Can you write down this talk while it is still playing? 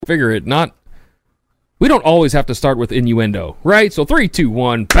figure it. We don't always have to start with innuendo, right? So 3, 2,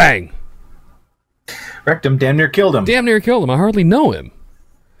 1, bang. Wrecked him, damn near killed him. Damn near killed him. I hardly know him.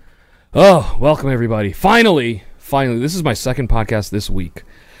 Oh, welcome everybody. Finally, this is my second podcast this week.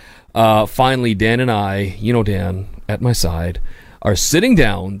 Finally, Dan and I, Dan, at my side, are sitting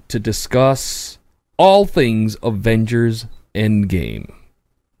down to discuss all things Avengers Endgame.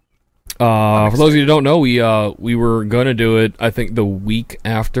 For those of you who don't know, we were going to do it, I think, the week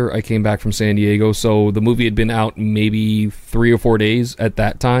after I came back from San Diego, so the movie had been out maybe 3 or 4 days at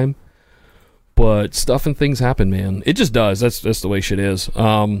that time. But stuff and things happen, man. It just does. That's the way shit is.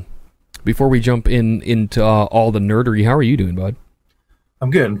 Before we jump into all the nerdery, how are you doing, bud?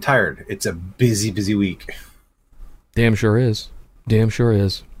 I'm good. I'm tired. It's a busy week. Damn sure is.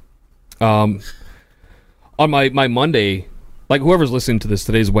 On my Monday, like whoever's listening to this,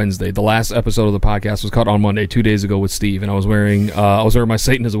 today's Wednesday. The last episode of the podcast was cut on Monday, 2 days ago with Steve, and I was wearing my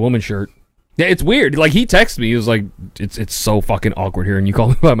Satan is a Woman shirt. Yeah, it's weird. Like he texted me, he was like, "It's so fucking awkward here," and you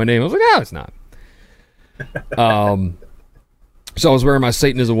called me by my name. I was like, "No, it's not." So I was wearing my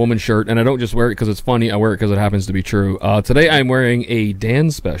Satan is a Woman shirt, and I don't just wear it because it's funny. I wear it because it happens to be true. Today I'm wearing a Dan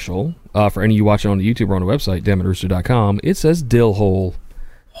special. For any of you watching on the YouTube or on the website, damnitrooster.com, it says Dill Hole.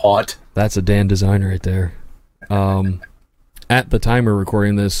 Hot. That's a Dan design right there. At the time we're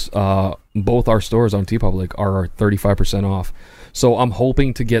recording this, both our stores on TeePublic are 35% off. So I'm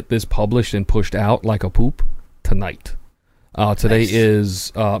hoping to get this published and pushed out like a poop tonight. Today Nice.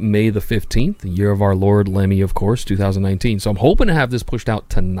 is May the 15th, the year of our Lord Lemmy, of course, 2019. So I'm hoping to have this pushed out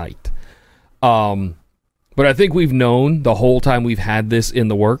tonight. But I think we've known the whole time we've had this in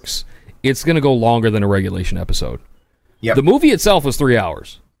the works, it's going to go longer than a regulation episode. Yep. The movie itself is 3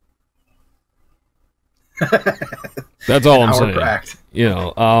 hours. That's all I'm saying. Cracked.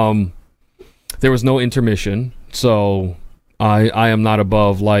 There was no intermission, so I am not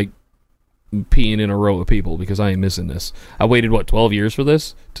above, like, peeing in a row of people because I ain't missing this. I waited 12 years for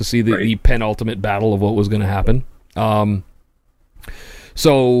this to see the penultimate battle of what was going to happen.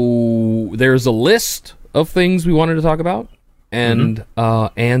 So there's a list of things we wanted to talk about and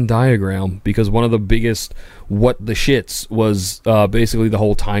diagram, because one of the biggest what the shits was basically the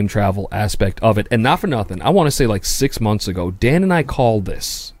whole time travel aspect of it. And not for nothing, I want to say like 6 months ago, Dan and I called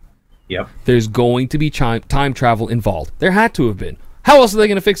this. Yep. There's going to be time travel involved. There had to have been. How else are they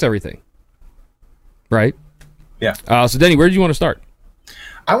going to fix everything? Right? Yeah. So, Denny, where did you want to start?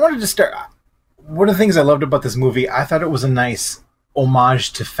 I wanted to start. One of the things I loved about this movie, I thought it was a nice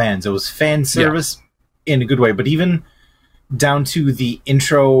homage to fans. It was fan service in a good way, but even down to the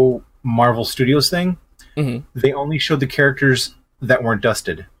intro Marvel Studios thing, they only showed the characters that weren't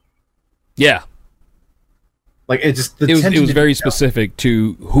dusted. Yeah. Like it was very specific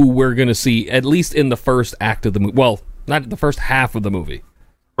to who we're going to see, at least in the first act of the movie. Well, not the first half of the movie.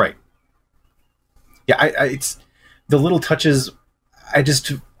 Right. Yeah, it's the little touches. I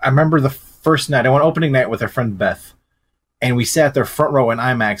remember the first night. I went opening night with our friend Beth, and we sat there front row in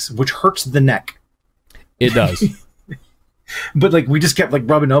IMAX, which hurts the neck. It does. But like we just kept like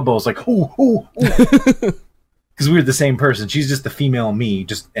rubbing elbows, like ooh, because we were the same person. She's just the female me,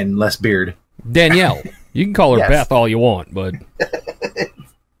 and less beard. Danielle, you can call her Yes. Beth all you want, but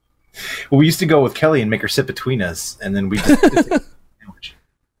Well, we used to go with Kelly and make her sit between us, and then we just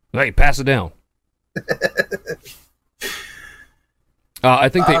hey, pass it down. I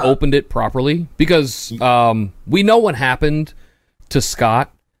think they opened it properly because we know what happened to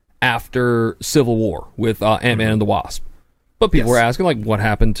Scott after Civil War with Ant-Man and the Wasp. But people were asking, like, what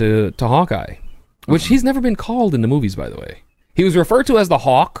happened to Hawkeye? Which he's never been called in the movies, by the way. He was referred to as the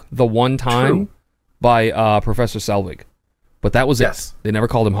Hawk the one time by Professor Selvig. But that was it. They never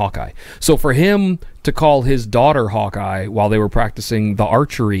called him Hawkeye. So for him to call his daughter Hawkeye while they were practicing the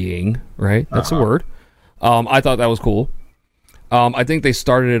archerying, right? That's a word. I thought that was cool. I think they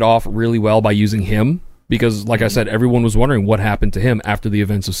started it off really well by using him because, like I said, everyone was wondering what happened to him after the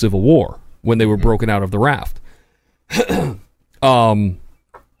events of Civil War when they were broken out of the raft.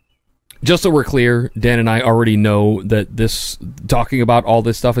 Just so we're clear, Dan and I already know that this talking about all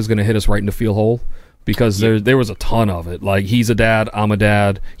this stuff is going to hit us right in the feel hole because there was a ton of it. Like, he's a dad, I'm a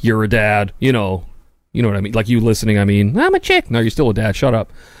dad, you're a dad, you know what I mean? Like, you listening, I mean, I'm a chick. No, you're still a dad. Shut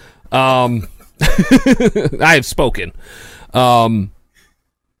up. I have spoken.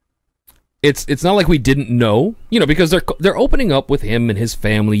 It's not like we didn't know, because they're opening up with him and his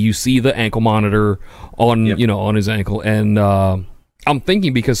family. You see the ankle monitor on, on his ankle, and I'm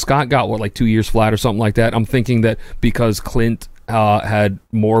thinking because Scott got 2 years flat or something like that. I'm thinking that because Clint had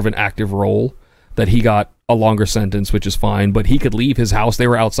more of an active role, that he got a longer sentence, which is fine. But he could leave his house. They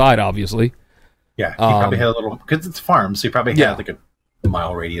were outside, obviously. Yeah, he probably had a little because it's a farm, so he probably had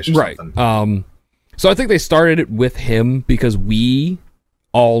mile radius or right. something. So I think they started it with him because we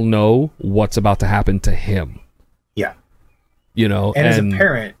all know what's about to happen to him. Yeah. You know, and as a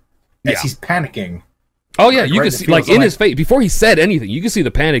parent, as he's panicking. Oh yeah, you can see like in his face before he said anything. You can see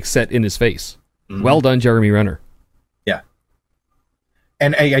the panic set in his face. Mm-hmm. Well done, Jeremy Renner. Yeah.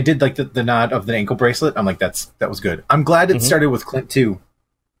 And I did like the nod of the ankle bracelet. I'm like, that was good. I'm glad it started with Clint too,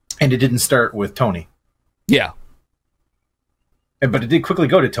 and it didn't start with Tony. Yeah. But it did quickly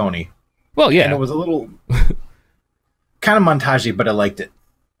go to Tony. Well, yeah. And it was a little kind of montagey, but I liked it.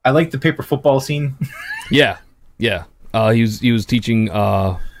 I liked the paper football scene. Yeah. He was teaching.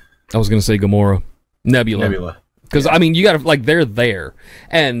 I was going to say Gamora, Nebula. Because I mean, you got to like they're there,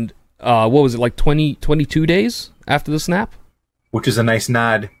 and what was it like 22 days after the snap? Which is a nice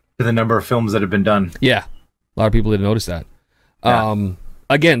nod to the number of films that have been done. Yeah, a lot of people didn't notice that. Yeah.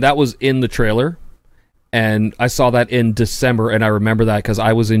 Again, that was in the trailer, and I saw that in December, and I remember that because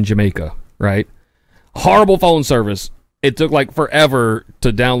I was in Jamaica. Right, horrible phone service. It took like forever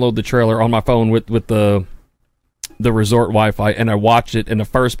to download the trailer on my phone with the resort Wi-Fi, and I watched it, and the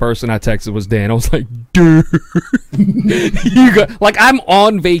first person I texted was Dan. I was like, dude, you got like I'm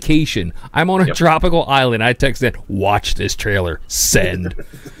on vacation. I'm on a tropical island. I texted, watch this trailer. Send.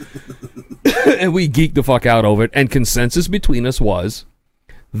 And we geeked the fuck out over it, and consensus between us was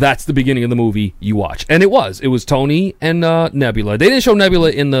that's the beginning of the movie you watch. And it was Tony and Nebula. They didn't show Nebula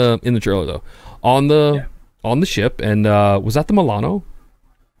in the trailer though. On the ship, and was that the Milano?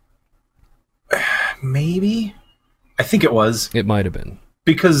 Maybe. I think it was. It might have been.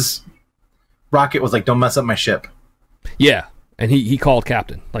 Because Rocket was like, don't mess up my ship. Yeah. And he called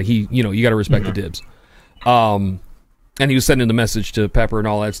Captain. Like, you got to respect the dibs. And he was sending the message to Pepper and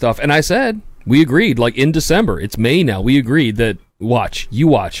all that stuff. And I said, we agreed, like in December, it's May now, we agreed that you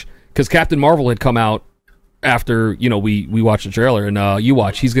watch. Because Captain Marvel had come out after, we watched the trailer, and you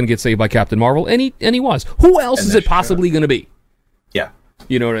watch, he's going to get saved by Captain Marvel. And he was. Who else is it possibly going to be? Yeah.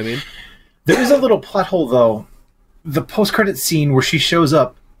 You know what I mean? There is a little plot hole, though. The post-credit scene where she shows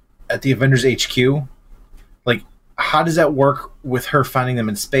up at the Avengers HQ, like, how does that work with her finding them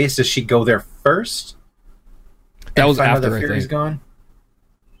in space? Does she go there first? That was after, the Fury's gone?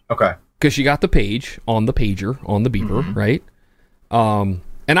 Okay. Because she got the page on the pager, on the beeper, right? And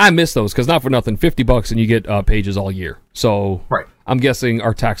I miss those, because not for nothing, $50 and you get pages all year. So right. I'm guessing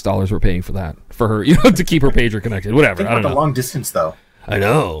our tax dollars were paying for that, for her, to keep her pager connected. Whatever. I don't know. The long distance, though. I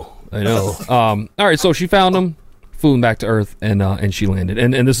know. All right, so she found them. Flew him back to Earth, and she landed.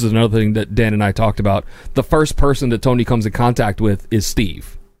 And this is another thing that Dan and I talked about. The first person that Tony comes in contact with is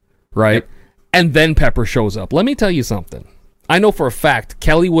Steve, right? Yep. And then Pepper shows up. Let me tell you something. I know for a fact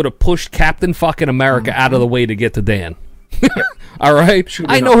Kelly would have pushed Captain fucking America out of the way to get to Dan. Yep. All right?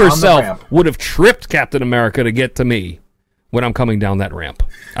 I know herself would have tripped Captain America to get to me when I'm coming down that ramp.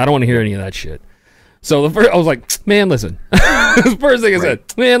 I don't want to hear any of that shit. So I was like, man, listen. The first thing I said,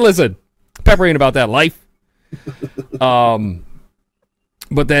 man, listen. Pepper ain't about that life.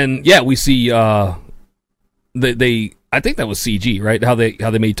 But then we see they I think that was CG, right? How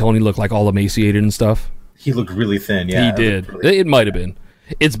they made Tony look like all emaciated and stuff. He looked really thin. He did. It might have been.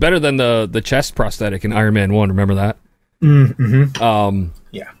 It's better than the chest prosthetic in Iron Man 1. Remember that? Mm-hmm.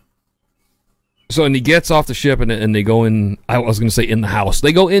 Yeah. So and he gets off the ship and they go in. I was going to say in the house.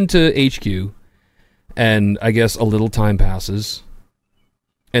 They go into HQ, and I guess a little time passes.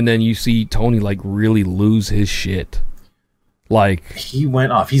 And then you see Tony, like, really lose his shit. Like... He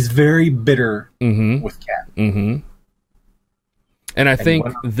went off. He's very bitter with Cap. Mm-hmm. And I think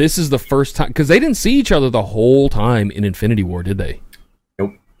this is the first time... Because they didn't see each other the whole time in Infinity War, did they?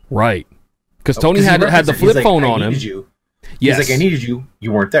 Nope. Right. Because Tony had the flip phone on him. You. Yes. He's like, I needed you.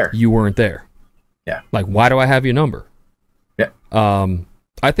 You weren't there. You weren't there. Yeah. Like, why do I have your number? Yeah.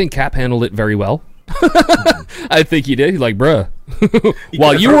 I think Cap handled it very well. I think he did. He's like, bruh,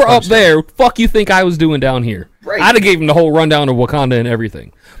 while you were up there, fuck you think I was doing down here? Right. I'd have gave him the whole rundown of Wakanda and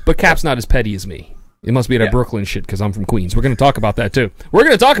everything. But Cap's not as petty as me. It must be that Brooklyn shit because I'm from Queens. We're going to talk about that too.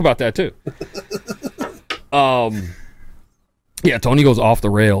 Yeah, Tony goes off the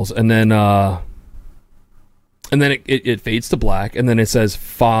rails, and then it fades to black, and then it says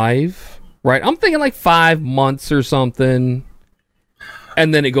 5. Right, I'm thinking like 5 months or something.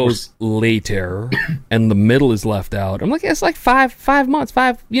 And then it goes later, and the middle is left out. I'm like, it's like 5 months,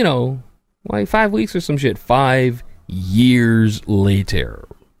 like 5 weeks or some shit. 5 years later.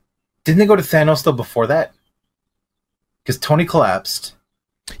 Didn't they go to Thanos though before that? Because Tony collapsed.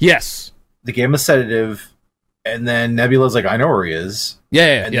 Yes. They gave him a sedative, and then Nebula's like, I know where he is.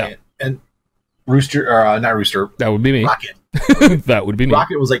 Yeah. And Rooster, or not Rooster. That would be me. Rocket. That would be me.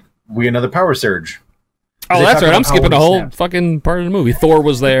 Rocket was like, we another power surge. Oh, that's right. I'm skipping a whole fucking part of the movie. Thor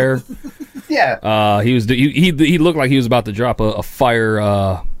was there. Yeah. He looked like he was about to drop a fire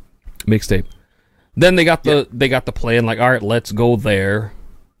mixtape. Then they got the plan, like, all right, let's go there.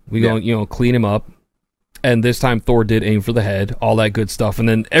 We go, clean him up. And this time Thor did aim for the head, all that good stuff. And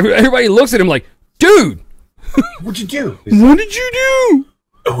then everybody looks at him like, dude, what'd you do? What did you do?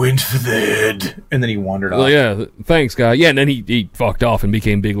 I went for the head. And then he wandered off. Well, yeah, thanks, guy. Yeah, and then he fucked off and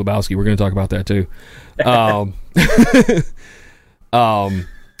became Big Lebowski. We're going to talk about that, too. And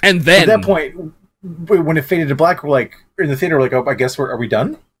then... At that point, when it faded to black, we're like, in the theater, we're like, oh, I guess are we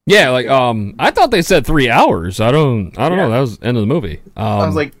done? Yeah, like, I thought they said 3 hours. I don't know. That was the end of the movie. I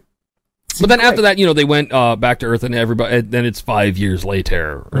was like... But then after that, they went back to Earth, and everybody. And then it's 5 years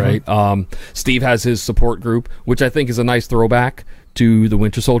later, right? Mm-hmm. Steve has his support group, which I think is a nice throwback to the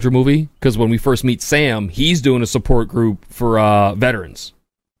Winter Soldier movie, because when we first meet Sam, he's doing a support group for veterans.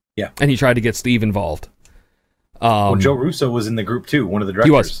 Yeah, and he tried to get Steve involved. Joe Russo was in the group too, one of the directors.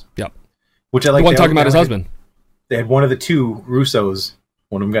 He was, yep. Which I like. The one talking about his husband. They had one of the two Russos.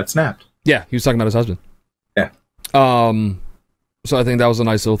 One of them got snapped. Yeah, he was talking about his husband. Yeah. So I think that was a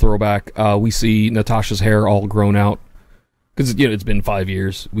nice little throwback. We see Natasha's hair all grown out because it's been 5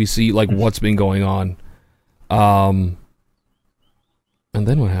 years. We see like what's been going on. And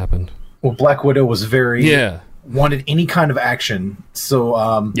then what happened? Well, Black Widow was wanted any kind of action.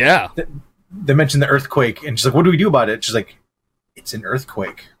 So they mentioned the earthquake, and she's like, "What do we do about it?" She's like, "It's an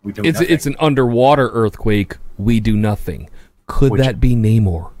earthquake. We do nothing. It's an underwater earthquake. We do nothing." Could that be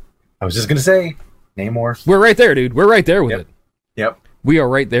Namor? I was just gonna say Namor. We're right there, dude. We're right there with it. Yep. We are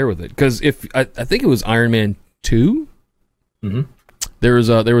right there with it. Because if I think it was Iron Man 2, there was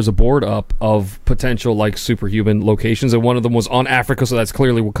a board up of potential like superhuman locations, and one of them was on Africa, so that's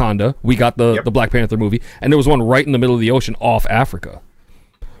clearly Wakanda. We got the Black Panther movie, and there was one right in the middle of the ocean off Africa.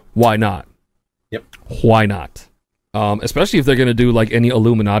 Why not? Yep. Why not? Especially if they're going to do like any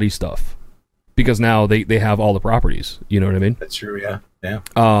Illuminati stuff, because now they have all the properties. You know what I mean? That's true. Yeah. Yeah.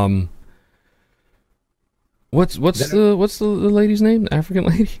 What's the lady's name? The African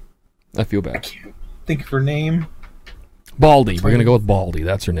lady? I feel bad. I can't think of her name. Baldy. We're gonna go with Baldy.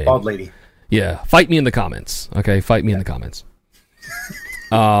 That's her name. Bald lady. Yeah. Fight me in the comments. Okay. Fight me in the comments.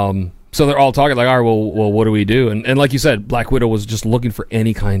 So they're all talking like, all right, well, what do we do? And like you said, Black Widow was just looking for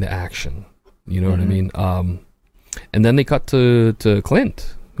any kind of action. You know what I mean? And then they cut to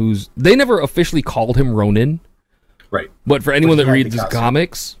Clint, they never officially called him Ronin. Right. But for anyone that reads his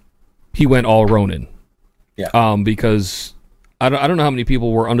comics, he went all Ronin. Yeah. Because I don't know how many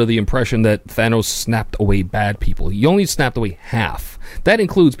people were under the impression that Thanos snapped away bad people. He only snapped away half. That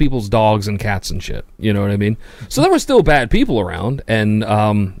includes people's dogs and cats and shit. You know what I mean? So there were still bad people around, and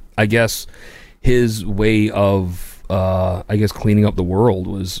I guess his way of cleaning up the world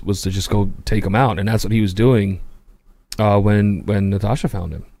was to just go take them out, and that's what he was doing when Natasha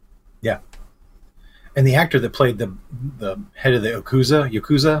found him. Yeah. And the actor that played the head of the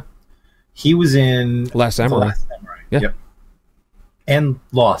Yakuza, he was in Last Samurai. Yeah. Yep. And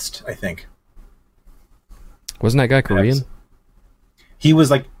Lost, I think. Wasn't that guy Korean? He was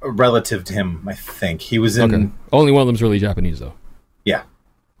like a relative to him, I think. He was in... Okay. Only one of them's really Japanese, though. Yeah.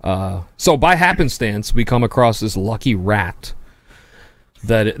 So by happenstance, we come across this lucky rat.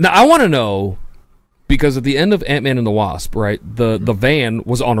 Now, I want to know, because at the end of Ant-Man and the Wasp, right, the van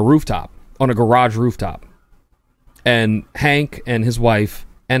was on a rooftop, on a garage rooftop. And Hank and his wife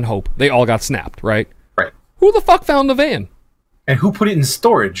and Hope, they all got snapped, right? Right. Who the fuck found the van? And who put it in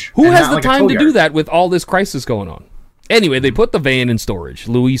storage? Who has the time to do that with all this crisis going on? Anyway, they put the van in storage.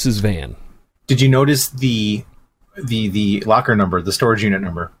 Luis's van. Did you notice the locker number, the storage unit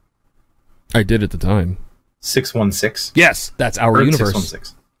number? I did at the time. 616. Yes, that's our universe.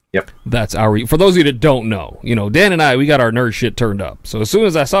 616. Yep. That's our... For those of you that don't know, Dan and I, we got our nerd shit turned up. So as soon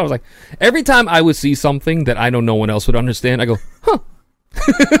as I saw it, I was like, every time I would see something that I know no one else would understand, I go, huh.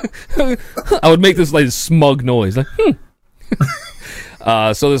 I would make this like smug noise, like,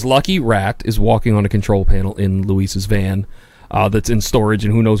 so this lucky rat is walking on a control panel in Luis's van that's in storage,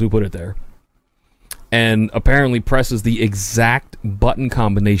 and who knows who put it there, and apparently presses the exact button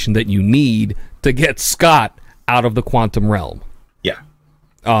combination that you need to get Scott out of the quantum realm. Yeah.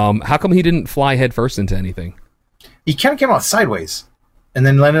 How come he didn't fly headfirst into anything? He kind of came out sideways and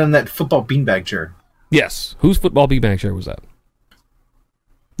then landed on that football beanbag chair. Yes. Whose football beanbag chair was that?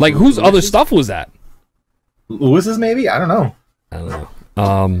 Like, whose other stuff was that? Lewis's, maybe? I don't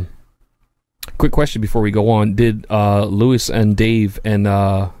know. Quick question before we go on. Did Lewis and Dave and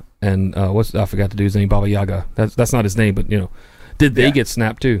I forgot the dude's name, Baba Yaga. That's not his name, but did they get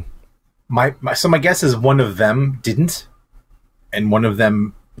snapped too? My guess is one of them didn't, and one of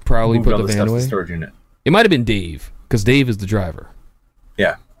them probably put the van away. The storage unit. It might have been Dave, because Dave is the driver.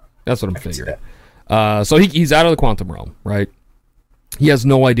 Yeah. That's what I'm figuring. So he's out of the quantum realm, right? He has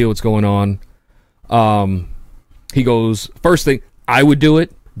no idea what's going on. He goes, first thing, I would do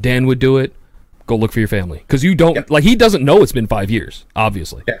it. Dan would do it. Go look for your family. Because you don't, like, he doesn't know it's been 5 years,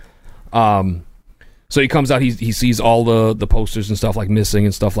 obviously. Yeah. So he comes out, he sees all the posters and stuff, like, missing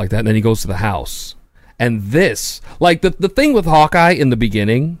and stuff like that, and then he goes to the house. And this, like, the thing with Hawkeye in the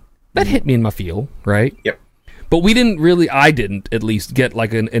beginning, that hit me in my feel, right? Yep. But I didn't, at least, get,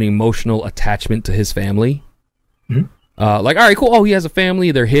 like, an emotional attachment to his family. Mm-hmm. Like, all right, cool. Oh, he has a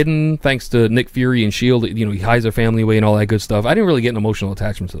family. They're hidden thanks to Nick Fury and S.H.I.E.L.D. You know, he hides their family away and all that good stuff. I didn't really get an emotional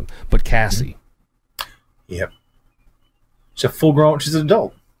attachment to them. But Cassie. Yep. She's a full-grown, she's an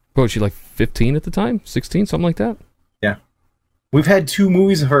adult. What was she, like 15 at the time? 16? Something like that? Yeah. We've had 2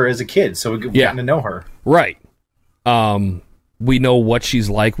 movies of her as a kid, so we've gotten to know her. Right. We know what she's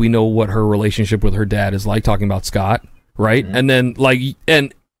like. We know what her relationship with her dad is like, talking about Scott, right? Mm-hmm. And then, like,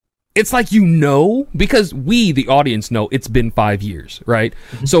 and it's like, you know, because we, the audience, know it's been 5 years, right?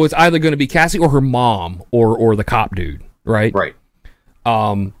 Mm-hmm. So it's either going to be Cassie or her mom or the cop dude, right? Right.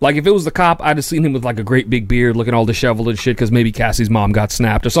 Like, if it was the cop, I'd have seen him with, like, a great big beard, looking all disheveled and shit, because maybe Cassie's mom got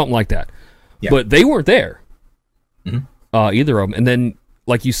snapped or something like that. Yeah. But they weren't there. Mm-hmm. Either of them. And then,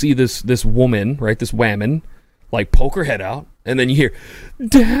 like, you see this woman, right, this whammon, like, poke her head out, and then you hear,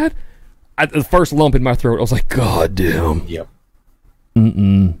 Dad? The first lump in my throat, I was like, God damn. Yep.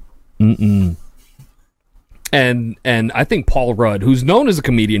 And I think Paul Rudd, who's known as a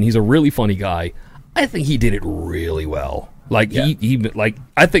comedian, he's a really funny guy. I think he did it really well. Like, he like,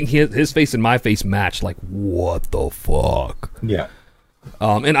 I think his face and my face matched. Like, what the fuck? Yeah.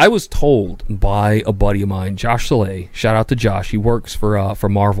 And I was told by a buddy of mine, Josh Soleil, shout out to Josh, he works for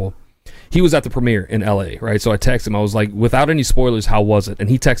Marvel. He was at the premiere in LA, right? So I texted him, I was like, without any spoilers, how was it? And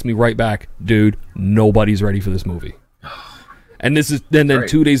he texted me right back, dude, nobody's ready for this movie. And then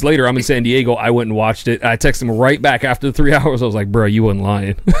 2 days later, I'm in San Diego, I went and watched it. I texted him right back after the 3 hours. I was like, bro, you weren't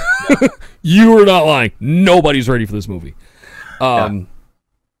lying. You were not lying. Nobody's ready for this movie.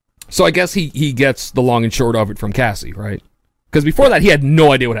 So I guess he gets the long and short of it from Cassie, right? Because before that, he had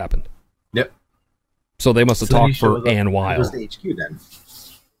no idea what happened. Yep. So they must have talked for a while. It was the HQ then.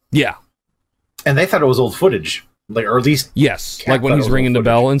 Yeah. And they thought it was old footage, like, or at least yes, like when he's ringing the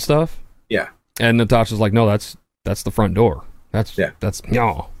bell and stuff. Yeah. And Natasha's like, no, that's the front door. That's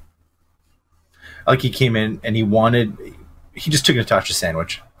no. Like, he came in and he just took Natasha's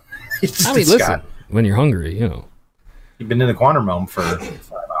sandwich. I mean, listen, when you're hungry, you know. He'd been in the quantum realm for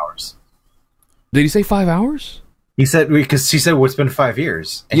 5 hours. Did he say 5 hours? He said, because she said, well, it's been 5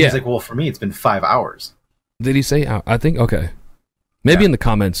 years. And he's like, well, for me, it's been 5 hours. Did he say, I think, okay. Maybe in the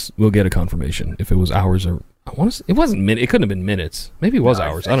comments, we'll get a confirmation if it was hours or, I want to say, it wasn't minutes. It couldn't have been minutes. Maybe it was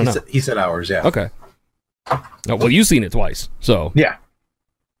hours. I don't know. He said hours, yeah. Okay. Oh, well, you've seen it twice, so. Yeah.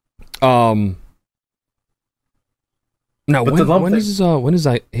 Now, when does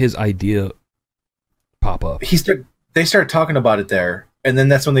his idea pop up? They start talking about it there, and then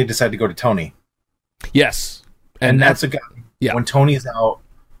that's when they decide to go to Tony. Yes. And that's a guy. Yeah. When Tony's out,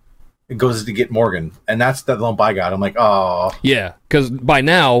 it goes to get Morgan, and that's the lump I got. I'm like, oh. Yeah, because by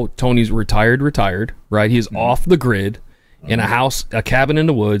now, Tony's retired, right? He's off the grid, in a house, a cabin in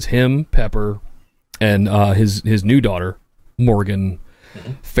the woods, him, Pepper, and his new daughter, Morgan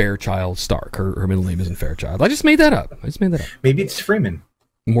Fairchild Stark. Her middle name isn't Fairchild. I just made that up. Maybe it's Freeman.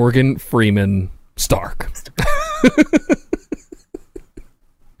 Morgan Freeman Stark.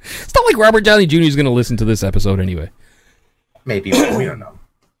 It's not like Robert Downey Jr. is going to listen to this episode anyway. Maybe, but we don't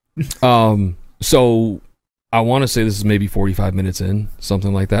know. So I want to say this is maybe 45 minutes in,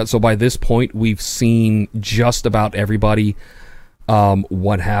 something like that. So by this point, we've seen just about everybody,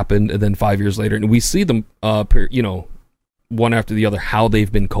 what happened, and then 5 years later, and we see them, one after the other, how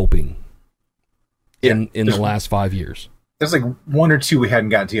they've been coping in the last 5 years. There's like one or two we hadn't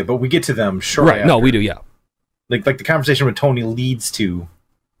gotten to yet, but we get to them shortly after. No, we do, yeah. Like the conversation with Tony leads to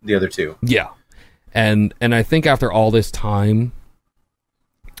the other two. Yeah. And I think after all this time,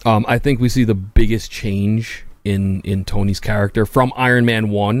 I think we see the biggest change in Tony's character from Iron Man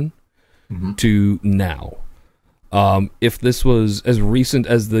 1 to now. If this was as recent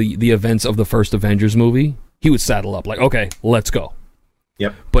as the events of the first Avengers movie, he would saddle up like, okay, let's go.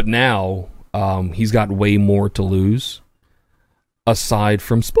 Yep. But now, he's got way more to lose, aside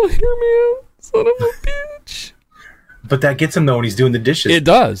from Spider-Man, son of a bitch. But that gets him, though, when he's doing the dishes. It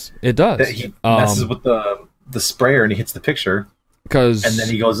does. That he messes with the sprayer and he hits the picture. And then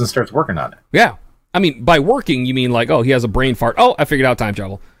he goes and starts working on it. Yeah. I mean, by working, you mean like, oh, he has a brain fart. Oh, I figured out time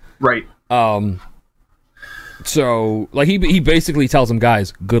travel. Right. So, like, he basically tells them,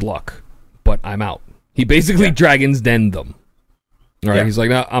 guys, good luck, but I'm out. He basically Dragon's Den them. All right, Yeah. he's like,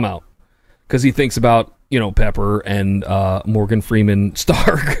 no, I'm out. Because he thinks about, Pepper and Morgan Freeman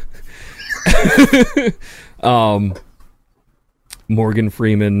Stark. Morgan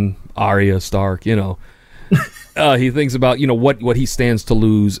Freeman, Arya Stark, he thinks about, what he stands to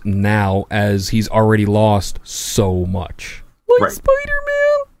lose now as he's already lost so much. Like Right.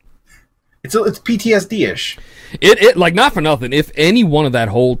 Spider-Man. It's PTSD-ish. It like, not for nothing, if any one of that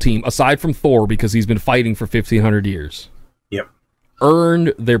whole team, aside from Thor, because he's been fighting for 1,500 years, Yep.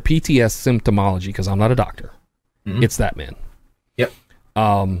 earned their PTS symptomology, because I'm not a doctor, it's that man. Yep.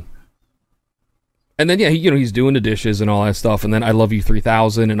 And then, he's doing the dishes and all that stuff, and then I Love You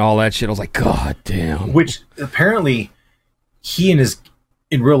 3000 and all that shit. I was like, God damn. Which, apparently, he and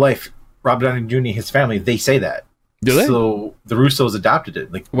in real life, Robert Downey Jr., his family, they say that. Do they? So, the Russos adopted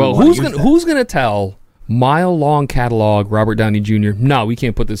it. Like, Well, who's gonna tell mile-long catalog Robert Downey Jr., no, we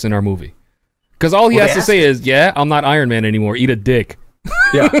can't put this in our movie? Because all he has to say is, I'm not Iron Man anymore, eat a dick.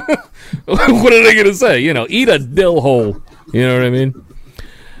 Yeah. What are they going to say? Eat a dill hole. You know what I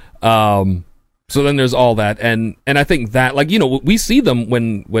mean? So then there's all that, and I think that, like, we see them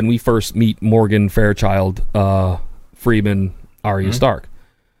when we first meet Morgan, Fairchild, Freeman, Arya Stark.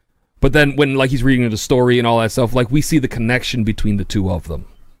 But then when, like, he's reading the story and all that stuff, like, we see the connection between the two of them.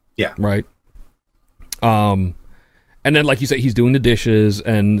 Yeah. Right? And then, like you said, he's doing the dishes,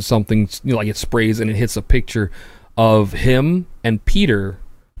 and something, like, it sprays and it hits a picture of him and Peter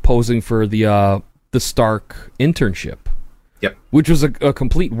posing for the Stark internship. Yep. Which was a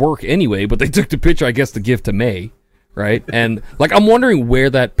complete work anyway, but they took the picture, I guess, to give to May, right? And, like, I'm wondering where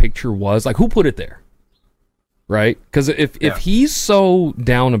that picture was. Like, who put it there? Right? Because if he's so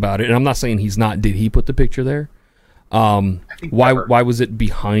down about it, and I'm not saying he's not, did he put the picture there? Why was it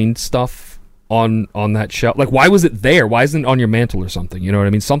behind stuff on that shelf? Like, why was it there? Why isn't it on your mantle or something? You know what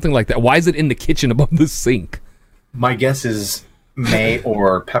I mean? Something like that. Why is it in the kitchen above the sink? My guess is May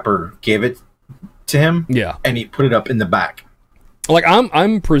or Pepper gave it to him. Yeah. And he put it up in the back. Like,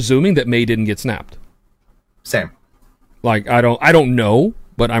 I'm presuming that May didn't get snapped. Same. Like, I don't know,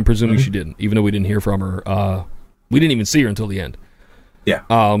 but I'm presuming she didn't, even though we didn't hear from her. We didn't even see her until the end.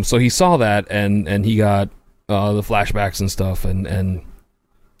 Yeah. So he saw that, and he got the flashbacks and stuff, and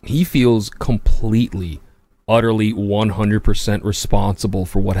he feels completely, utterly, 100% responsible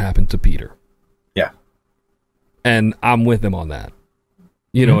for what happened to Peter. Yeah. And I'm with him on that.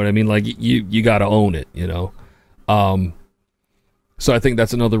 You know what I mean? Like, you got to own it, So I think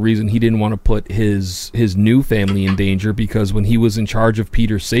that's another reason he didn't want to put his new family in danger, because when he was in charge of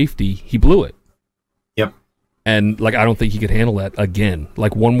Peter's safety, he blew it. Yep. And, like, I don't think he could handle that again.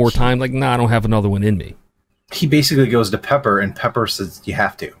 Like, one more time, like, nah, I don't have another one in me. He basically goes to Pepper, and Pepper says, you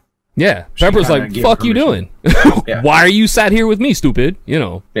have to. Yeah. Pepper's like, fuck you doing? Yeah. Why are you sat here with me, stupid?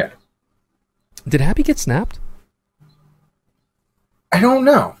 Yeah. Did Happy get snapped? I don't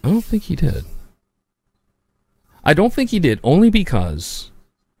know. I don't think he did. I don't think he did, only because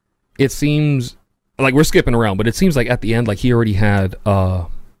it seems like we're skipping around, but it seems like at the end, like, he already had a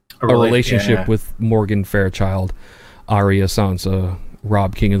relationship with Morgan Fairchild, Arya, Sansa,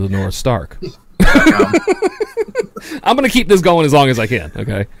 Robb, King of the North, Stark. I'm going to keep this going as long as I can,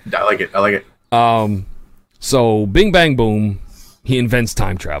 okay? I like it. So, bing, bang, boom, he invents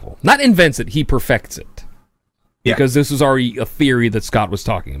time travel. Not invents it, he perfects it. Yeah. Because this was already a theory that Scott was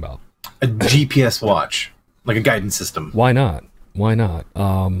talking about. A GPS watch. Like a guidance system. Why not?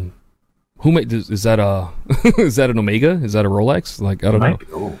 Who made this? Is that is that an Omega? Is that a Rolex? Like, I don't know.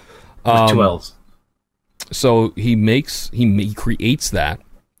 Oh, with two L's. So he creates that.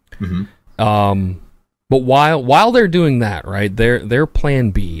 But while they're doing that, right, their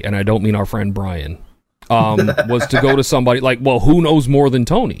plan B, and I don't mean our friend Brian, was to go to somebody like, well, who knows more than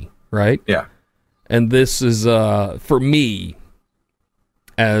Tony, right? Yeah. And this is for me,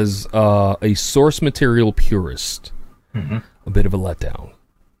 as a source material purist, a bit of a letdown.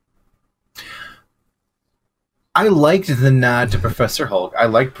 I liked the nod to Professor Hulk. I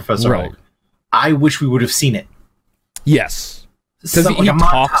liked Professor Hulk. I wish we would have seen it. Yes. Because he like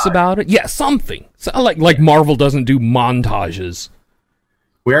talks about it. Yeah, something. So, like Marvel doesn't do montages.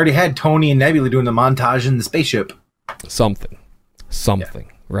 We already had Tony and Nebula doing the montage in the spaceship. Something,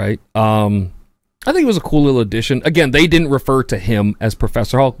 right? I think it was a cool little addition. Again, they didn't refer to him as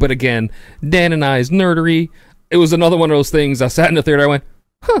Professor Hulk, but again, Dan and I's nerdery. It was another one of those things. I sat in the theater, I went,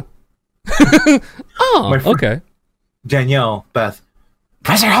 huh. Oh, okay. Danielle, Beth,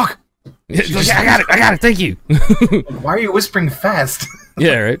 Professor Hulk! I got it, thank you. Why are you whispering fast?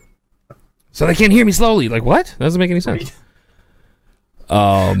 Yeah, right. So they can't hear me slowly. Like, what? That doesn't make any sense.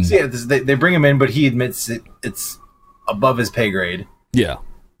 So yeah, they bring him in, but he admits it's above his pay grade. Yeah.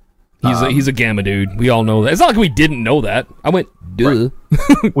 He's a gamma dude. We all know that. It's not like we didn't know that. I went, duh.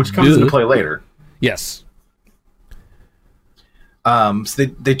 Right. Which comes into play later. Yes. So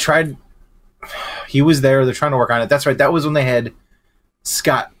they tried. He was there. They're trying to work on it. That's right. That was when they had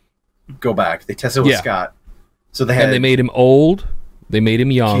Scott go back. They tested with Scott. So they had. And they made him old. They made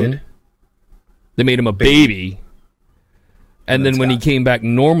him young. Kid. They made him a baby. And then when he came back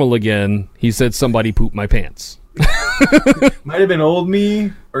normal again, he said, "Somebody pooped my pants." Might have been old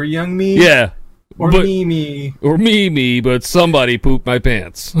me or young me. Yeah. Or me. Or me, but somebody pooped my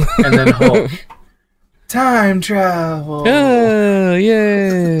pants. And then Hulk. Time travel. Oh,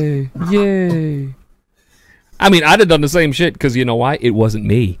 yay. Yay. I mean, I'd have done the same shit because you know why? It wasn't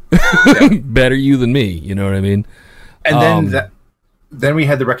me. Better you than me. You know what I mean? And then we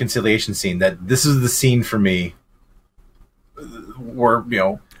had the reconciliation scene. That this is the scene for me where,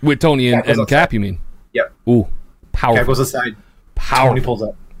 with Tony and Cap, you mean? Yep. Ooh, powerful. Cap goes aside. Powerful. Tony pulls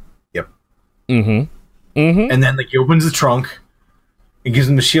up. Yep. Mm-hmm. Mm-hmm. And then he opens the trunk and gives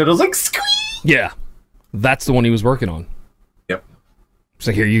him the shield. I was like, squeak! Yeah. That's the one he was working on. Yep.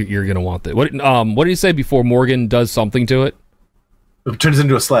 So here, you're going to want that. What did he say before Morgan does something to it? It turns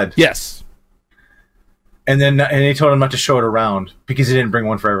into a sled. Yes. And they told him not to show it around because he didn't bring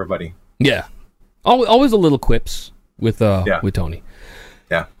one for everybody. Yeah. Always a little quips with Tony.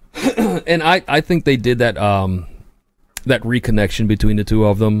 Yeah. And I think they did that that reconnection between the two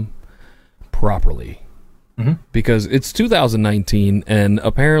of them properly. Mm-hmm. Because it's 2019 and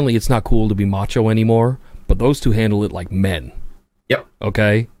apparently it's not cool to be macho anymore, but those two handle it like men. Yep.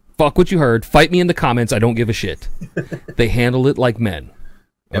 Okay? Fuck what you heard. Fight me in the comments. I don't give a shit. They handle it like men.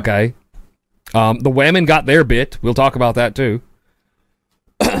 Yep. Okay? The women got their bit. We'll talk about that too.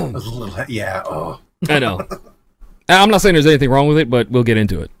 Yeah. Oh. I know. I'm not saying there's anything wrong with it, but we'll get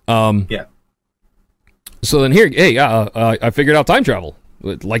into it. Yeah. So then here, hey, I figured out time travel.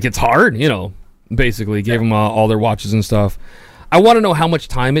 Like it's hard, basically. Gave them all their watches and stuff. I want to know how much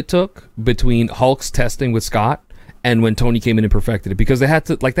time it took between Hulk's testing with Scott and when Tony came in and perfected it, because they had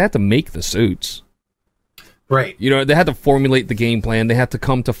to make the suits. Right. They had to formulate the game plan. They had to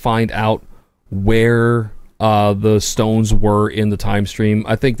come to find out where the stones were in the time stream.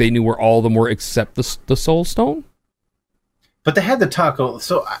 I think they knew where all of them were except the Soul Stone. But they had the taco,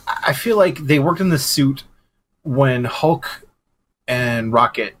 so I feel like they worked in the suit when Hulk and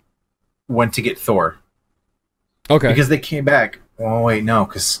Rocket went to get Thor. Okay. Because they came back. Oh, wait, no,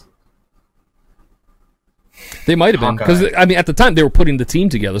 because... They might have been. Because, at the time, they were putting the team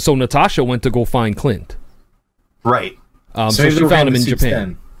together, so Natasha went to go find Clint. Right. So she found him in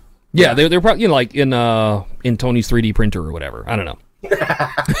Japan. Yeah, they were probably, in Tony's 3D printer or whatever. I don't know.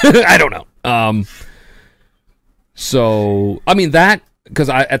 I don't know. So, that, because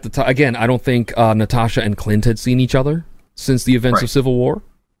at the time, again, I don't think Natasha and Clint had seen each other since the events of Civil War.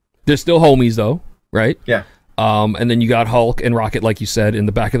 They're still homies, though, right? Yeah. And then you got Hulk and Rocket, like you said, in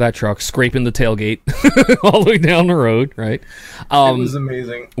the back of that truck, scraping the tailgate all the way down the road, right? It was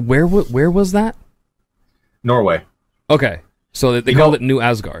amazing. Where was that? Norway. Okay. So they called it New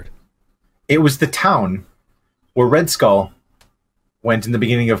Asgard. It was the town where Red Skull went in the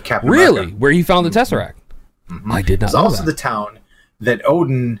beginning of Captain America. Really? Where he found the Tesseract? Mm-hmm. I did not know that. It was also the town that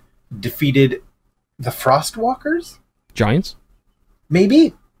Odin defeated the Frostwalkers? Giants?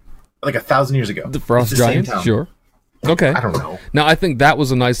 Maybe? Like 1,000 years ago. The Frost Giants? Sure. Okay. I don't know. Now, I think that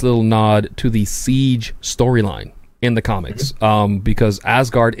was a nice little nod to the Siege storyline in the comics, because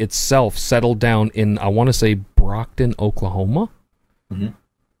Asgard itself settled down in, I want to say, Brockton, Oklahoma. Mm-hmm.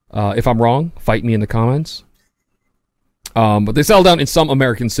 If I'm wrong, fight me in the comments. But they settled down in some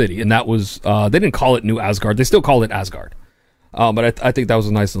American city, and that was, they didn't call it New Asgard. They still called it Asgard. But I think that was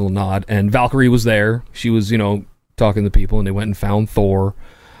a nice little nod. And Valkyrie was there. She was, talking to people, and they went and found Thor,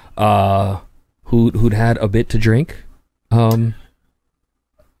 who'd had a bit to drink in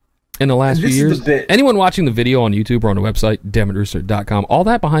the last few years. Anyone watching the video on YouTube or on the website, dammitrooster.com, all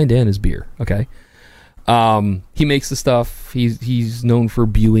that behind Dan is beer, okay? He makes the stuff. He's known for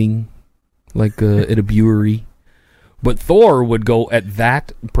brewing, like at a brewery. But Thor would go at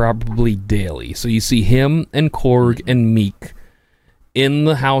that probably daily. So you see him and Korg and Meek in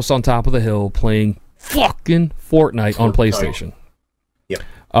the house on top of the hill playing fucking Fortnite on PlayStation. Yep.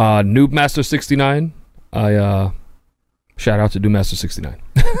 Noobmaster 69. I shout out to Noobmaster 69.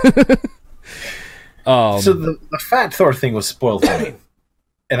 So the fat Thor thing was spoiled for me,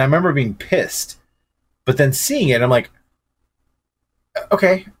 and I remember being pissed. But then seeing it, I'm like,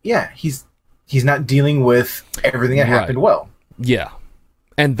 okay, yeah, he's not dealing with everything that happened well. Yeah,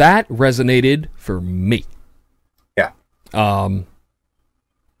 and that resonated for me. Yeah.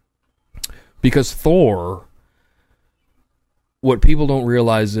 Because Thor, what people don't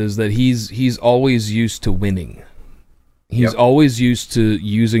realize is that he's always used to winning. He's always used to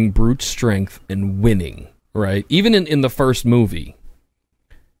using brute strength and winning, right? Even in the first movie,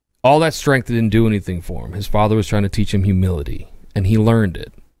 all that strength didn't do anything for him. His father was trying to teach him humility, and he learned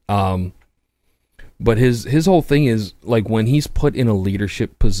it. But his whole thing is, like, when he's put in a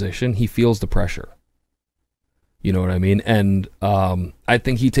leadership position, he feels the pressure. You know what I mean? And I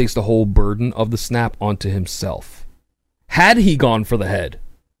think he takes the whole burden of the snap onto himself. Had he gone for the head,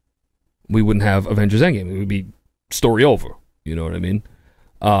 we wouldn't have Avengers Endgame. It would be story over. You know what I mean?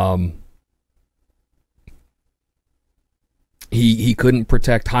 He couldn't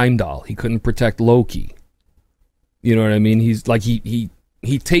protect Heimdall. He couldn't protect Loki. You know what I mean? He's like he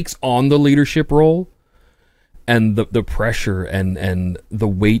takes on the leadership role, and the pressure and the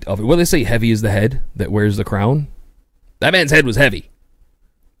weight of it. Well, they say heavy is the head that wears the crown. That man's head was heavy.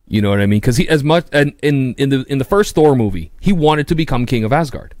 You know what I mean? Because he, as much, and in the first Thor movie, he wanted to become king of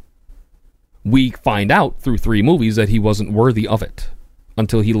Asgard. We find out through 3 movies that he wasn't worthy of it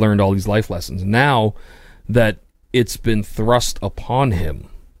until he learned all these life lessons. Now that it's been thrust upon him,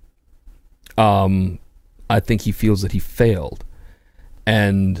 I think he feels that he failed.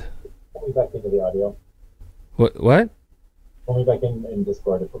 And put me back into the audio. What? Put me back in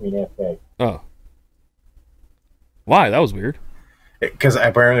Discord. It put me in AFK. Oh. Why? That was weird. Because I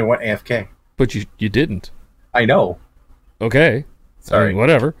apparently went AFK. But you didn't. I know. Okay. Sorry. I mean,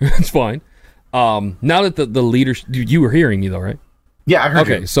 whatever. It's fine. Now that the leadership... You were hearing me, though, right? Yeah, I heard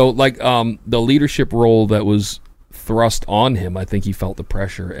you. Okay, so, like, the leadership role that was thrust on him, I think he felt the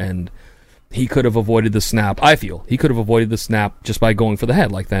pressure, and he could have avoided the snap. I feel he could have avoided the snap just by going for the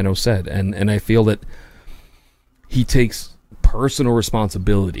head, like Thanos said. And I feel that he takes personal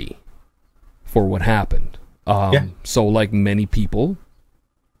responsibility for what happened. So, like many people,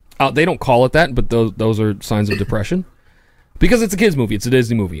 they don't call it that, but those are signs of depression. Because it's a kid's movie. It's a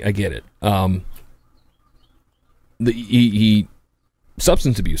Disney movie. I get it. He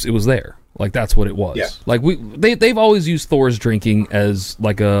substance abuse. It was there. Like, that's what it was. Yeah. Like, they've always used Thor's drinking as,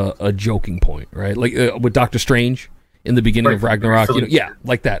 like, a joking point, right? Like, with Doctor Strange in the beginning of Ragnarok. You know, yeah,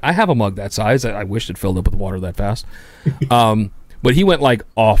 like that. I have a mug that size. I wish it filled up with water that fast. But he went, like,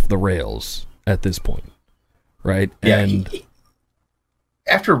 off the rails at this point, right? Yeah, and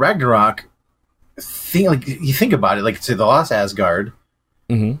after Ragnarok, you think about it, like, say, the lost Asgard,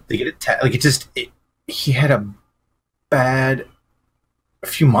 they get attacked. Like, he had a bad... a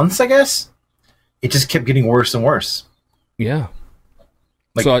few months, I guess. It just kept getting worse and worse. Yeah.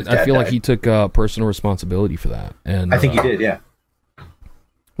 Like, so I feel like he took personal responsibility for that, and I think he did. Yeah.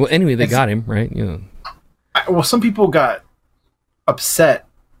 Well, anyway, they got him right. You know. Well, some people got upset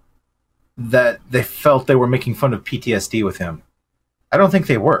that they felt they were making fun of PTSD with him. I don't think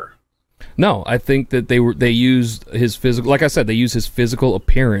they were. No, I think that they used his physical. Like I said, they used his physical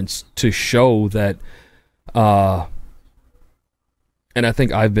appearance to show that. And I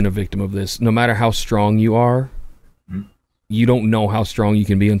think I've been a victim of this. No matter how strong you are, you don't know how strong you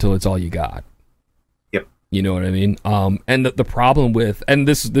can be until it's all you got. Yep. You know what I mean? And the problem with, and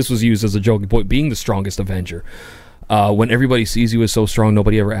this was used as a joking point, being the strongest Avenger, when everybody sees you as so strong,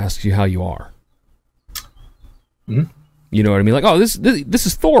 nobody ever asks you how you are. Mm-hmm. You know what I mean? Like, oh, this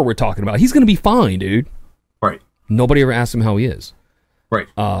is Thor we're talking about. He's going to be fine, dude. Right. Nobody ever asks him how he is. Right.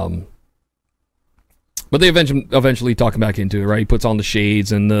 But they eventually talk him back into it, right? He puts on the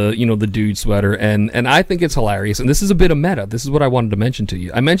shades and the dude sweater, and I think it's hilarious. And this is a bit of meta. This is what I wanted to mention to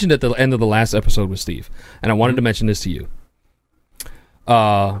you. I mentioned at the end of the last episode with Steve, and I wanted to mention this to you.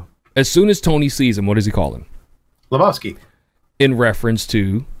 As soon as Tony sees him, what does he call him? Lebowski. In reference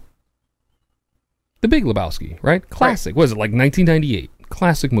to The Big Lebowski, right? Classic. Right. What is it, like 1998?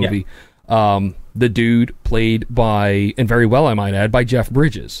 Classic movie. Yeah. The dude played by, and very well I might add, by Jeff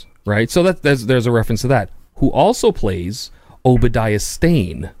Bridges. Right, so there's a reference to that. Who also plays Obadiah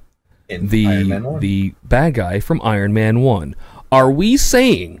Stane, in the bad guy from Iron Man 1. Are we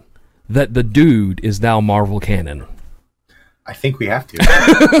saying that the dude is now Marvel canon? I think we have to.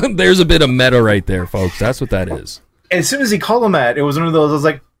 There's a bit of meta right there, folks. That's what that is. And as soon as he called him that, it was one of those. I was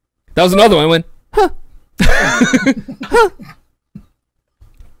like, that was another one. I went, huh.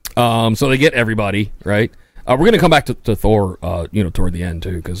 So they get everybody right. We're going to come back to Thor, toward the end,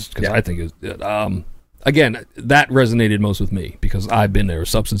 too, because I think, again, that resonated most with me, because I've been there,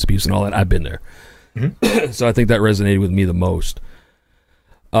 substance abuse and all that, I've been there. Mm-hmm. So I think that resonated with me the most.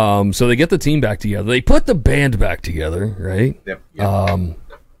 So they get the team back together. They put the band back together, right? Yep. And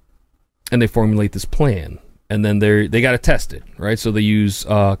they formulate this plan. And then they got to test it, right? So they use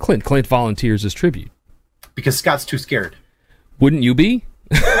Clint. Clint volunteers as tribute. Because Scott's too scared. Wouldn't you be?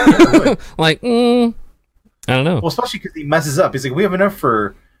 Yeah, I would. Like, I don't know. Well, especially because he messes up. He's like, we have enough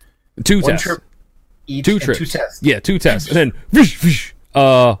for Two one tests. trip each. Two and trips. 2 tests. Yeah, 2 tests. And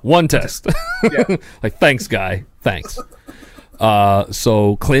then, one test. Yeah. Like, thanks, guy. Thanks.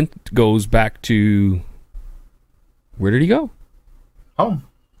 So Clint goes back to... Where did he go? Home.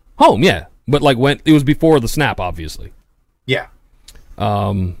 Home, yeah. But, like, when it was before the snap, obviously. Yeah.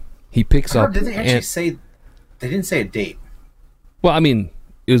 He picks up... Did they actually say... They didn't say a date. Well, I mean,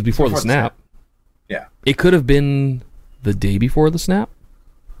 it was before the snap. Yeah. It could have been the day before the snap.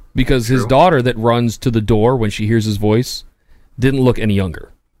 Because True. his daughter that runs to the door when she hears his voice didn't look any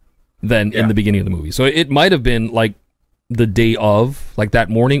younger than in the beginning of the movie. So it might have been like the day of, like that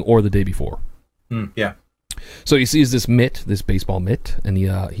morning, or the day before. Yeah. So he sees this mitt, this baseball mitt, and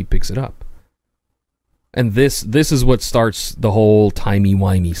he picks it up. And this is what starts the whole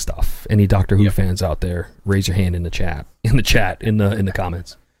timey-wimey stuff. Any Doctor Who fans out there, raise your hand in the chat, in the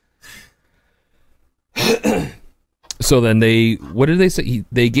comments. So then what did they say?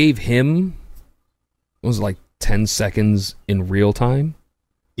 They gave him, it was like 10 seconds in real time.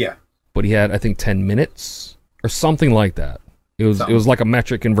 Yeah. But he had, I think, 10 minutes or something like that. It was like a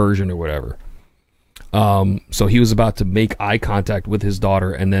metric conversion or whatever. So he was about to make eye contact with his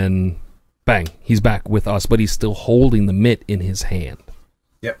daughter, and then bang, he's back with us, but he's still holding the mitt in his hand.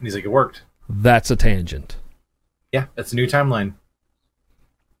 Yep. And he's like, it worked. That's a tangent. Yeah, that's a new timeline.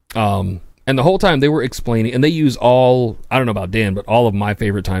 And the whole time they were explaining, and they use all, I don't know about Dan, but all of my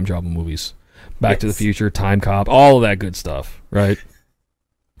favorite time travel movies. Back to the Future, Time Cop, all of that good stuff, right?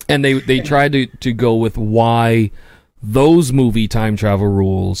 And they tried to go with why those movie time travel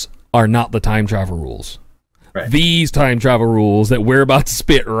rules are not the time travel rules. Right. These time travel rules that we're about to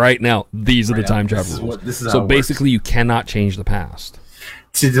spit right now, these are the time travel rules. This is so how it basically, works. you cannot change the past.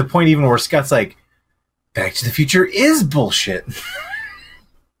 To the point even where Scott's like, Back to the Future is bullshit.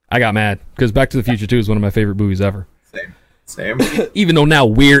 I got mad because Back to the Future 2 is one of my favorite movies ever. Same. Even though now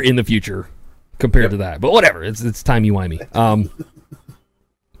we're in the future compared to that. But whatever, it's timey-wimey.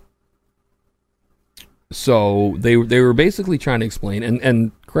 So they were basically trying to explain,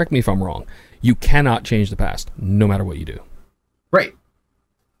 and correct me if I'm wrong, you cannot change the past, no matter what you do. Right.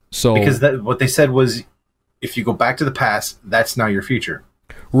 So because what they said was, if you go back to the past, that's now your future.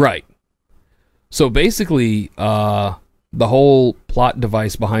 Right. So basically, the whole plot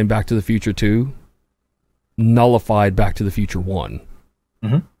device behind Back to the Future 2 nullified Back to the Future 1.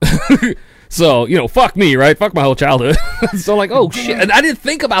 Mm-hmm. So, fuck me, right? Fuck my whole childhood. So, like, oh, shit. And I didn't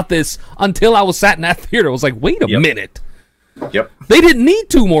think about this until I was sat in that theater. I was like, wait a minute. Yep. They didn't need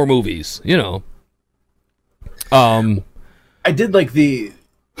 2 more movies, I did like the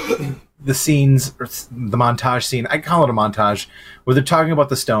scenes, or the montage scene. I call it a montage, where they're talking about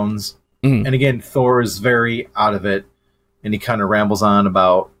the stones. Mm-hmm. And again, Thor is very out of it. And he kind of rambles on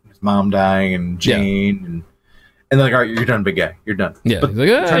about his mom dying and Jane. And they're like, all right, you're done, big guy. You're done. Yeah. But Like,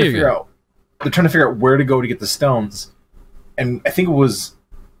 they're trying to figure out where to go to get the stones. And I think it was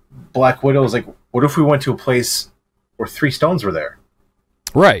Black Widow was like, what if we went to a place where 3 stones were there?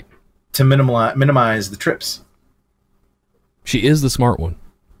 Right. To minimize the trips. She is the smart one.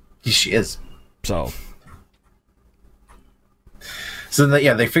 She is. So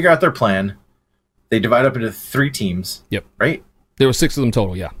they figure out their plan. They divide up into 3 teams. Yep. Right? There were 6 of them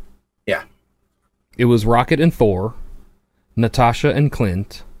total, yeah. Yeah. It was Rocket and Thor, Natasha and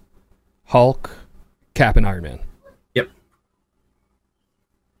Clint, Hulk, Cap, and Iron Man. Yep.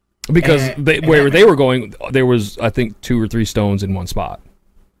 Because where they were going, there was, I think, 2 or 3 stones in one spot.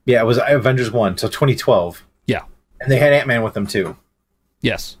 Yeah, it was Avengers 1, so 2012. Yeah. And they had Ant-Man with them, too.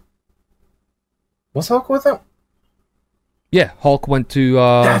 Yes. Was Hulk with them? Yeah, Hulk went to...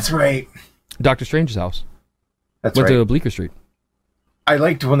 That's right. Doctor Strange's house. Went to Bleecker Street. I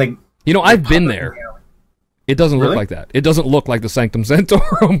liked when they... I've been there. It doesn't look like that. It doesn't look like the Sanctum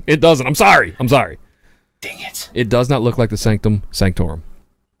Sanctorum. It doesn't. I'm sorry. Dang it. It does not look like the Sanctum Sanctorum.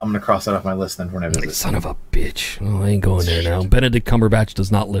 I'm going to cross that off my list then when I visit. Son of a bitch. Oh, I ain't going there now. Benedict Cumberbatch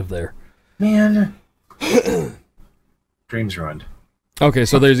does not live there. Man. Dreams ruined. Okay,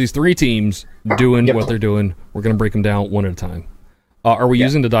 so there's these 3 teams doing what they're doing. We're going to break them down one at a time. Are we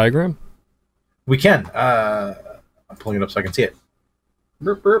using the diagram? We can. I'm pulling it up so I can see it.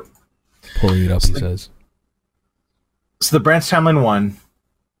 Burp, burp. Pulling it up, he says. So the branch timeline 1,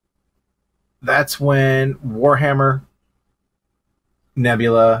 that's when Warhammer,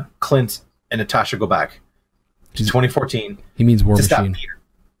 Nebula, Clint, and Natasha go back to 2014. He means War to Machine. Stop Peter.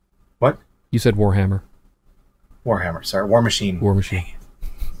 What? You said Warhammer. Warhammer, sorry. War Machine. War Machine.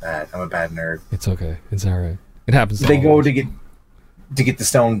 I'm a bad nerd. It's okay. It's all right. It happens. They go to get the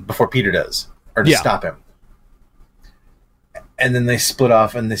stone before Peter does, or to stop him. And then they split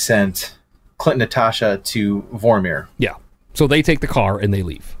off and they sent Clint and Natasha to Vormir. Yeah. So they take the car and they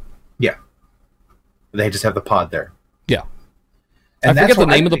leave. Yeah. They just have the pod there. Yeah. And I forget the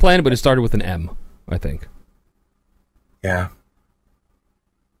name of the planet, but it started with an M, I think. Yeah.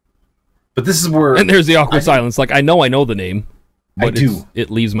 But this is where... And there's the awkward silence. Like, I know the name, but I do.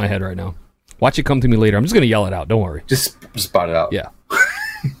 It leaves my head right now. Watch it come to me later. I'm just going to yell it out. Don't worry. Just spot it out. Yeah.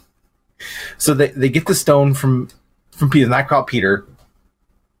 So they get the stone from Peter. Not called Peter.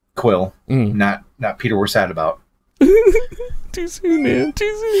 Quill. Not Peter we're sad about. Too soon, man.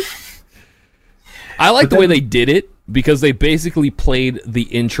 Too soon. I like the way they did it because they basically played the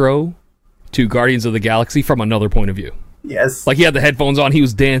intro to Guardians of the Galaxy from another point of view. Yes. Like he had the headphones on, he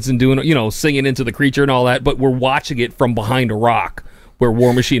was dancing, doing, singing into the creature and all that, but we're watching it from behind a rock where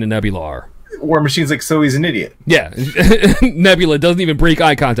War Machine and Nebula are. War Machine's like, so he's an idiot. Yeah. Nebula doesn't even break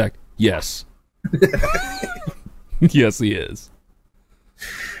eye contact. Yes. Yes, he is.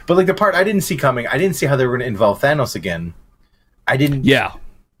 But like the part I didn't see coming, I didn't see how they were going to involve Thanos again. I didn't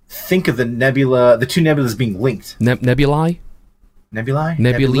think of the two nebulas being linked. Nebulae? Nebulae?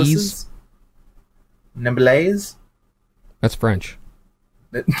 Nebulese? Nebulae? That's French.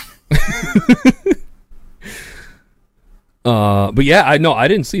 But yeah, I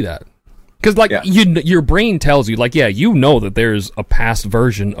didn't see that. Because, your brain tells you, that there's a past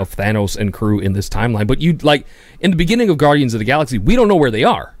version of Thanos and crew in this timeline, but in the beginning of Guardians of the Galaxy, we don't know where they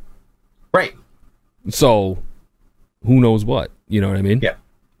are. Right. So, who knows what? You know what I mean? Yeah.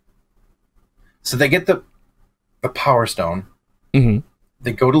 So they get the Power Stone. Mm-hmm.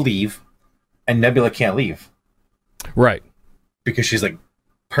 They go to leave, and Nebula can't leave. Right. Because she's,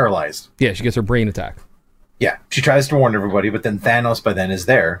 paralyzed. Yeah, she gets her brain attack. Yeah. She tries to warn everybody, but then Thanos by then is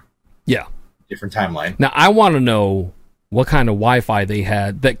there. Yeah. Different timeline. Now, I want to know what kind of Wi-Fi they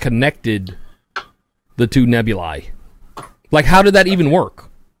had that connected the two nebulae. How did that even work?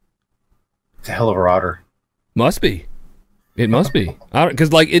 It's a hell of a router. Must be. It must be.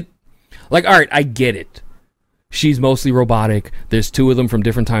 Because, all right, I get it. She's mostly robotic. There's two of them from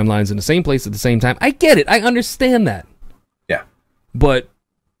different timelines in the same place at the same time. I get it. I understand that. Yeah. But...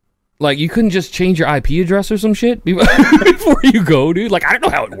 you couldn't just change your IP address or some shit before you go, dude? I don't know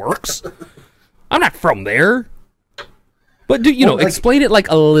how it works. I'm not from there. But, explain it,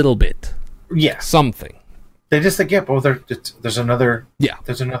 a little bit. Yeah. Something. They just there's another... Yeah.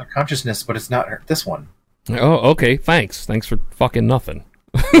 There's another consciousness, but it's not this one. Oh, okay. Thanks. Thanks for fucking nothing.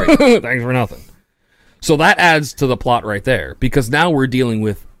 Right. Thanks for nothing. So that adds to the plot right there, because now we're dealing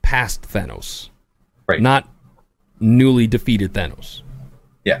with past Thanos. Right. Not newly defeated Thanos.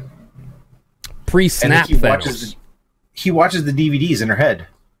 Yeah. Pre-snap Thanos. He watches the DVDs in her head.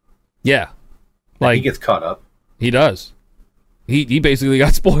 Yeah. He gets caught up. He does. He basically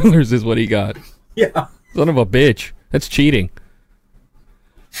got spoilers is what he got. Yeah. Son of a bitch. That's cheating.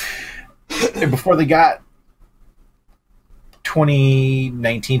 And before they got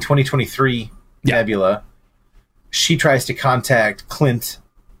 2023 Nebula, she tries to contact Clint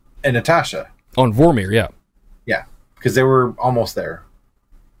and Natasha. On Vormir, yeah. Yeah. Because they were almost there.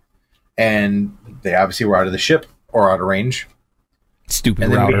 And they obviously were out of the ship or out of range. Stupid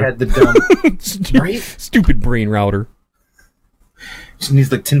and router. And then we had the dumb... right? Stupid brain router. She needs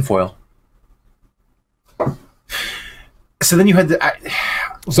tinfoil. So then you had the...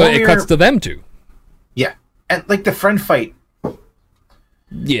 so Vormir, it cuts to them two. Yeah. And the friend fight.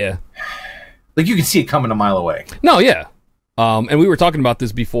 Yeah. You can see it coming a mile away. No, yeah. And we were talking about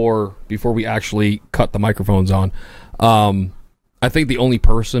this before we actually cut the microphones on. I think the only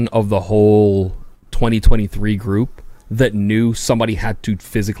person of the whole 2023 group that knew somebody had to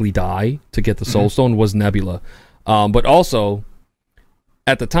physically die to get the Soul Stone was Nebula. But also,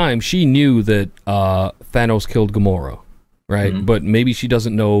 at the time, she knew that Thanos killed Gamora, right? Mm-hmm. But maybe she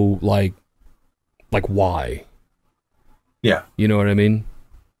doesn't know, why. Yeah. You know what I mean?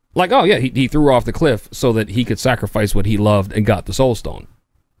 He threw her off the cliff so that he could sacrifice what he loved and got the Soul Stone.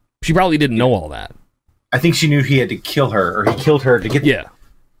 She probably didn't know all that. I think she knew he had to kill her, or he killed her to get... Yeah.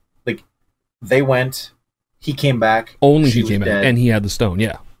 They went, he came back. Only he came back, and he had the stone,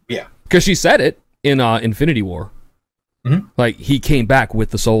 yeah. Yeah. Because she said it in Infinity War. Mm-hmm. He came back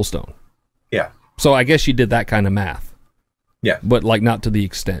with the Soul Stone. Yeah. So I guess she did that kind of math. Yeah. But, not to the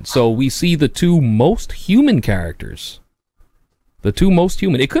extent. So we see the two most human characters. The two most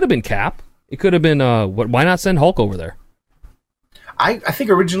human. It could have been Cap. It could have been, why not send Hulk over there? I think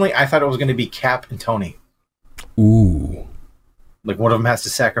originally I thought it was going to be Cap and Tony. Ooh. One of them has to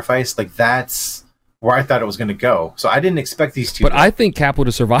sacrifice. That's where I thought it was going to go. So I didn't expect these two. But I think Cap would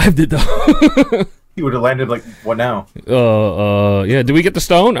have survived it, though. He would have landed what now? Yeah. Do we get the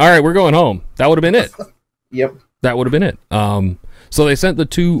stone? All right, we're going home. That would have been it. Yep. That would have been it. So they sent the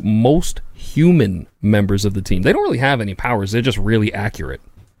two most human members of the team. They don't really have any powers. They're just really accurate.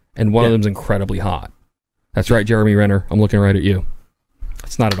 And one of them's incredibly hot. That's right, Jeremy Renner. I'm looking right at you.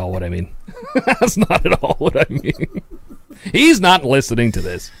 That's not at all what I mean. That's not at all what I mean. He's not listening to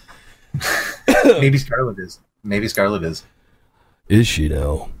this. Maybe Scarlett is. Is she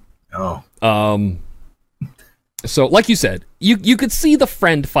now? Oh. So, like you said, you could see the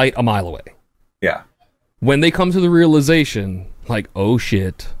friend fight a mile away. Yeah. When they come to the realization, like, oh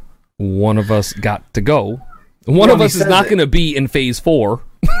shit, one of us got to go. One of us is not going to be in phase 4.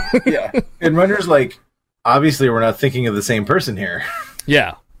 Yeah. And Renner's like, obviously we're not thinking of the same person here.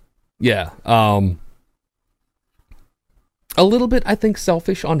 Yeah. Yeah. A little bit, I think,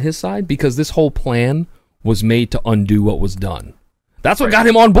 selfish on his side, because this whole plan was made to undo what was done. That's what got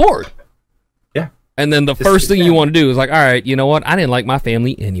him on board. Yeah. And then the first thing you want to do is like, all right, you know what? I didn't like my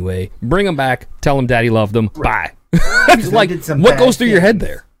family anyway. Bring them back. Tell them daddy loved them. Right. Bye. It's like, what goes through your head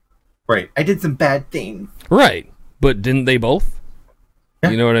there? Right. I did some bad things. Right. But didn't they both? Yeah.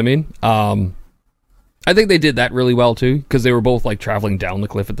 You know what I mean? I think they did that really well too, because they were both like traveling down the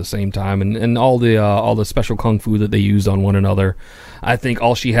cliff at the same time, and all the special kung fu that they used on one another. I think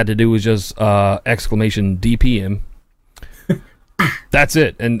all she had to do was just exclamation DP him. That's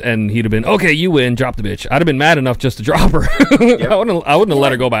it, and he'd have been okay. You win. Drop the bitch. I'd have been mad enough just to drop her. Yep. I wouldn't have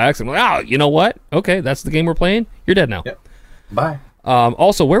let her go by accident. Like, oh, you know what? Okay, that's the game we're playing. You're dead now. Yep. Bye.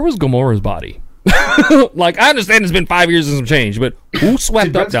 Also, where was Gamora's body? Like, I understand it's been 5 years and some change, but who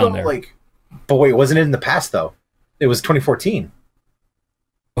swept up down there? But wait, wasn't it in the past though? It was 2014.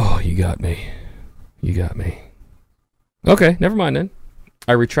 Oh, you got me. You got me. Okay, never mind then.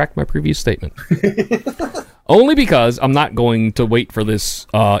 I retract my previous statement. Only because I'm not going to wait for this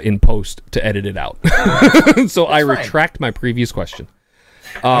in post to edit it out. So I retract my previous question.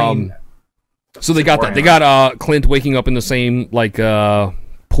 So they got that. They got Clint waking up in the same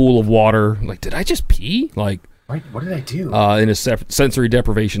pool of water. Like, did I just pee? Like, what did I do? In a sensory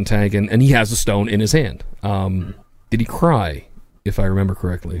deprivation tank, and he has a stone in his hand. Did he cry, if I remember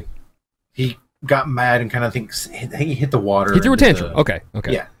correctly? He got mad and kind of thinks he hit the water. He threw a tantrum. Okay.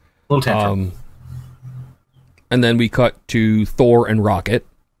 Yeah, little tantrum. And then we cut to Thor and Rocket.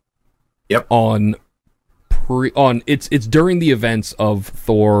 Yep. It's during the events of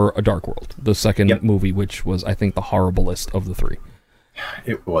Thor: A Dark World, the second movie, which was, I think, the horriblest of the three.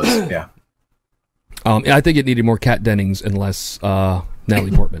 It was, yeah. I think it needed more Kat Dennings and less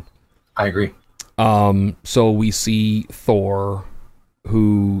Natalie Portman. I agree. So we see Thor,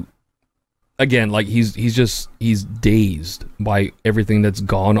 who, again, like he's dazed by everything that's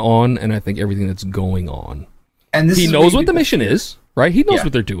gone on, and I think everything that's going on. And he knows what the mission is, right? He knows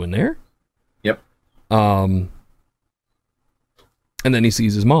what they're doing there. Yep. And then he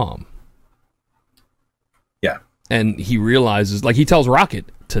sees his mom. Yeah. And he realizes, like, he tells Rocket,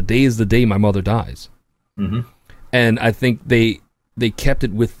 today is the day my mother dies. Mm-hmm. And I think they kept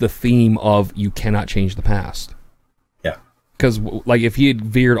it with the theme of you cannot change the past. Yeah. Because, like, if he had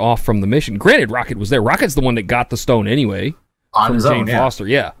veered off from the mission, granted, Rocket was there. Rocket's the one that got the stone anyway. On his own, Jane Foster,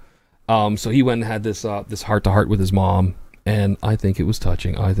 yeah. So he went and had this heart-to-heart with his mom, and I think it was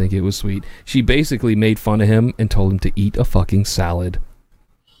touching. I think it was sweet. She basically made fun of him and told him to eat a fucking salad.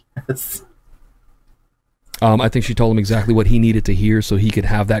 Yes. I think she told him exactly what he needed to hear so he could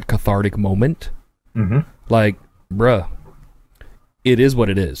have that cathartic moment. Mm-hmm. Like, bruh, it is what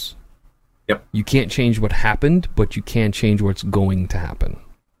it is. Yep. You can't change what happened, but you can change what's going to happen.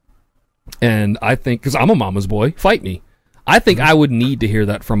 And I think, because I'm a mama's boy, fight me. I think I would need to hear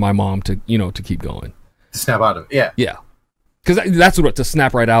that from my mom to keep going. To snap out of it, yeah. Yeah. Because that's what, to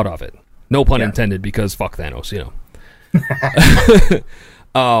snap right out of it. No pun intended, because fuck Thanos,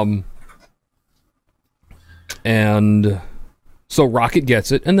 And so Rocket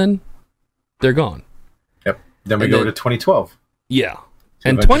gets it, and then they're gone. Yep. Then we go to 2012. Yeah.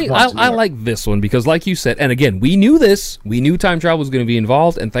 And I like this one because, like you said, and again, we knew this. We knew time travel was going to be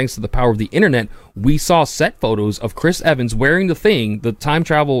involved, and thanks to the power of the internet, we saw set photos of Chris Evans wearing the time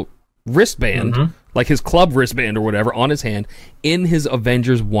travel wristband, like his club wristband or whatever, on his hand, in his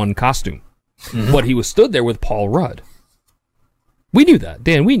Avengers 1 costume. But he was stood there with Paul Rudd. We knew that.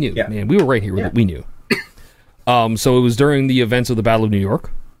 Dan, we knew. Yeah. Man, we were right here with it. We knew. So it was during the events of the Battle of New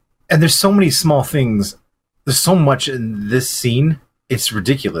York. And there's so many small things. There's so much in this scene. It's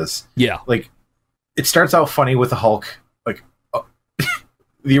ridiculous. Yeah. Like, it starts out funny with the Hulk. Like,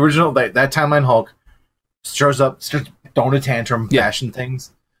 the original, that timeline Hulk shows up, starts throwing a tantrum, bashing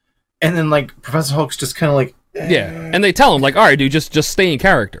things. And then, like, Professor Hulk's just kind of like... Yeah. And they tell him, like, all right, dude, just stay in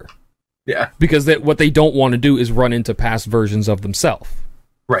character. Yeah. Because what they don't want to do is run into past versions of themselves.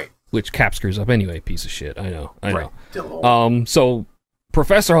 Right. which Cap screws up anyway. Piece of shit. I know. Right. So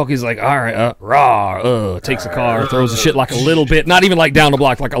Professor Hulk is like, all right, takes the car, throws the shit like a little bit, not even like down the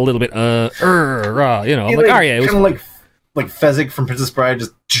block, like a little bit, you know. I'm like, all right, it was kind of like Fezzik from Princess Bride,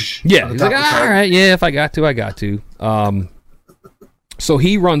 just yeah. He's like, all right, yeah, if I got to, I got to. So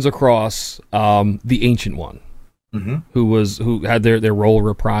he runs across the Ancient One, who had their role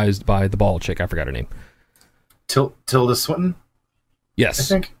reprised by the bald chick. I forgot her name. Tilda Swinton. Yes, I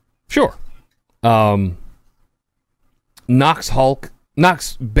think. Sure.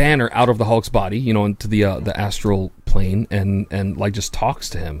 Knocks Banner out of the Hulk's body, you know, into the astral plane, and like just talks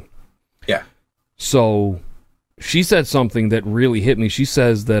to him. Yeah. So she said something that really hit me. She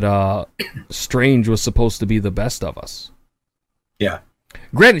says that Strange was supposed to be the best of us. Yeah.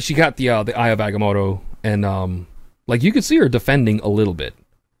 Granted, she got the Eye of Agamotto, and like you could see her defending a little bit,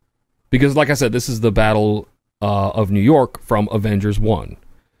 because like I said, this is the Battle of New York from Avengers 1.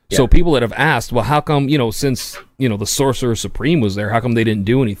 Yeah. So people that have asked, well, how come, you know, since, you know, the Sorcerer Supreme was there, how come they didn't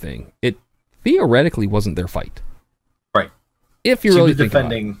do anything? It theoretically wasn't their fight. Right. If you're really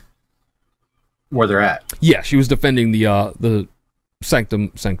defending where they're at. Yeah, she was defending the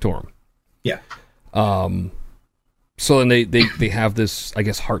Sanctum Sanctorum. Yeah. So then they have this, I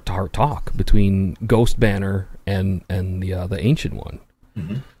guess, heart-to-heart talk between Ghost Banner and the Ancient One.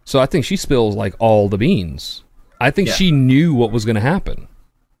 Mm-hmm. So I think she spills like all the beans. I think she knew what was going to happen.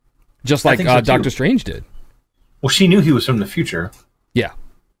 Just like Doctor Strange did. Well, she knew he was from the future. Yeah.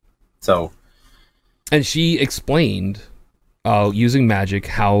 So. And she explained, using magic,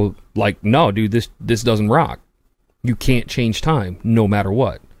 how, like, no, dude, this doesn't rock. You can't change time, no matter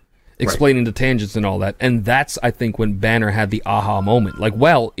what. Explaining the tangents and all that. And that's, I think, when Banner had the aha moment. Like,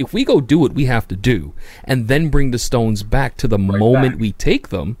 well, if we go do what we have to do, and then bring the stones back to the moment we take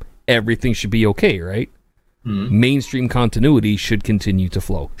them, everything should be okay, right? Mm-hmm. Mainstream continuity should continue to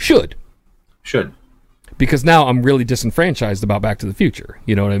flow. Should. Because now I'm really disenfranchised about Back to the Future.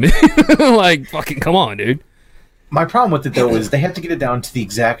 You know what I mean? Like, fucking come on, dude. My problem with it, though, is they have to get it down to the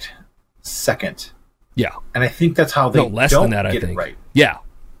exact second. Yeah. And I think that's how they less don't than that, get I think. it right. Yeah.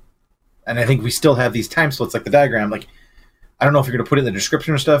 And I think we still have these time splits, like the diagram. Like, I don't know if you're going to put it in the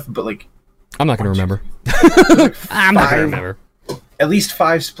description or stuff, but like... I'm not going to remember. I'm not going to remember. At least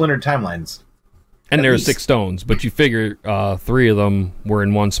 5 splintered timelines. And there are 6 stones, but you figure 3 of them were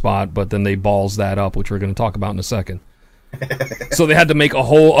in one spot, but then they balls that up, which we're going to talk about in a second. So they had to make a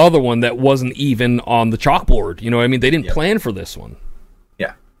whole other one that wasn't even on the chalkboard. You know what I mean? They didn't plan for this one.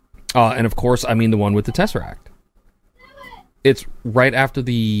 Yeah. And of course, I mean the one with the Tesseract. It's right after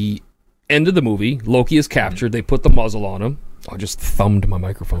the end of the movie. Loki is captured. They put the muzzle on him. I just thumbed my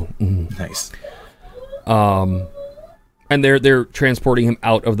microphone. Nice. And they're transporting him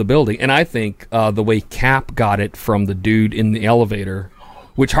out of the building. And I think the way Cap got it from the dude in the elevator,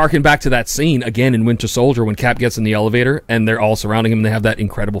 which harkened back to that scene again in Winter Soldier when Cap gets in the elevator and they're all surrounding him and they have that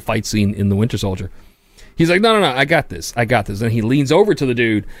incredible fight scene in the Winter Soldier. He's like, no, I got this. And he leans over to the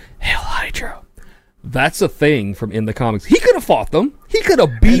dude, Hail Hydra. That's a thing from in the comics. He could have fought them. He could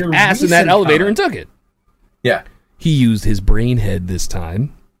have beat ass in that elevator and took it. Yeah. He used his brain head this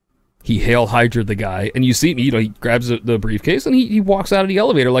time. He Hail Hydra the guy, and you see, you know, he grabs the briefcase and he walks out of the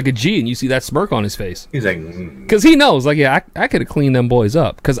elevator like a G, and you see that smirk on his face. He's like, because he knows, like, yeah, I could have cleaned them boys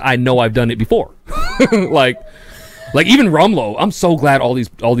up because I know I've done it before. like even Rumlow. I'm so glad all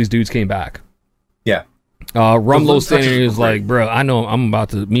these dudes came back. Yeah. Rumlow standing here is like, bro, I know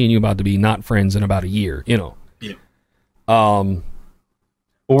me and you about to be not friends in about a year, you know. Yeah. Well,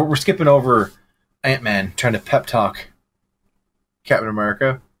 we're skipping over Ant-Man trying to pep talk Captain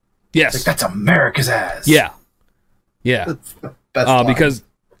America. Yes. Like, that's America's ass. Yeah. That's the best line. Because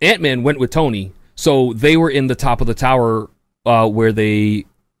Ant-Man went with Tony, so they were in the top of the tower where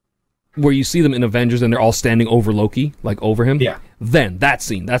you see them in Avengers and they're all standing over Loki, like over him. Yeah. Then that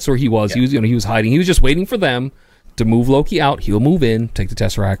scene, that's where he was. Yeah. He was hiding. He was just waiting for them to move Loki out. He'll move in, take the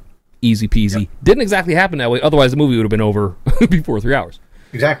Tesseract, easy peasy. Yep. Didn't exactly happen that way. Otherwise, the movie would have been over before 3 hours.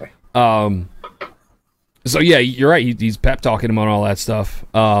 Exactly. So yeah, you're right. He's pep talking him on all that stuff.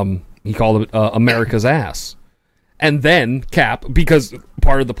 He called it America's ass. And then Cap, because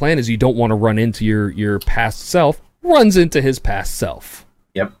part of the plan is you don't want to run into your past self, runs into his past self.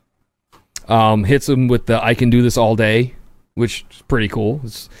 Yep. Hits him with the "I can do this all day," which is pretty cool.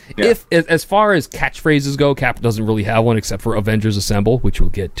 If as far as catchphrases go, Cap doesn't really have one except for "Avengers Assemble," which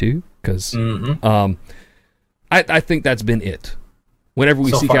we'll get to because I think that's been it. Whenever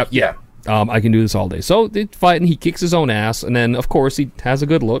we see Cap, I can do this all day. So they fight and he kicks his own ass, and then of course he has a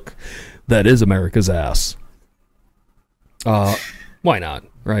good look. That is America's ass. Why not?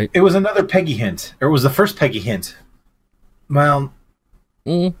 Right? It was another Peggy hint, or it was the first Peggy hint. Well,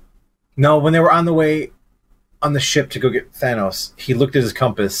 No, when they were on the way on the ship to go get Thanos, he looked at his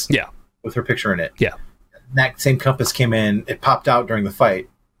compass. Yeah. With her picture in it. Yeah. That same compass came in. It popped out during the fight.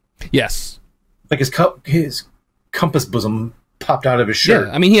 Yes. Like his compass bosom popped out of his shirt.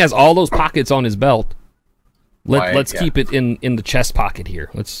 Yeah, I mean, he has all those pockets on his belt. Let's Yeah. keep it in the chest pocket here.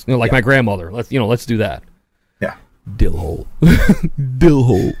 Let's, like my grandmother. Let's do that. Yeah. Dill hole. Dill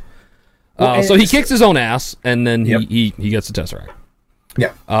hole. So he kicks his own ass, and then he gets the Tesseract.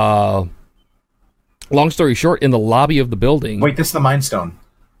 Yeah. Long story short, in the lobby of the building... Wait, this is the Mind Stone.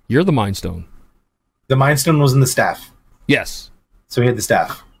 You're the Mind Stone. The Mind Stone was in the staff. Yes. So he had the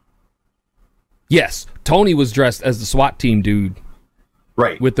staff. Yes. Tony was dressed as the SWAT team dude.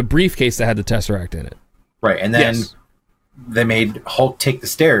 Right. With the briefcase that had the Tesseract in it. Right, and then they made Hulk take the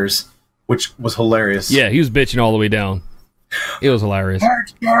stairs, which was hilarious. Yeah, he was bitching all the way down. It was hilarious.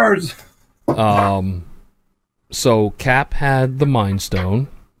 Stairs! So Cap had the Mind Stone.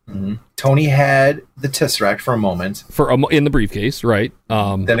 Mm-hmm. Tony had the Tesseract for a moment. In the briefcase, right.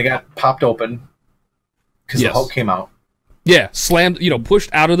 Then it got popped open because the Hulk came out. Yeah, slammed,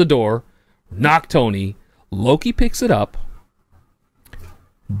 pushed out of the door, knocked Tony. Loki picks it up,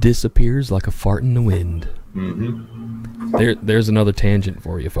 disappears like a fart in the wind. Mm-hmm. There's another tangent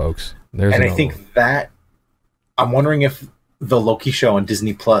for you, folks. I think that I'm wondering if the Loki show on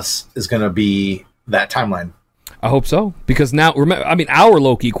Disney Plus is going to be that timeline. I hope so, because now remember, I mean, our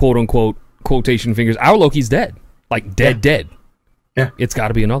Loki, quote unquote, quotation fingers, our Loki's dead, like dead. Yeah, it's got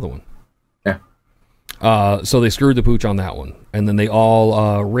to be another one. Yeah. So they screwed the pooch on that one, and then they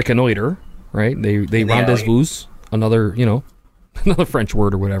all reconnoiter, right? They rendezvous, another another French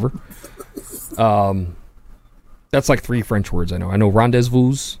word or whatever. That's like 3 French words I know. I know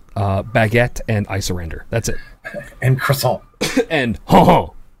rendezvous, baguette, and I surrender. That's it. And croissant. And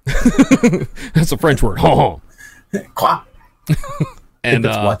ha. That's a French word. Ha. Quoi? And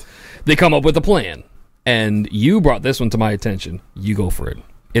they come up with a plan. And you brought this one to my attention. You go for it.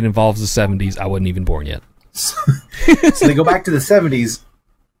 It involves the 70s. I wasn't even born yet. So they go back to the 70s,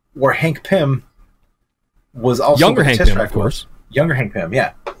 where Hank Pym was also younger Hank Pym, of course. Younger Hank Pym,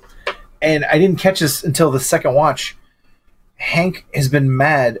 yeah. And I didn't catch this until the second watch. Hank has been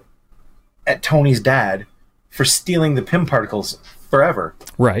mad at Tony's dad for stealing the Pym particles forever.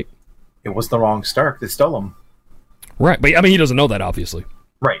 Right. It was the wrong Stark that stole them. Right, but I mean, he doesn't know that, obviously.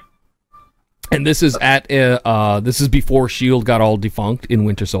 Right. And this is this is before S.H.I.E.L.D. got all defunct in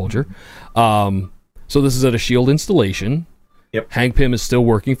Winter Soldier. So this is at a S.H.I.E.L.D. installation. Yep. Hank Pym is still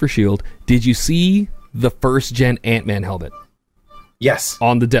working for S.H.I.E.L.D. Did you see the first-gen Ant-Man helmet? Yes.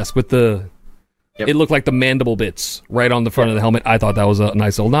 On the desk with the... Yep. It looked like the mandible bits right on the front of the helmet. I thought that was a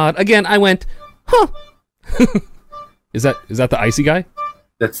nice little nod. Again, I went, huh. Is that the icy guy?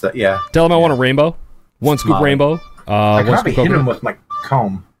 That's the, yeah. Tell him I want a rainbow. One scoop rainbow. I could probably hit him with my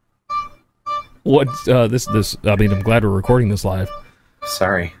comb. What, this, I mean, I'm glad we're recording this live.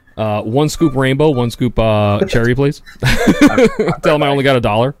 Sorry. 1 scoop rainbow, 1 scoop cherry, please. Tell him I only got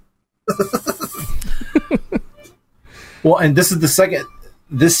 $1. Well, and this is the second.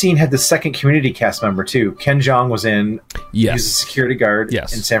 This scene had the second Community cast member too. Ken Jeong was in. Yes. He was a security guard.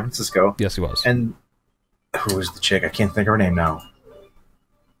 Yes. In San Francisco. Yes, he was. And who was the chick? I can't think of her name now.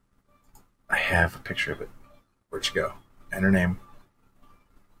 I have a picture of it. Where'd she go? And her name.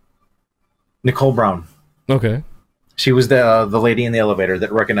 Nicole Brown. Okay. She was the lady in the elevator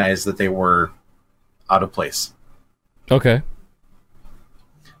that recognized that they were out of place. Okay.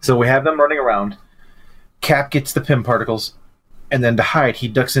 So we have them running around. Cap gets the Pym particles, and then to hide, he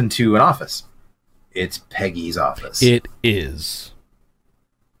ducks into an office. It's Peggy's office. It is.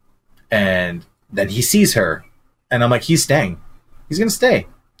 And then he sees her, and I'm like, he's staying. He's going to stay.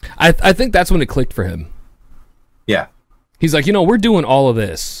 I think that's when it clicked for him. Yeah. He's like, we're doing all of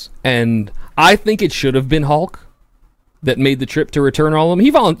this, and I think it should have been Hulk that made the trip to return all of them.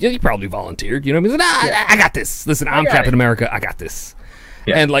 He probably volunteered, He said, I got this. Listen, I'm Captain America. I got this.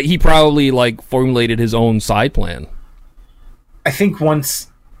 Yeah. And he probably formulated his own side plan. I think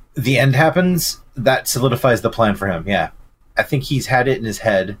once the end happens, that solidifies the plan for him. Yeah. I think he's had it in his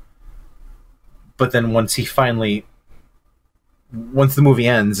head. But then once the movie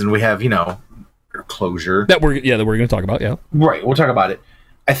ends and we have, closure. That we're going to talk about, yeah. Right, we'll talk about it.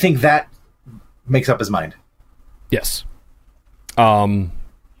 I think that makes up his mind. Yes. But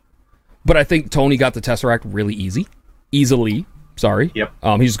I think Tony got the Tesseract really easily. Sorry. Yep.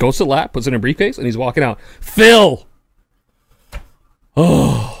 He just goes to the lab, puts it in a briefcase, and he's walking out. Phil!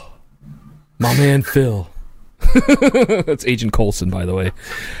 Oh, my man Phil. That's Agent Coulson, by the way.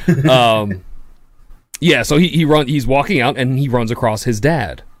 Yeah, so he's walking out, and he runs across his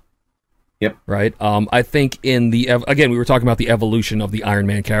dad. Yep. Right. I think in again, we were talking about the evolution of the Iron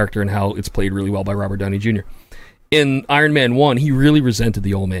Man character and how it's played really well by Robert Downey Jr. In Iron Man 1, he really resented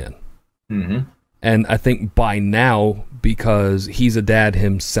the old man. Mm-hmm. And I think by now, because he's a dad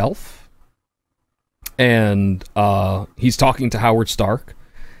himself, and he's talking to Howard Stark,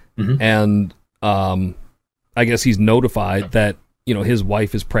 and I guess he's notified that, his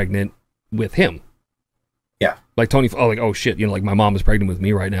wife is pregnant with him. Yeah. Like Tony, oh shit, like my mom is pregnant with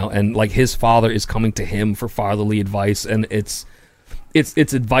me right now. And like his father is coming to him for fatherly advice, and it's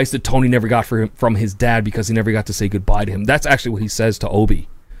advice that Tony never got from his dad because he never got to say goodbye to him. That's actually what he says to Obi.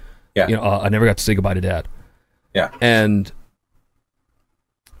 Yeah. I never got to say goodbye to Dad. Yeah. And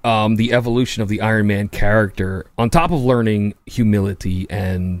the evolution of the Iron Man character, on top of learning humility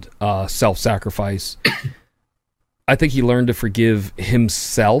and self-sacrifice, I think he learned to forgive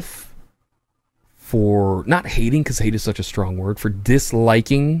himself for not hating, because hate is such a strong word, for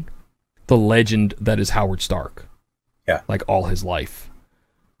disliking the legend that is Howard Stark. Yeah. Like all his life.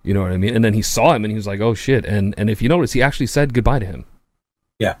 You know what I mean? And then he saw him and he was like, oh shit. And if you notice, he actually said goodbye to him.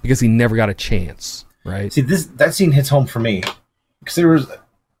 Yeah. Because he never got a chance, right? See, that scene hits home for me. Because there was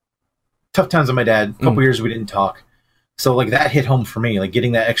tough times with my dad. A couple years we didn't talk. So, like, that hit home for me. Like,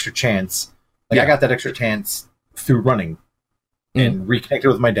 getting that extra chance. Like, I got that extra chance through running. And reconnected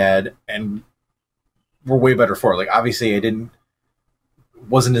with my dad. And we're way better for it. Like, obviously,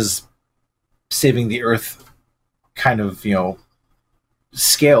 wasn't as saving the earth kind of,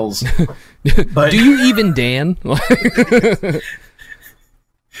 scales. But do you even, Dan?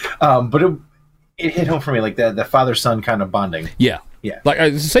 But it hit home for me, like the father-son kind of bonding. Yeah. Like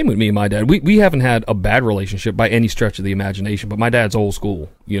it's the same with me and my dad. We haven't had a bad relationship by any stretch of the imagination, but my dad's old school.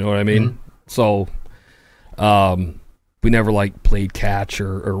 You know what I mean? So, we never like played catch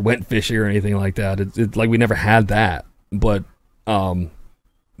or went fishing or anything like that. It's like we never had that. But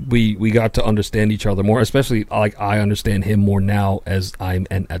we got to understand each other more, especially like I understand him more now as I'm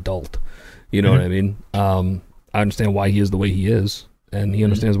an adult. You know what I mean? I understand why he is the way he is. And he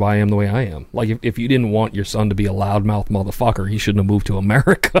understands why I am the way I am. Like, if you didn't want your son to be a loudmouth motherfucker, he shouldn't have moved to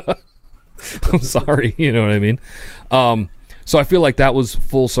America. I'm sorry, you know what I mean? So I feel like that was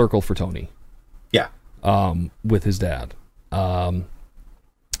full circle for Tony. Yeah. With his dad. Then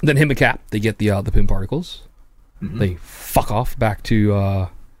him and Cap, they get the pin particles. They fuck off back to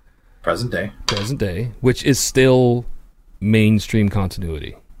present day, which is still mainstream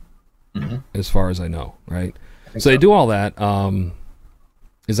continuity, as far as I know, right? So they do all that.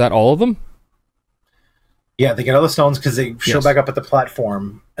 Is that all of them? Yeah, they get all the stones because they show back up at the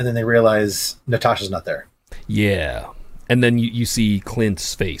platform, and then they realize Natasha's not there. Yeah. And then you see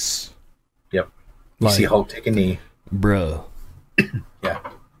Clint's face. Yep. You see Hulk take a knee. Bruh. Yeah.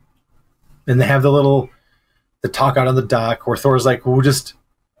 And they have the talk out on the dock where Thor's like,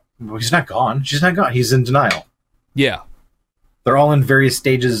 he's not gone. She's not gone. He's in denial. Yeah. They're all in various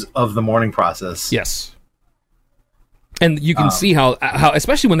stages of the mourning process. Yes. And you can see how,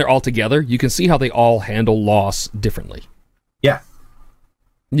 especially when they're all together, you can see how they all handle loss differently. Yeah.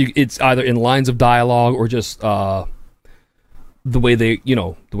 It's either in lines of dialogue or just the way they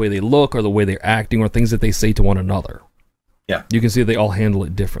look or the way they're acting or things that they say to one another. Yeah. You can see they all handle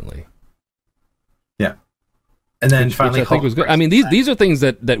it differently. Yeah. And then finally, which I think was good. I mean, these are things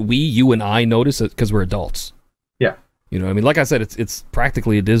that you and I notice because we're adults. Yeah. You know, I mean, like I said, it's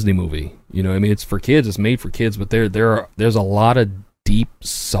practically a Disney movie. You know, I mean, it's for kids. It's made for kids, but there's a lot of deep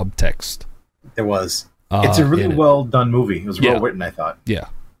subtext. There was. It's a really well done movie. It was well written, I thought. Yeah.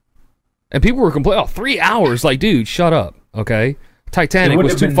 And people were complaining, 3 hours. Like, dude, shut up. Okay. Titanic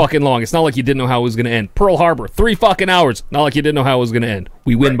was too fucking long. It's not like you didn't know how it was going to end. Pearl Harbor, 3 fucking hours. Not like you didn't know how it was going to end.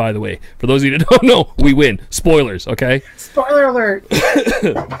 We win, by the way. For those of you that don't know, we win. Spoilers, okay? Spoiler alert.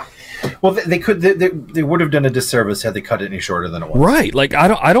 Well, they would have done a disservice had they cut it any shorter than it was. Right. Like,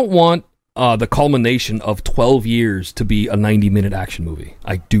 I don't want the culmination of 12 years to be a 90-minute action movie.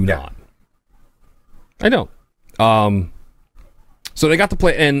 I do not. I don't. So they got to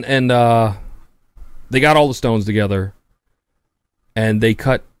play, and they got all the stones together, and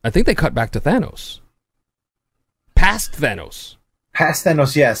I think they cut back to Thanos. Past Thanos. Past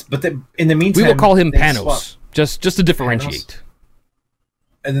Thanos, yes. But in the meantime, we will call him Panos, just to differentiate. Panos.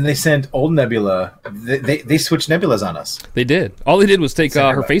 And then they sent old Nebula. They switched Nebulas on us. They did. All they did was take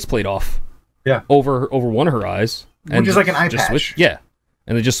her faceplate off. Yeah. Over one of her eyes. Which is like an eye patch. And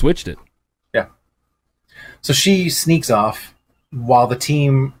they just switched it. Yeah. So she sneaks off while the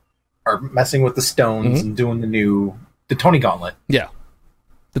team are messing with the stones and doing the Tony Gauntlet. Yeah.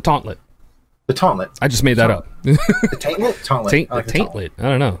 The Tauntlet. The Tauntlet. I just made that up. The Taintlet? Tauntlet. Taintlet. I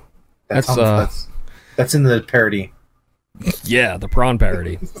don't know. That's in the parody. Yeah, the prawn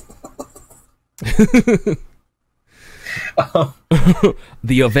parody.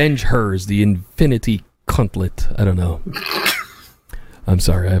 The Avenge Hers, the Infinity Cuntlet. I don't know. I'm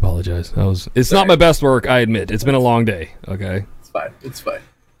sorry. I apologize. It's not my best work, I admit. It's been a long day. Okay. It's fine.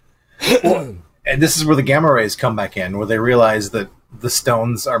 Well, and this is where the gamma rays come back in, where they realize that the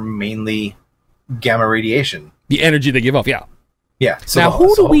stones are mainly gamma radiation. The energy they give off, yeah. Yeah. So now,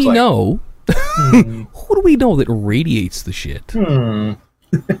 who do we know? Who do we know that radiates the shit?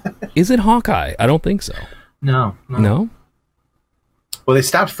 Is it Hawkeye? I don't think so. No. No? Well, they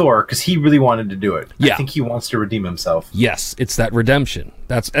stopped Thor because he really wanted to do it. Yeah. I think he wants to redeem himself. Yes, it's that redemption.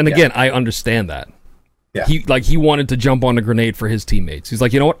 Again, I understand that. Yeah. He wanted to jump on a grenade for his teammates. He's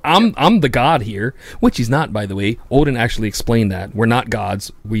like, you know what? I'm the god here, which he's not, by the way. Odin actually explained that. We're not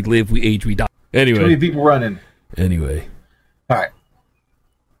gods. We live, we age, we die. Anyway. Too many people running. Anyway. All right.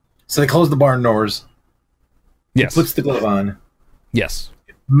 So they close the barn doors. Yes. He puts the glove on. Yes.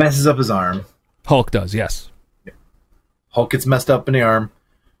 Messes up his arm. Hulk does, yes. Hulk gets messed up in the arm.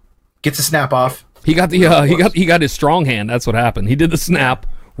 Gets a snap off. He got he got his strong hand. That's what happened. He did the snap,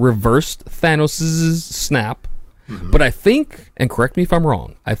 reversed Thanos' snap. Mm-hmm. But I think, and correct me if I'm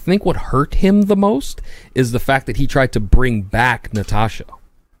wrong, I think what hurt him the most is the fact that he tried to bring back Natasha.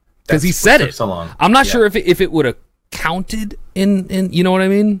 Because he said it. So long. I'm not sure if it would have counted in you know what I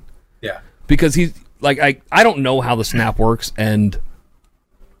mean? Yeah. Because he's like I don't know how the snap works, and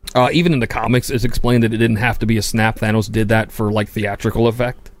even in the comics it's explained that it didn't have to be a snap. Thanos did that for like theatrical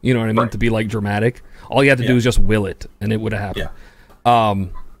effect. You know what I mean? Right. To be like dramatic. All you had to do was just will it, and it would have happened. Yeah.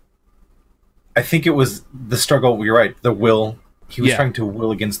 I think it was the struggle. You're right. The will. He was trying to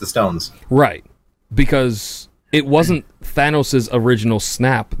will against the stones. Right. Because it wasn't Thanos' original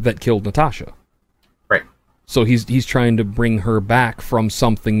snap that killed Natasha. Right. So he's trying to bring her back from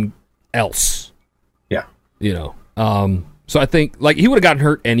something else. Yeah. You know. So I think like he would have gotten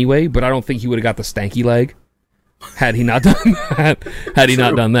hurt anyway, but I don't think he would have got the stanky leg had he not done that. Had he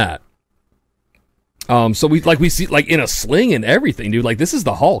not done that. So we see like in a sling and everything, dude. Like this is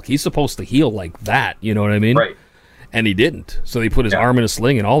the Hulk. He's supposed to heal like that. You know what I mean? Right. And he didn't. So they put his arm in a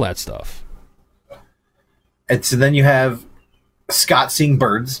sling and all that stuff. And so then you have Scott seeing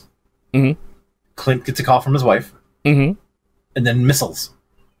birds. Mm-hmm. Clint gets a call from his wife. Mm-hmm. And then missiles.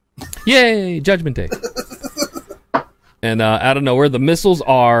 Yay! Judgment Day. And out of nowhere, the missiles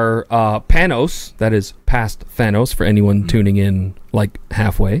are Panos. That is past Thanos for anyone tuning in like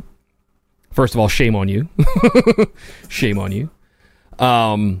halfway. First of all, shame on you. Shame on you.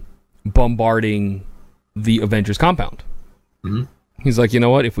 Bombarding the Avengers compound. Mm-hmm. He's like, you know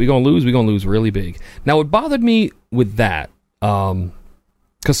what? If we're going to lose, we're going to lose really big. Now, what bothered me with that,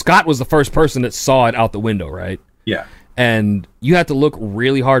 because Scott was the first person that saw it out the window, right? Yeah. And you had to look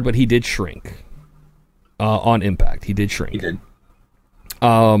really hard, but he did shrink on impact. He did shrink. He did.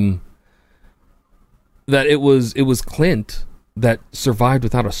 That it was Clint that survived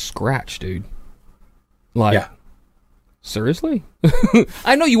without a scratch, dude. Like, seriously?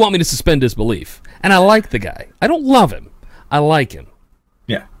 I know you want me to suspend disbelief, and I like the guy. I don't love him. I like him.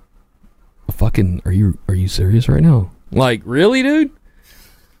 Yeah. Fucking, are you serious right now? Like, really, dude?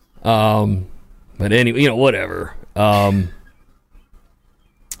 But anyway, whatever.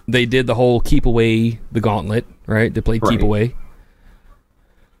 They did the whole keep away the gauntlet, right? They played keep away.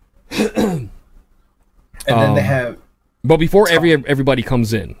 And then they have... But before everybody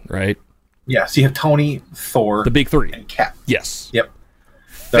comes in, right? Yeah, so you have Tony, Thor... The big three. And Cap. Yes. Yep.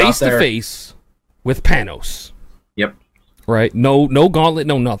 Face to face with Panos. Yep. Right? No gauntlet,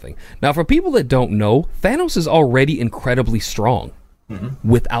 no nothing. Now, for people that don't know, Thanos is already incredibly strong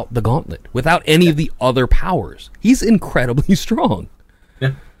without the gauntlet, without any of the other powers. He's incredibly strong.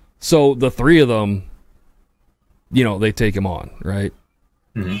 Yeah. So the three of them, they take him on, right?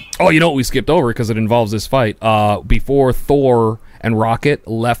 Mm-hmm. Oh, you know what we skipped over because it involves this fight. Before Thor and Rocket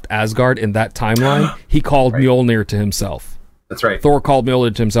left Asgard in that timeline, he called Mjolnir to himself. That's right. Thor called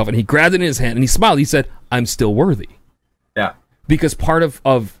Mjolnir to himself, and he grabbed it in his hand, and he smiled. He said, "I'm still worthy." Yeah. Because part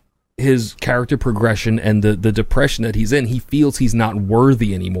of his character progression and the depression that he's in, he feels he's not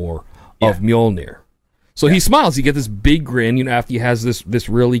worthy anymore of Mjolnir. So he smiles. He gets this big grin, after he has this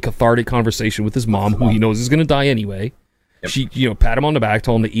really cathartic conversation with his mom, who he knows is going to die anyway. Yep. She, pat him on the back,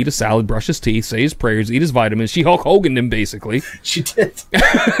 told him to eat a salad, brush his teeth, say his prayers, eat his vitamins. She Hulk Hogan'd him, basically. She did.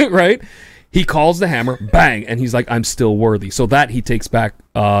 Right? He calls the hammer, bang, and he's like, "I'm still worthy." So that he takes back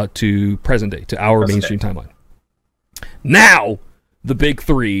to present day, to our mainstream timeline. Now, the big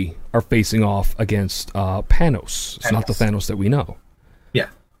three are facing off against Panos. It's not the Thanos that we know. Yeah.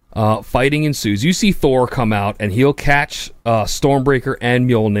 Fighting ensues. You see Thor come out, and he'll catch Stormbreaker and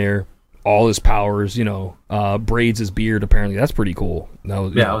Mjolnir. All his powers, braids his beard, apparently. That's pretty cool. That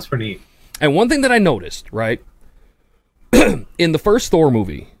was pretty neat. And one thing that I noticed, right, in the first Thor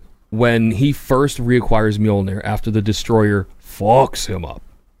movie, when he first reacquires Mjolnir after the Destroyer fucks him up,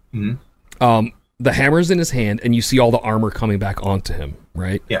 the hammer's in his hand, and you see all the armor coming back onto him,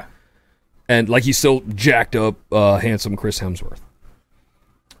 right? Yeah. And like he's still jacked up, handsome Chris Hemsworth.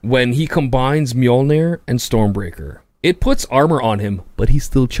 When he combines Mjolnir and Stormbreaker, it puts armor on him, but he's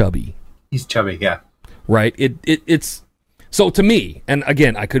still chubby. He's chubby, yeah. Right? It's so to me, and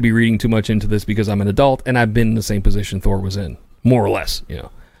again, I could be reading too much into this because I'm an adult and I've been in the same position Thor was in, more or less, you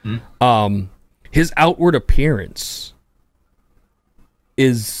know. His outward appearance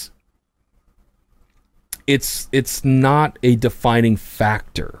is it's not a defining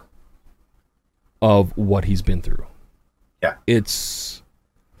factor of what he's been through. Yeah. It's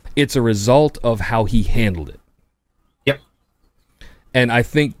a result of how he handled it. Yep. And I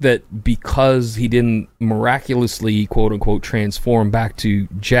think that because he didn't miraculously, quote unquote, transform back to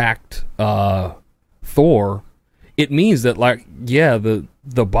jacked Thor, it means that, like, yeah,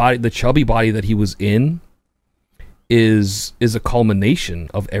 the body, the chubby body that he was in is a culmination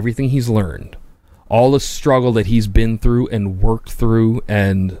of everything he's learned. All the struggle that he's been through and worked through,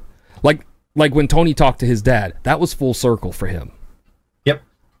 and like when Tony talked to his dad, that was full circle for him. Yep.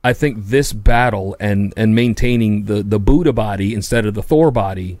 I think this battle and maintaining the Buddha body instead of the Thor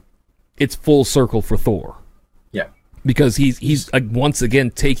body, it's full circle for Thor. Yeah. Because he's once again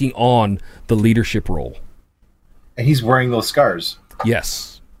taking on the leadership role. And he's wearing those scars.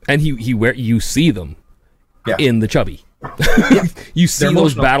 Yes. And you see them in the chubby. Yeah. You see They're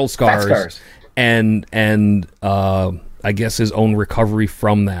those battle scars. Fat scars. And I guess his own recovery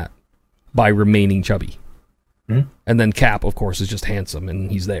from that by remaining chubby. Mm-hmm. And then Cap, of course, is just handsome and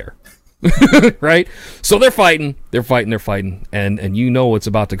he's there. Right? So they're fighting, and you know what's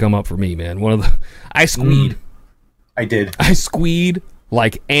about to come up for me, man. I squeed. I did. I squeed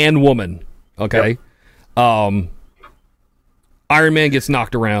like Ann Woman. Okay? Yep. Iron Man gets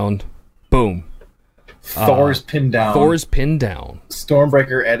knocked around. Boom. Thor's pinned down.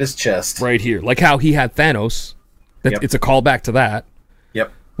 Stormbreaker at his chest. Right here. Like how he had Thanos. Yep. It's a callback to that.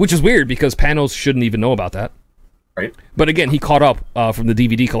 Yep. Which is weird because Panos shouldn't even know about that. Right. But again, he caught up from the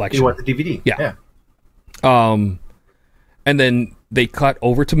DVD collection. He went the DVD. Yeah. And then they cut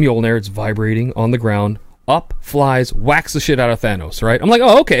over to Mjolnir. It's vibrating on the ground. Up, flies, whacks the shit out of Thanos, right? I'm like,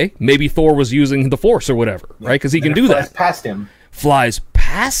 oh, okay. Maybe Thor was using the Force or whatever, right? Because he can do that. Flies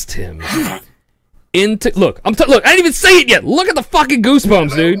past him. Look, I didn't even say it yet. Look at the fucking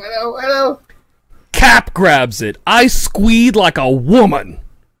goosebumps, dude. I know. Cap grabs it. I squeed like a woman.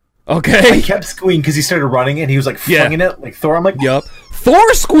 Okay? I kept squeeing because he started running and he was like flinging it like Thor. I'm like, yup.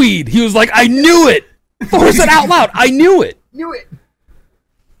 Thor squeed. He was like, I knew it. Thor said out loud, I knew it. Knew it.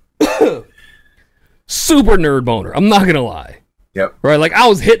 Super nerd boner. I'm not gonna lie. Yep. Right? Like, I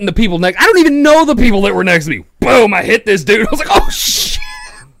was hitting the people next. I don't even know the people that were next to me. Boom! I hit this dude. I was like, oh shit.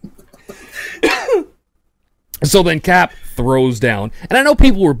 So then Cap throws down, and I know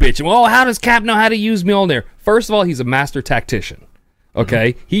people were bitching. Well, how does Cap know how to use Mjolnir? First of all, he's a master tactician.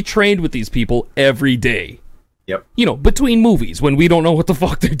 Okay, he trained with these people every day. Yep. You know, between movies when we don't know what the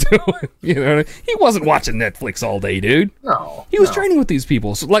fuck they're doing. You know, what I mean? He wasn't watching Netflix all day, dude. No. He was training with these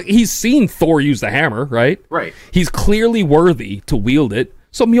people. So, like, he's seen Thor use the hammer, right? Right. He's clearly worthy to wield it.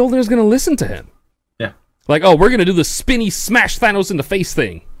 So Mjolnir's going to listen to him. Yeah. Like, oh, we're going to do the spinny smash Thanos in the face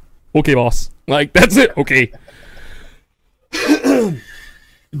thing. Okay, boss. Like, that's it. Okay.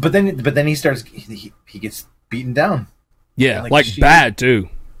 But then he starts. He gets beaten down. Yeah, like bad too.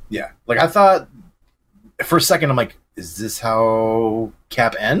 Yeah, like I thought for a second. I'm like, is this how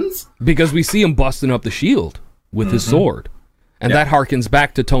Cap ends? Because we see him busting up the shield with his sword, and that harkens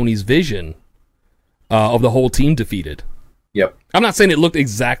back to Tony's vision of the whole team defeated. Yep. I'm not saying it looked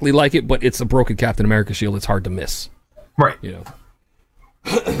exactly like it, but it's a broken Captain America shield. It's hard to miss. Right. You know.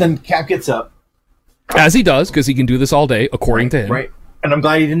 Then Cap gets up. As he does, because he can do this all day, according to him. Right. And I'm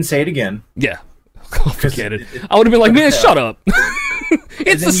glad he didn't say it again. Yeah. Forget it. I would have been like, man, shut up.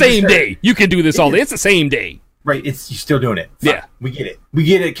 It's the same day. You can do this all day. It's the same day. Right. You're still doing it. Fine. Yeah. We get it. We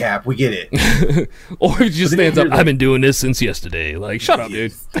get it, Cap. We get it. Or he just stands up, I've been doing this since yesterday. Like, shut up,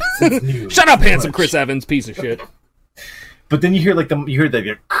 dude. Shut up, handsome Chris Evans, piece of shit. But then you hear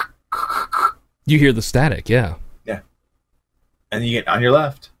you hear the static, yeah. Yeah. And you get on your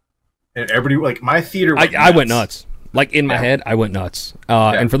left. And everybody, like, my theater I went nuts. Like, in my head, I went nuts.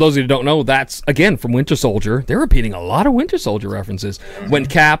 And for those of you who don't know, that's, again, from Winter Soldier. They're repeating a lot of Winter Soldier references. When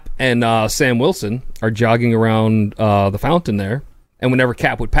Cap and Sam Wilson are jogging around the fountain there, and whenever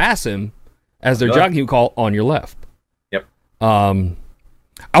Cap would pass him, as they're jogging, he would call, on your left. Yep. I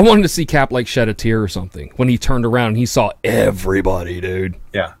wanted to see Cap, like, shed a tear or something when he turned around and he saw everybody, dude.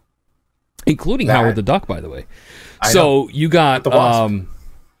 Yeah. including Howard the Duck, by the way. I So know. you got The Wasp.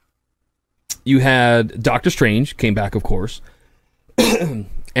 you had Doctor Strange came back, of course,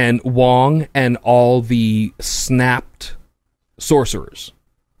 and Wong and all the snapped sorcerers.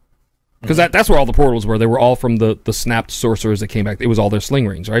 Because that's where all the portals were. They were all from the snapped sorcerers that came back. It was all their sling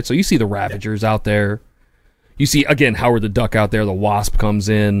rings, right? So you see the Ravagers out there. You see, again, Howard the Duck out there. The Wasp comes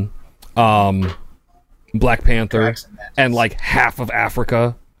in. Black Panther. And like half of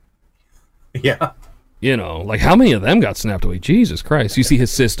Africa. Yeah. You know, like how many of them got snapped away? Jesus Christ. You see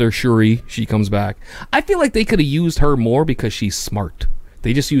his sister, Shuri. She comes back. I feel like they could have used her more because she's smart.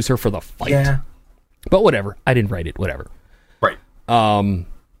 They just used her for the fight. Yeah. But whatever. I didn't write it. Whatever. Right.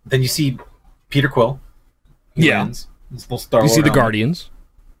 Then you see Peter Quill. He lands. His little Star You see Lord the helmet. Guardians.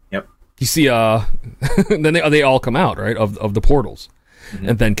 Yep. You see, then they all come out, right, of the portals. Mm-hmm.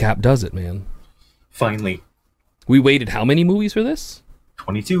 And then Cap does it, man. Finally. We waited how many movies for this?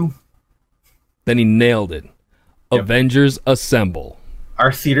 22. Then he nailed it. Yep. Avengers Assemble.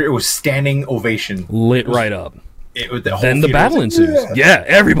 Our theater, it was standing ovation. Lit right up. The whole Then the theater battle was like, ensues. Yeah,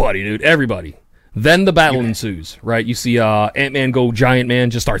 everybody, dude, everybody. Then the battle ensues, right? You see Ant-Man go Giant Man,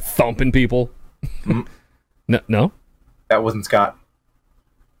 just start thumping people. No? That wasn't Scott.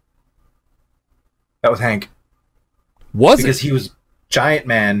 That was Hank. Because he was Giant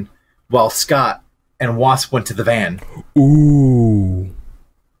Man while Scott and Wasp went to the van. Ooh.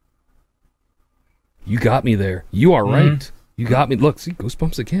 You got me there. You are right. You got me. Look, see,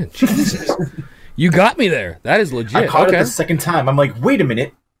 Goosebumps again. Jesus. You got me there. That is legit. I caught it the second time. I'm like, wait a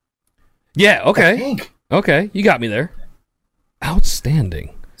minute. Yeah, okay. Hank. Okay, you got me there.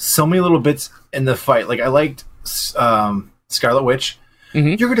 Outstanding. So many little bits in the fight. Like, I liked Scarlet Witch.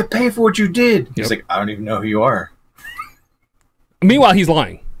 Mm-hmm. You're going to pay for what you did. He's like, I don't even know who you are. Meanwhile, he's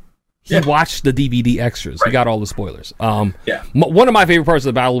lying. He watched the DVD extras. Right. He got all the spoilers. One of my favorite parts of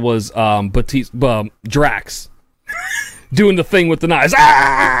the battle was Drax doing the thing with the knives.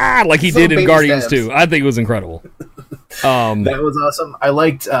 Like he did in Guardians 2. I think it was incredible. That was awesome. I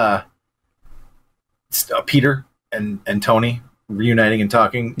liked Peter and Tony reuniting and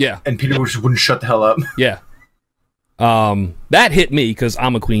talking. Yeah. And Peter just wouldn't shut the hell up. Yeah. That hit me because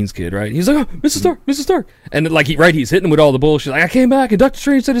I'm a Queens kid, right? He's like, oh, Mr. Stark. And like he's hitting him with all the bullshit. Like, I came back and Doctor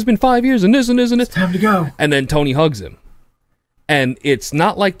Strange said it's been 5 years and this and this and this. It's time to go. And then Tony hugs him. And it's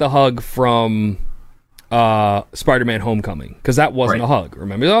not like the hug from Spider-Man Homecoming, because that wasn't a hug.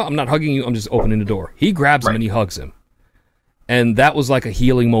 Remember? Oh, I'm not hugging you, I'm just opening the door. He grabs him and he hugs him. And that was like a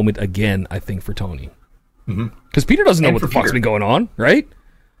healing moment again, I think, for Tony. Because Peter doesn't know what the fuck's been going on, right?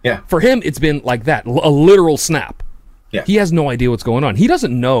 Yeah. For him, it's been like that, a literal snap. Yeah. He has no idea what's going on. He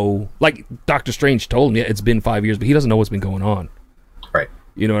doesn't know, like Doctor Strange told him, yeah, it's been 5 years, but he doesn't know what's been going on. Right.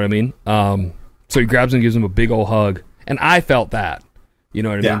 You know what I mean? So he grabs him and gives him a big old hug. And I felt that. You know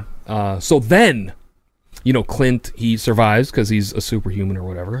what I mean? So then, Clint, he survives because he's a superhuman or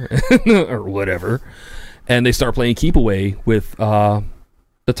whatever. And they start playing Keep Away with the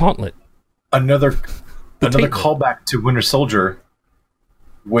Tauntlet. Another callback to Winter Soldier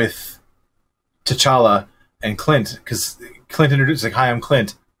with T'Challa and Clint, because Clint introduces like, "Hi, I'm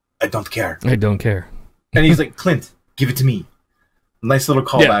Clint. I don't care." And he's like, "Clint, give it to me." Nice little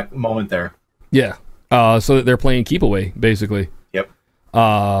callback moment there. Yeah. So they're playing Keep Away, basically. Yep.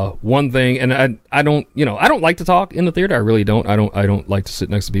 One thing, and I don't like to talk in the theater. I really don't. I don't like to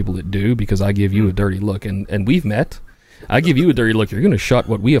sit next to people that do, because I give you a dirty look, and we've met. I give you a dirty look. You're going to shut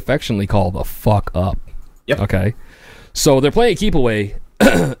what we affectionately call the fuck up. Yep. Okay. So they're playing Keep Away,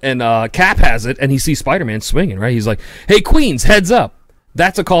 and Cap has it, and he sees Spider-Man swinging. Right. He's like, "Hey, Queens, heads up."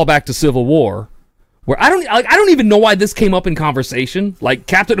 That's a callback to Civil War, where I don't even know why this came up in conversation. Like,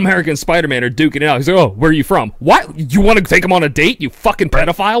 Captain America and Spider-Man are duking it out. He's like, "Oh, where are you from? What? You want to take him on a date? You fucking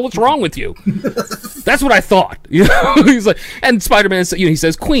pedophile? What's wrong with you?" That's what I thought. He's like, and Spider-Man, he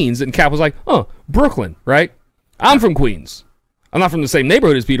says Queens, and Cap was like, "Oh, Brooklyn, right? I'm from Queens. I'm not from the same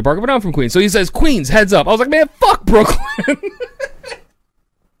neighborhood as Peter Parker, but I'm from Queens." So he says, "Queens, heads up." I was like, man, fuck Brooklyn.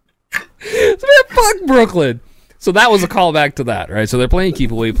 Fuck Brooklyn. So that was a callback to that, right? So they're playing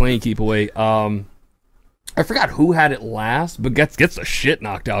Keep Away. I forgot who had it last, but gets the shit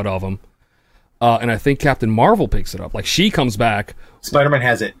knocked out of him. And I think Captain Marvel picks it up. Like, she comes back. Spider-Man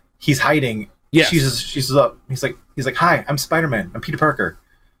has it. He's hiding. Yes. She's up. He's like, "Hi, I'm Spider-Man. I'm Peter Parker."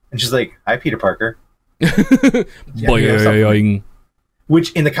 And she's like, "Hi, Peter Parker."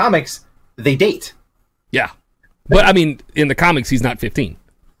 Which in the comics they date. Yeah. But I mean, in the comics he's not 15.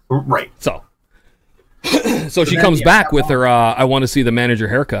 Right. So she comes back with her "I want to see the manager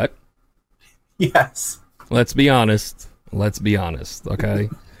haircut." Yes. Let's be honest, okay?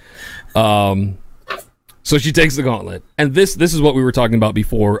 So she takes the gauntlet, and this is what we were talking about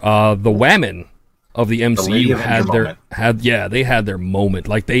before. The women of the MCU had their moment.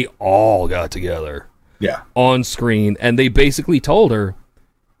 Like, they all got together, on screen, and they basically told her,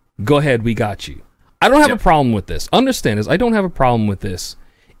 "Go ahead, we got you." I don't have a problem with this. Understand this? I don't have a problem with this.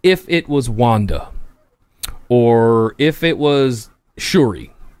 If it was Wanda, or if it was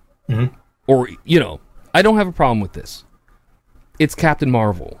Shuri, or I don't have a problem with this. It's Captain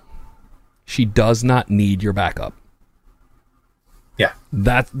Marvel. She does not need your backup. Yeah.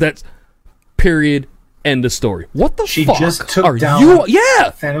 That's period. End of story. What the fuck? She just took down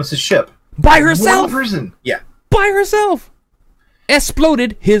Thanos' ship. By herself. One person. Yeah. By herself.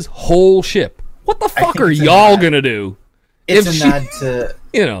 Exploded his whole ship. What the fuck are y'all gonna do? It's a nod to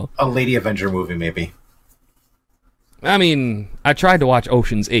a Lady Avenger movie, maybe. I mean, I tried to watch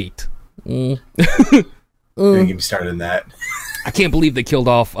Ocean's 8. Don't get me started in that. I can't believe they killed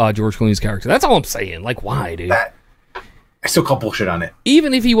off George Clooney's character. That's all I'm saying. Like, why, dude? I still call bullshit on it.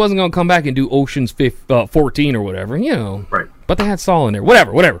 Even if he wasn't going to come back and do Ocean's 14 or whatever, Right. But they had Saul in there.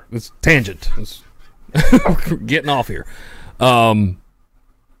 Whatever. It's tangent. We're getting off here. Captain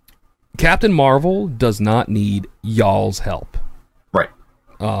Marvel does not need y'all's help. Right.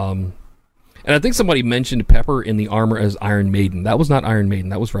 And I think somebody mentioned Pepper in the armor as Iron Maiden. That was not Iron Maiden.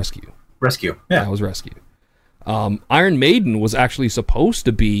 That was Rescue. Rescue. Yeah. That was Rescue. Iron Maiden was actually supposed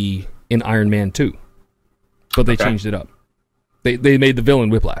to be in Iron Man 2, but they changed it up. They made the villain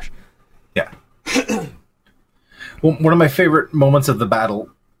Whiplash. Yeah. Well, one of my favorite moments of the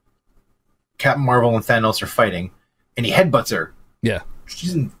battle, Captain Marvel and Thanos are fighting, and he headbutts her. Yeah. She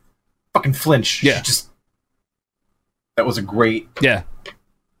doesn't fucking flinch. Yeah. That was a great... Yeah.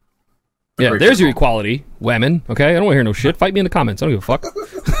 Yeah, there's your equality, women. Okay? I don't want to hear no shit. Fight me in the comments. I don't give a fuck.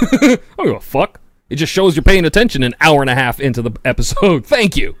 I don't give a fuck. It just shows you're paying attention an hour and a half into the episode.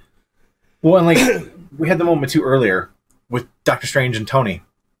 Thank you. Well, and we had the moment too earlier with Doctor Strange and Tony.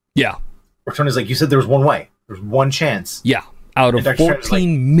 Yeah. Where Tony's like, you said there was one way. There's one chance. Yeah. Out of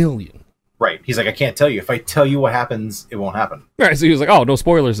 14 million. Right. He's like, I can't tell you. If I tell you what happens, it won't happen. Right. So he was like, oh, no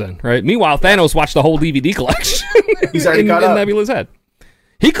spoilers then. Right. Meanwhile, Thanos watched the whole DVD collection. He's already got in Nebula's head.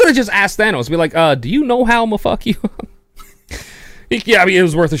 He could have just asked Thanos, be like, do you know how I'm gonna fuck you? Yeah, I mean, it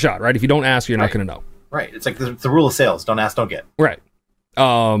was worth a shot, right? If you don't ask, you're not going to know. Right. It's like the rule of sales. Don't ask, don't get. Right.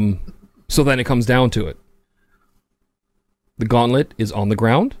 So then it comes down to it. The gauntlet is on the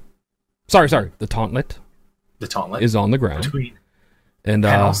ground. Sorry. The tauntlet. The tauntlet is on the ground.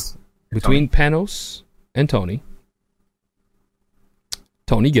 Between Panos and Tony.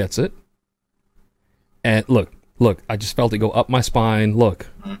 Tony gets it. And look, I just felt it go up my spine. Look,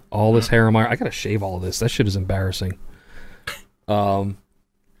 all this hair on my... I got to shave all of this. That shit is embarrassing. Well,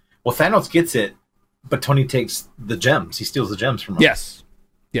 Thanos gets it, but Tony takes the gems. He steals the gems from him. Yes.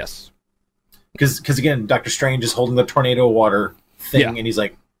 Because again, Doctor Strange is holding the tornado water thing, and he's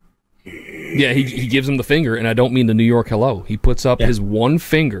like... Yeah, he gives him the finger, and I don't mean the New York hello. He puts up his one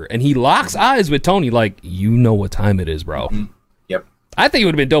finger, and he locks eyes with Tony like, you know what time it is, bro. Mm-hmm. Yep. I think it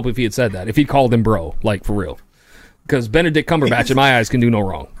would have been dope if he had said that, if he'd called him bro, like, for real. Because Benedict Cumberbatch, in my eyes, can do no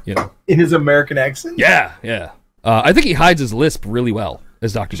wrong, In his American accent? Yeah. I think he hides his lisp really well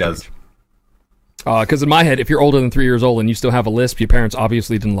as Doctor Strange. Because in my head, if you're older than 3 years old and you still have a lisp, your parents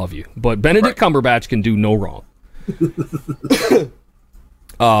obviously didn't love you. But Benedict Cumberbatch can do no wrong.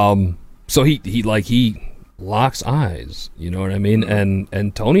 So he locks eyes, you know what I mean?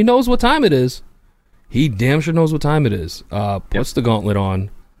 And Tony knows what time it is. He damn sure knows what time it is. Puts the gauntlet on.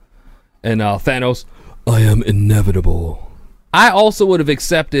 And Thanos, I am inevitable. I also would have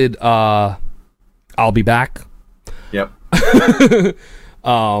accepted I'll be back. Yep.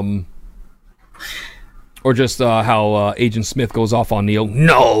 Or just how Agent Smith goes off on Neo.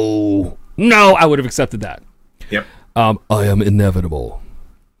 No, I would have accepted that. Yep. I am inevitable.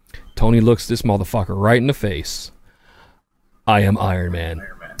 Tony looks this motherfucker right in the face. I am Iron Man.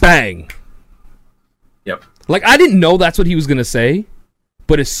 Bang. Yep. Like, I didn't know that's what he was going to say,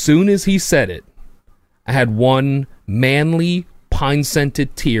 but as soon as he said it, I had one manly,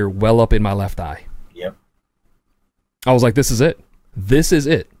 pine-scented tear well up in my left eye. Yep. I was like, this is it. This is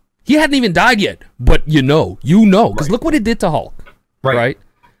it. He hadn't even died yet, but you know, because look what it did to Hulk. Right?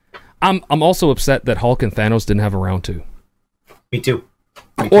 I'm also upset that Hulk and Thanos didn't have a round two. Me too.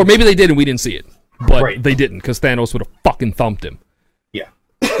 Or maybe they did and we didn't see it. But they didn't, because Thanos would have fucking thumped him. Yeah.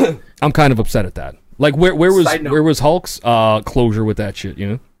 I'm kind of upset at that. Like, where was Hulk's closure with that shit, you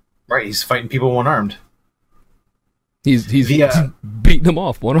know? Right, he's fighting people one-armed. He's beating them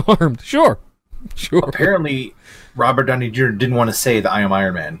off one-armed. Sure. Apparently, Robert Downey Jr. didn't want to say that I am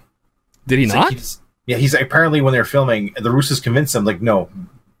Iron Man. Did he not? He's apparently, when they're filming, the Roosters convinced him, like, no,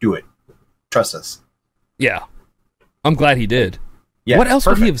 do it. Trust us. Yeah. I'm glad he did. Yeah, what else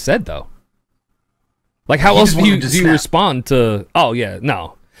perfect. would he have said, though? Like, how He else just do you, wanted to do you snap. respond to... Oh, yeah,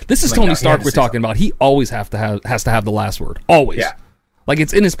 no. This is Like, Tony no, he Stark had to we're say talking about. He always has to have the last word. Always. Yeah. Like,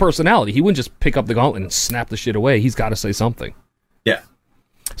 it's in his personality. He wouldn't just pick up the gauntlet and snap the shit away. He's got to say something. Yeah.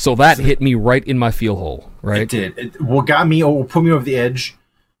 So that hit me right in my feel hole, right? It did. What got me, what put me over the edge,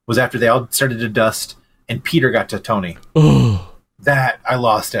 was after they all started to dust, and Peter got to Tony. That, I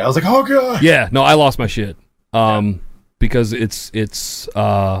lost it. I was like, oh, God. Yeah, no, I lost my shit. Because it's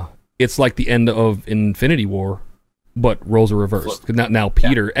like the end of Infinity War, but roles are reversed. Now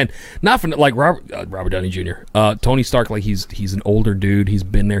Peter, and not for like Robert Downey Jr. Tony Stark, like he's an older dude. He's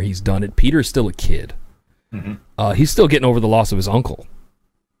been there. He's done it. Peter's still a kid. Mm-hmm. He's still getting over the loss of his uncle.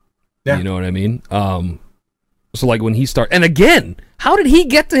 Yeah. You know what I mean? So like when he and again, how did he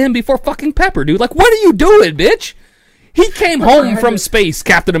get to him before fucking Pepper, dude? Like, what are you doing, bitch? He came home from space.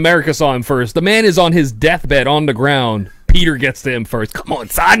 Captain America saw him first. The man is on his deathbed on the ground. Peter gets to him first. Come on,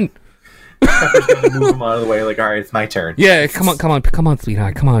 son. Pepper's gonna move him out of the way. Like, all right, it's my turn. Yeah, come on,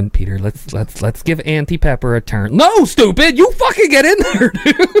 sweetheart. Come on, Peter. Let's give Auntie Pepper a turn. No, stupid. You fucking get in there,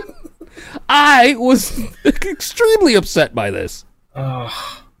 dude. I was extremely upset by this.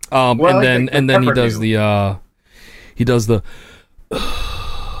 Oh. Well, and then he does the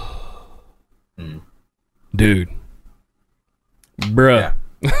dude. Bruh.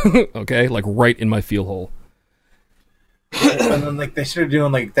 Yeah. Okay, like right in my feel hole. And then like they started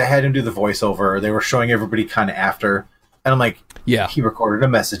doing like they had him do the voiceover. They were showing everybody kind of after, and I'm like, yeah, he recorded a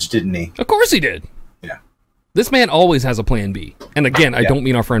message, didn't he? Of course he did. Yeah. This man always has a plan B, and again, I don't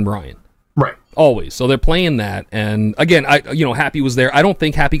mean our friend Brian. Right. Always. So they're playing that, and again, Happy was there. I don't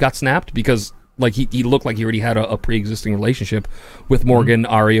think Happy got snapped because like he looked like he already had a pre-existing relationship with Morgan,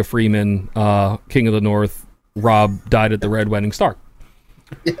 Arya, Freeman, King of the North. Rob died at the Red Wedding Stark.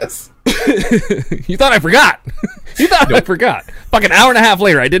 Yes. You thought I forgot. You thought I forgot. Fucking hour and a half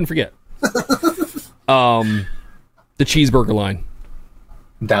later, I didn't forget. The cheeseburger line.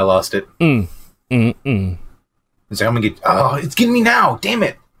 I lost it. It's like, I'm gonna get. Oh, it's getting me now. Damn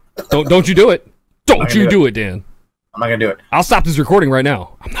it. Don't you do it. Don't you do it, Dan. I'm not gonna do it. I'll stop this recording right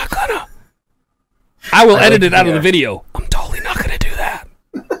now. I'm not gonna. I will edit it out of the video. I'm totally not gonna do that.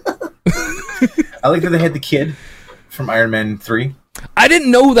 I like that they had the kid from Iron Man 3. I didn't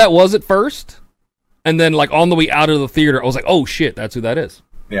know who that was at first. And then, like, on the way out of the theater, I was like, oh, shit, that's who that is.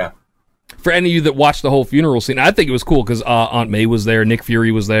 Yeah. For any of you that watched the whole funeral scene, I think it was cool because Aunt May was there, Nick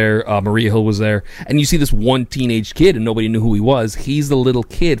Fury was there, Maria Hill was there. And you see this one teenage kid, and nobody knew who he was. He's the little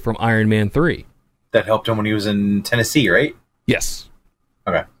kid from Iron Man 3. That helped him when he was in Tennessee, right? Yes.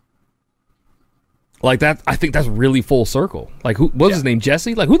 Okay. Like that, I think that's really full circle. Like, who what was his name?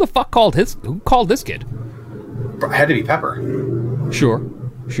 Jesse? Like, who the fuck called this kid? It had to be Pepper. Sure.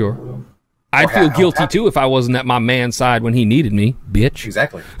 I'd feel guilty too if I wasn't at my man's side when he needed me, bitch.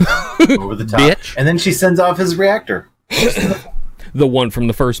 Exactly. Over the top. Bitch. And then she sends off his reactor. The one from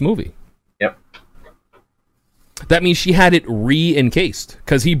the first movie. Yep. That means she had it re-encased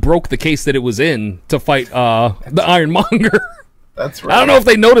because he broke the case that it was in to fight the Ironmonger. That's right. I don't know if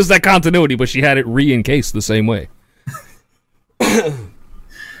they noticed that continuity, but she had it re-encased the same way.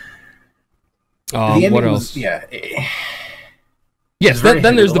 What else? Yes,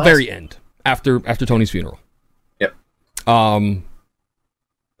 then there's the very end after Tony's funeral. Yep.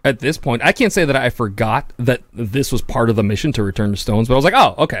 At this point, I can't say that I forgot that this was part of the mission to return the stones, but I was like,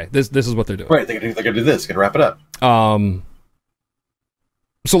 oh, okay, this is what they're doing. Right, they're gonna do this, gonna wrap it up.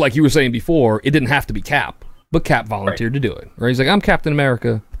 So like you were saying before, it didn't have to be Cap, but Cap volunteered to do it. Right? He's like, I'm Captain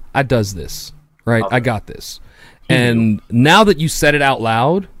America. I does this. Right? I got this. And now that you said it out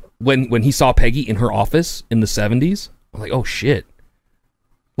loud, when he saw Peggy in her office in the 70s, I'm like, oh shit.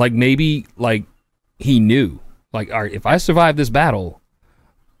 Like maybe like he knew. Like, all right, if I survive this battle,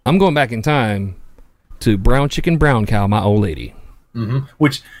 I'm going back in time to brown chicken, brown cow, my old lady. Mm-hmm.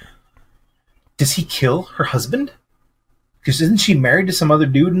 Which, does he kill her husband? Because isn't she married to some other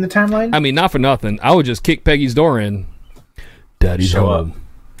dude in the timeline? I mean, not for nothing. I would just kick Peggy's door in. Daddy's home.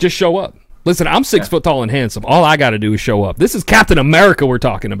 Just show up. Listen, I'm 6 foot tall and handsome. All I got to do is show up. This is Captain America we're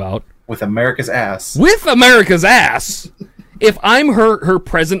talking about. With America's ass. With America's ass. If I'm her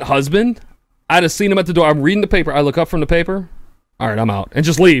present husband, I'd have seen him at the door. I'm reading the paper. I look up from the paper. All right, I'm out. And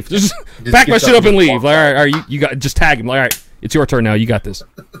just leave. Just pack my shit up and leave. Like, all right, you got just tag him. Like, all right, it's your turn now. You got this.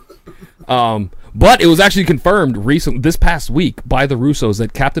 But it was actually confirmed this past week by the Russos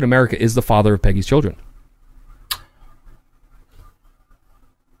that Captain America is the father of Peggy's children.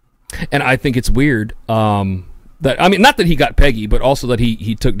 And I think it's weird that, I mean, not that he got Peggy, but also that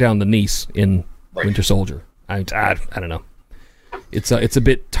he took down the niece in Winter Soldier. I don't know. It's a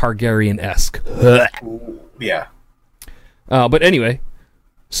bit Targaryen-esque. Yeah. But anyway,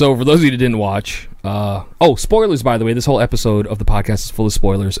 so for those of you that didn't watch, spoilers, by the way, this whole episode of the podcast is full of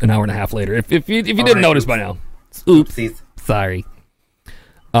spoilers an hour and a half later. If you didn't notice by now. Oops. Sorry.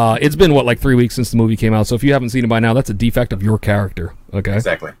 It's been, like 3 weeks since the movie came out, so if you haven't seen it by now, that's a defect of your character, okay?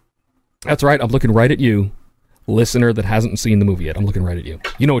 Exactly. That's right, I'm looking right at you, listener that hasn't seen the movie yet. I'm looking right at you.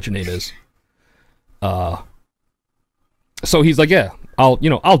 You know what your name is. So he's like, yeah, I'll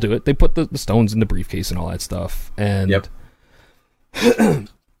do it. They put the stones in the briefcase and all that stuff, and... Yep.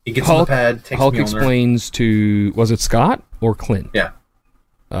 He gets on the pad, takes Hulk Mjolnir. explains to, was it Scott or Clint? Yeah.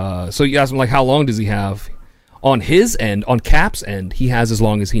 So you ask him, like, how long does he have? On his end, on Cap's end, he has as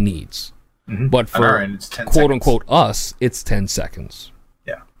long as he needs. Mm-hmm. But for our end, it's 10 quote-unquote us, it's 10 seconds.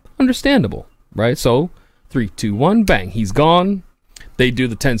 Yeah. Understandable, right? So, 3, 2, 1, bang, he's gone. They do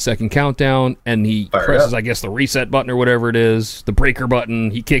the 10-second countdown, and he presses, I guess, the reset button or whatever it is, the breaker button,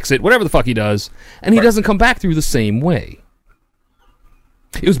 he kicks it, whatever the fuck he does, and he doesn't come back through the same way.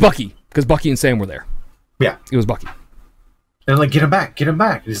 It was Bucky, because Bucky and Sam were there. Yeah. It was Bucky. And like, get him back.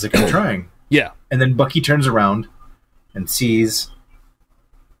 He's like, I'm trying. Yeah. And then Bucky turns around and sees...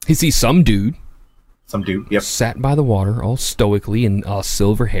 He sees some dude. Yep. Sat by the water, all stoically and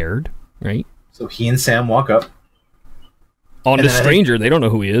silver-haired, right? So he and Sam walk up. On this stranger, they don't know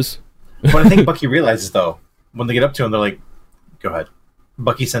who he is. But I think Bucky realizes, though, when they get up to him, they're like, go ahead.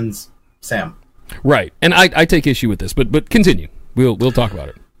 Bucky sends Sam. Right. And I take issue with this, but continue. We'll talk about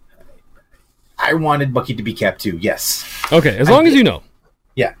it. I wanted Bucky to be Cap too, yes. Okay, as long as you know.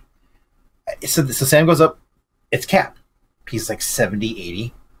 Yeah. So Sam goes up. It's Cap. He's like 70,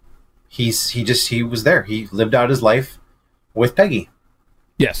 80. He was there. He lived out his life with Peggy.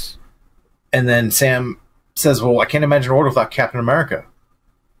 Yes. And then Sam says, well, I can't imagine a world without Captain America.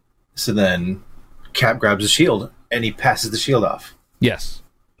 So then Cap grabs his shield and he passes the shield off. Yes.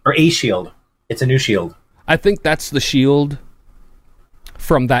 Or a shield. It's a new shield. I think that's the shield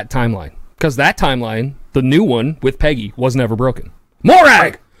from that timeline. Because that timeline, the new one with Peggy, was never broken.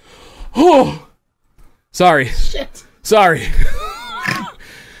 Morag! Oh! Sorry. Shit. Sorry.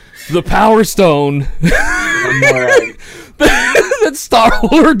 The Power Stone that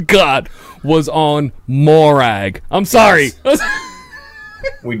Star-Lord got was on Morag. I'm sorry. Yes.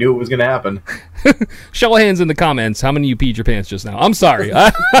 We knew it was going to happen. Show of hands in the comments. How many of you peed your pants just now? I'm sorry.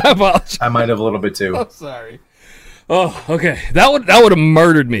 I apologize. I might have a little bit too. I'm sorry. Oh, okay. That would have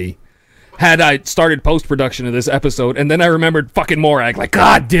murdered me had I started post-production of this episode, and then I remembered fucking Morag. Like,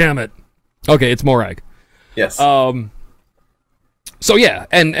 God damn it. Okay, it's Morag. Yes. So yeah,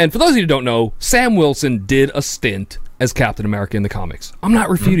 and for those of you who don't know, Sam Wilson did a stint as Captain America in the comics. I'm not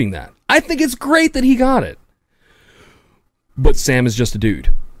refuting that. I think it's great that he got it. But Sam is just a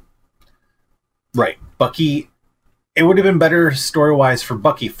dude. Right. Bucky, it would have been better story-wise for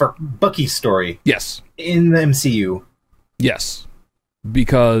Bucky's story. Yes. In the MCU. Yes.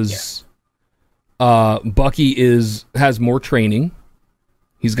 Because Bucky has more training.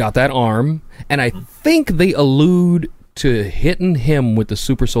 He's got that arm. And I think they allude to hitting him with the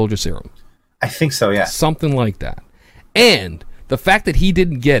super soldier serum. I think so, yeah. Something like that. And the fact that he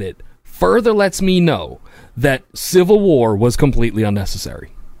didn't get it further lets me know that Civil War was completely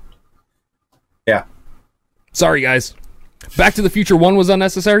unnecessary. Yeah. Sorry, guys. Back to the Future 1 was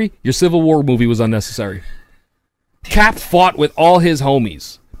unnecessary. Your Civil War movie was unnecessary. Cap fought with all his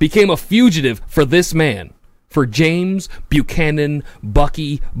homies. Became a fugitive for this man. For James Buchanan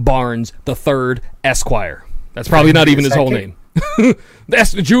Bucky Barnes III Esquire. That's probably not even his whole name.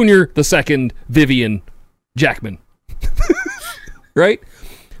 That's the Junior, the second, Vivian Jackman. Right?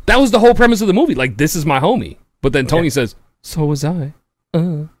 That was the whole premise of the movie. Like, this is my homie. But then Tony says, so was I.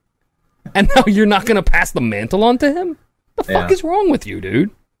 And now you're not going to pass the mantle on to him? The fuck is wrong with you, dude?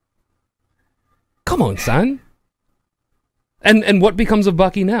 Come on, son. And what becomes of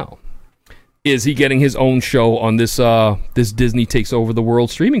Bucky now? Is he getting his own show on this this Disney Takes Over the World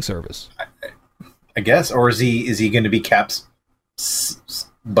streaming service? I guess. Or is he going to be Cap's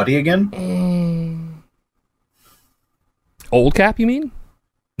buddy again? Old Cap, you mean?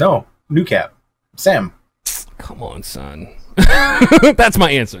 No, new Cap. Sam. Come on, son. That's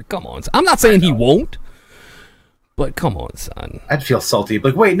my answer. Come on, son. I'm not saying he won't, but come on, son. I'd feel salty.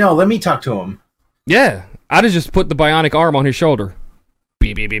 Like, wait, no, let me talk to him. Yeah, I'd have just put the bionic arm on his shoulder.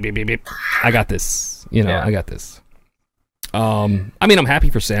 Beep, beep, beep, beep, beep, beep. I got this. I got this. I mean, I'm happy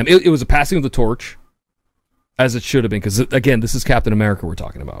for Sam. It was a passing of the torch, as it should have been, because, again, this is Captain America we're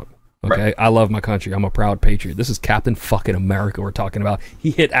talking about. Okay, right. I love my country. I'm a proud patriot. This is Captain fucking America we're talking about.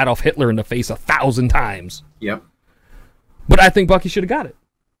 He hit Adolf Hitler in the face 1,000 times. Yep. But I think Bucky should have got it.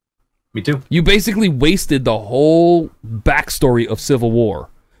 Me too. You basically wasted the whole backstory of Civil War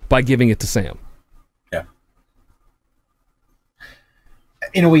by giving it to Sam. Yeah.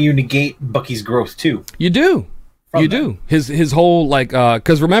 In a way, you negate Bucky's growth too. You do. You do. His whole, like,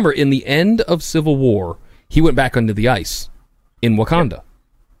 because remember, in the end of Civil War, he went back under the ice in Wakanda.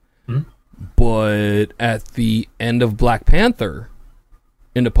 Yeah. Mm-hmm. But at the end of Black Panther,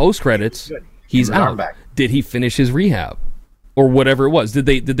 in the post-credits, he's out. Did he finish his rehab? Or whatever it was. Did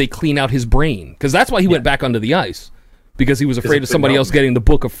they clean out his brain? Because that's why he went back under the ice. Because he was afraid of somebody else getting the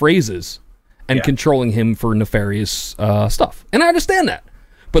book of phrases and controlling him for nefarious stuff. And I understand that.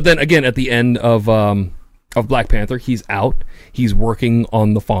 But then again, at the end of Black Panther, he's out. He's working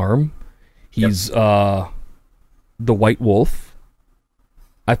on the farm. He's the White Wolf.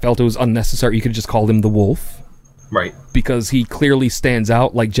 I felt it was unnecessary. You could have just called him the Wolf. Right. Because he clearly stands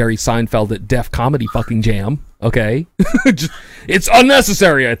out like Jerry Seinfeld at Def Comedy fucking Jam. Okay? It's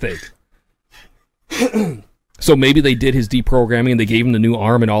unnecessary, I think. So maybe they did his deprogramming and they gave him the new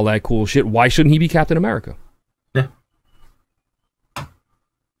arm and all that cool shit. Why shouldn't he be Captain America? Yeah.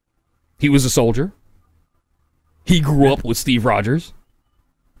 He was a soldier. He grew up with Steve Rogers.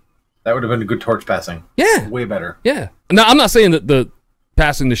 That would have been a good torch passing. Yeah. Way better. Yeah. Now, I'm not saying that the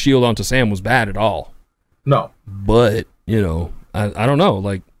passing the shield on to Sam was bad at all. No. But, you know, I don't know.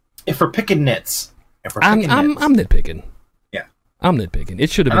 Like, if we're picking nits. I'm nitpicking. Yeah. I'm nitpicking.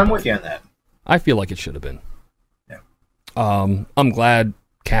 It should have been. I'm with you on that. I feel like it should have been. Yeah. I'm glad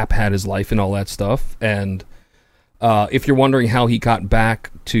Cap had his life and all that stuff. And if you're wondering how he got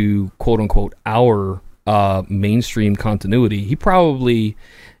back to, quote unquote, our mainstream continuity, he probably,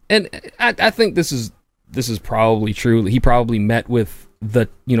 and I think this is probably true. He probably met with the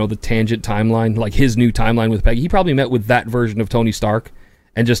tangent timeline, like his new timeline with Peggy. He probably met with that version of Tony Stark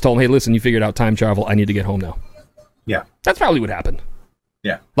and just told him, hey, listen, you figured out time travel. I need to get home now. Yeah. That's probably what happened.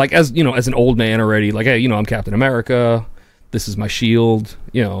 Yeah. Like, as an old man already, like, hey, I'm Captain America. This is my shield.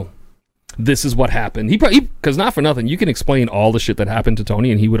 This is what happened. He because not for nothing, you can explain all the shit that happened to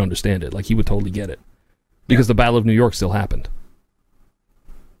Tony and he would understand it. Like, he would totally get it. Because the Battle of New York still happened.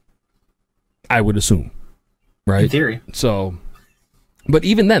 I would assume. Right? In theory. So, but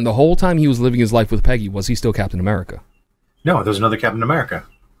even then, the whole time he was living his life with Peggy, was he still Captain America? No, there's another Captain America.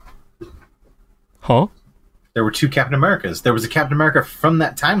 Huh? There were two Captain Americas. There was a Captain America from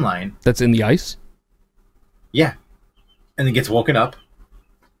that timeline. That's in the ice? Yeah. And then gets woken up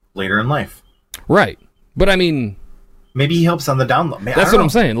later in life. Right. But I mean, maybe he helps on the download. That's what I'm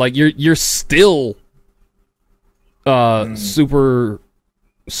saying. Like, you're still super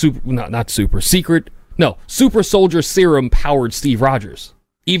soldier serum powered Steve Rogers.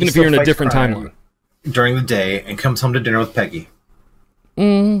 Even if you're in a different timeline. During the day and comes home to dinner with Peggy.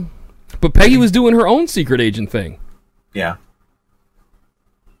 But Peggy was doing her own secret agent thing. Yeah.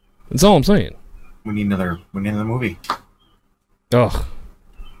 That's all I'm saying. We need another movie. Ugh.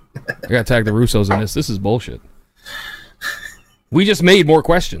 I gotta tag the Russos in this. This is bullshit. We just made more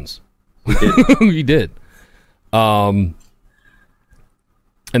questions. We did. We did. And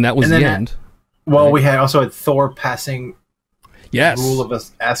that was the end. Well, right? We also had Thor passing rule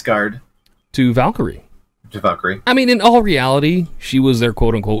of Asgard to Valkyrie. I mean, in all reality, she was their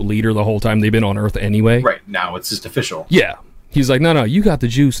quote-unquote leader the whole time they've been on Earth anyway. Right, now it's just official. Yeah. He's like, no, you got the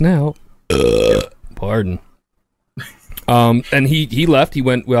juice now. Pardon. And he left. He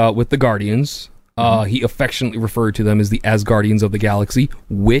went with the Guardians. He affectionately referred to them as the Asgardians of the Galaxy,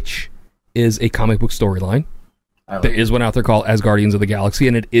 which is a comic book storyline. There is one out there called Asgardians of the Galaxy,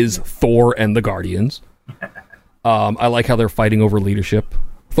 and it is Thor and the Guardians. I like how they're fighting over leadership.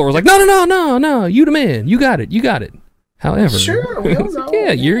 Thor's like, no, you the man. You got it. However, sure, we don't know.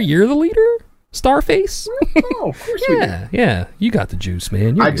 Yeah, you're the leader, Starface. No, of course we do. Yeah, you got the juice,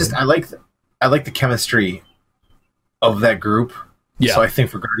 man. I like the chemistry of that group. Yeah. So I think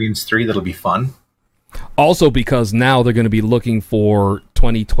for Guardians 3 that'll be fun. Also because now they're going to be looking for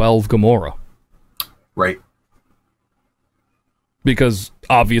 2012 Gamora. Right. Because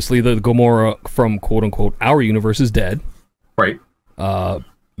obviously the Gamora from quote unquote our universe is dead. Right.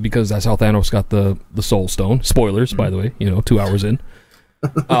 Because that's how Thanos got the Soul Stone. Spoilers, by the way, 2 hours in.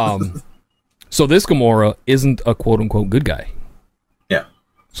 So this Gamora isn't a quote-unquote good guy. Yeah.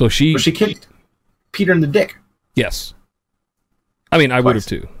 So she kicked Peter in the dick. Yes. I mean, I would have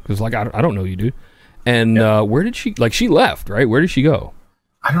too. Because, like, I don't know you, dude. And where did she... Like, she left, right? Where did she go?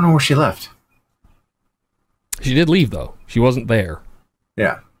 I don't know where she left. She did leave, though. She wasn't there.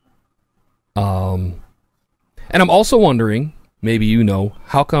 Yeah. And I'm also wondering... Maybe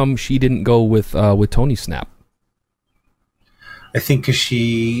how come she didn't go with Tony Snap? I think because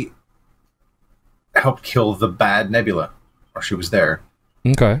she helped kill the bad Nebula, or she was there.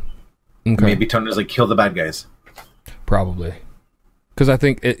 Okay. Okay. Maybe Tony's like, kill the bad guys. Probably. Because I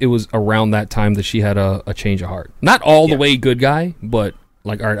think it was around that time that she had a change of heart. Not all the way good guy, but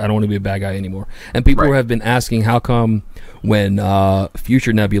like, all right, I don't want to be a bad guy anymore. And people have been asking, how come when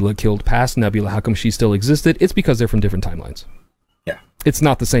future Nebula killed past Nebula, how come she still existed? It's because they're from different timelines. Yeah. It's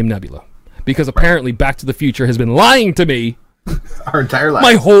not the same Nebula. Because apparently Back to the Future has been lying to me our entire life.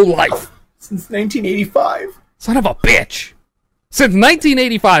 My whole life. Since 1985. Son of a bitch. Since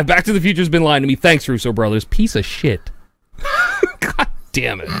 1985, Back to the Future's been lying to me. Thanks, Russo brothers. Piece of shit. God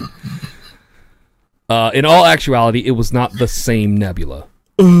damn it. In all actuality, it was not the same Nebula.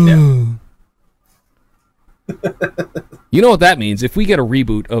 Yeah. You know what that means? If we get a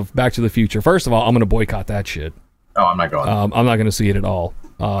reboot of Back to the Future, first of all, I'm going to boycott that shit. Oh, I'm not going. I'm not going to see it at all.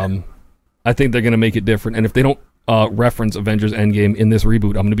 I think they're going to make it different. And if they don't reference Avengers Endgame in this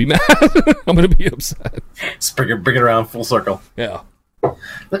reboot, I'm going to be mad. I'm going to be upset. Just bring it around full circle. Yeah.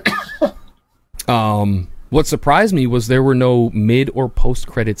 What surprised me was there were no mid or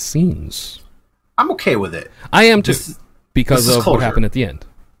post-credit scenes. I'm okay with it. I am too, because of closure. What happened at the end.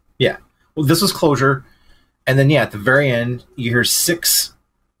 Yeah. Well, this was closure. And then, at the very end, you hear 6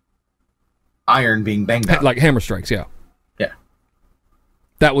 iron being banged out. Like hammer strikes, yeah. Yeah.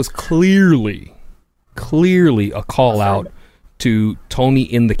 That was clearly a call out to Tony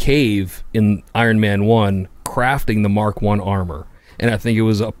in the cave in Iron Man 1 crafting the Mark 1 armor. And I think it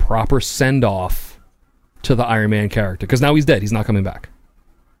was a proper send-off to the Iron Man character. Because now he's dead. He's not coming back.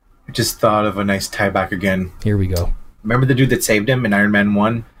 I just thought of a nice tie back again. Here we go. Remember the dude that saved him in Iron Man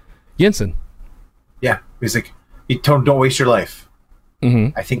 1? Jensen. Yeah. He's like, don't waste your life.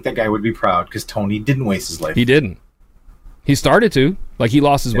 Mm-hmm. I think that guy would be proud because Tony didn't waste his life. He didn't. He started to. Like, he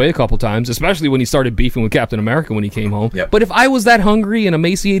lost his way a couple times, especially when he started beefing with Captain America when he came home. Yep. But if I was that hungry and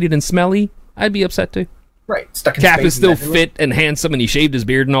emaciated and smelly, I'd be upset too. Right. Stuck in Cap space is still fit and handsome, and he shaved his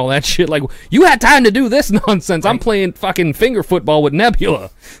beard and all that shit. Like, you had time to do this nonsense. Right. I'm playing fucking finger football with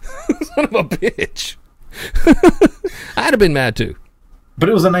Nebula. Son of a bitch. I'd have been mad too. But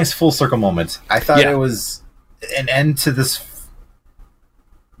it was a nice full circle moment. I thought it was an end to this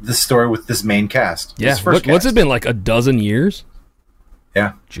story with this main cast. Yeah. What's it been, like a dozen years?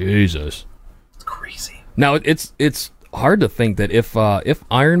 Yeah. Jesus. It's crazy. Now, it's hard to think that if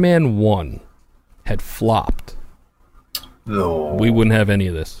Iron Man 1 had flopped, we wouldn't have any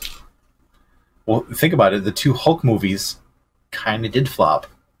of this. Well, think about it. The 2 Hulk movies kind of did flop.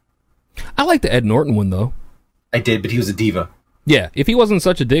 I like the Ed Norton one, though. I did, but he was a diva. Yeah, if he wasn't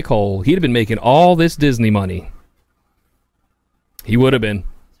such a dickhole, he'd have been making all this Disney money. He would have been.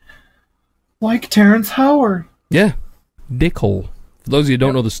 Like Terrence Howard. Yeah, dickhole. For those of you who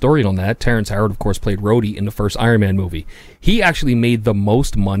don't know the story on that, Terrence Howard, of course, played Rhodey in the first Iron Man movie. He actually made the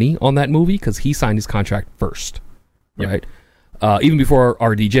most money on that movie because he signed his contract first, right? Even before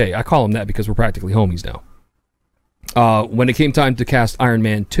RDJ. I call him that because we're practically homies now. When it came time to cast Iron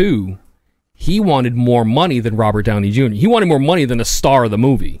Man 2, he wanted more money than Robert Downey Jr. He wanted more money than the star of the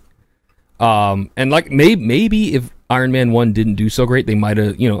movie. And like maybe if Iron Man 1 didn't do so great, they might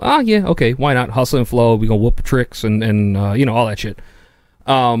have, okay, why not? Hustle and flow, we gonna whoop tricks and all that shit.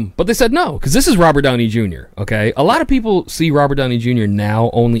 But they said no, because this is Robert Downey Jr., okay? A lot of people see Robert Downey Jr.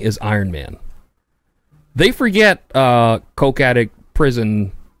 now only as Iron Man. They forget coke addict,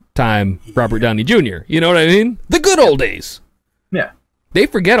 prison time Robert Downey Jr., you know what I mean? The good old days. Yeah. They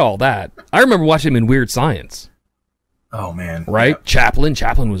forget all that. I remember watching him in Weird Science. Oh, man. Right? Yeah. Chaplin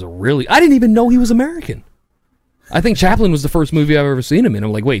was I didn't even know he was American. I think Chaplin was the first movie I've ever seen him in.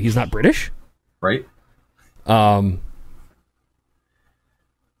 I'm like, wait, he's not British? Right. Like,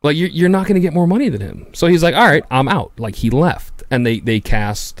 you're not going to get more money than him. So he's like, all right, I'm out. Like, he left. And they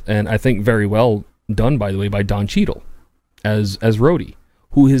cast, and I think very well done, by the way, by Don Cheadle as Rhodey,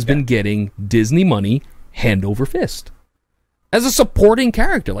 who has been getting Disney money hand over fist. As a supporting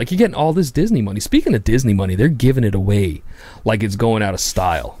character. Like, you're getting all this Disney money. Speaking of Disney money, they're giving it away like it's going out of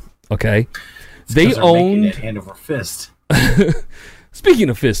style. Okay? They owned it hand over fist. Speaking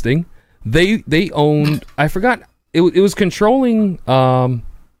of fisting, they owned, I forgot, it was controlling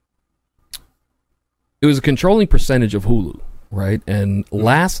it was a controlling percentage of Hulu, right? And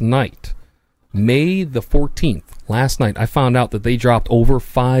last night, May the 14th, I found out that they dropped over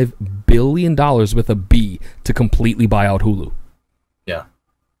 $5 billion with a B to completely buy out Hulu. Yeah.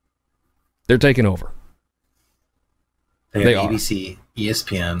 They're taking over. They have ABC,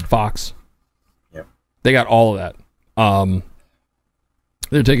 ESPN, Fox. Yep. They got all of that.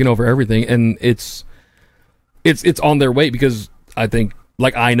 They're taking over everything, and it's on their way because I think,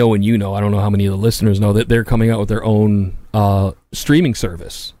 like I know and you know, I don't know how many of the listeners know that they're coming out with their own streaming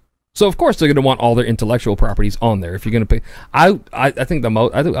service. So of course they're going to want all their intellectual properties on there. If you're going to pay, I think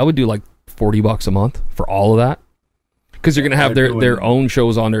I would do like $40 a month for all of that. Because you're going to have their own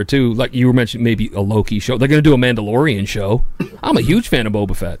shows on there, too. Like you were mentioning, maybe a Loki show. They're going to do a Mandalorian show. I'm a huge fan of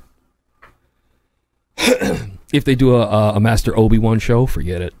Boba Fett. If they do a Master Obi-Wan show,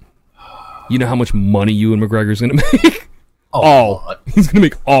 forget it. You know how much money Ewan McGregor's going to make? He's going to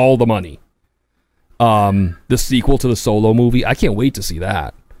make all the money. The sequel to the Solo movie, I can't wait to see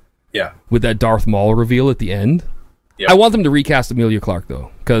that. Yeah. With that Darth Maul reveal at the end. Yep. I want them to recast Emilia Clarke, though,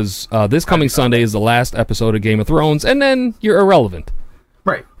 because this coming Sunday is the last episode of Game of Thrones, and then you're irrelevant.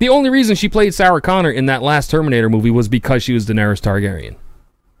 Right. The only reason she played Sarah Connor in that last Terminator movie was because she was Daenerys Targaryen.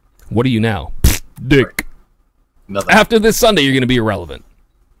 What are you now? Dick. Right. Nothing. After this Sunday, you're going to be irrelevant.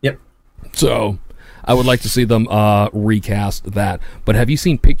 Yep. So, I would like to see them recast that. But have you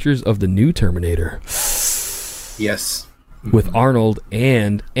seen pictures of the new Terminator? Yes. With Arnold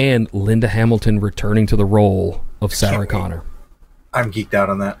and Linda Hamilton returning to the role of Sarah Connor. I'm geeked out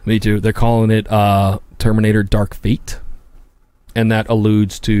on that. Me too. They're calling it Terminator Dark Fate. And that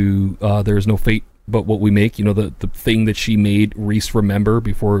alludes to there is no fate but what we make. You know, the thing that she made Reese remember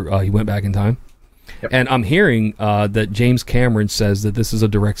before he went back in time. Yep. And I'm hearing that James Cameron says that this is a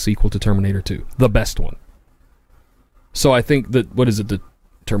direct sequel to Terminator 2. The best one. So I think that, what is it, the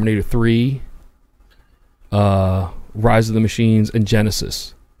Terminator 3, Rise of the Machines, and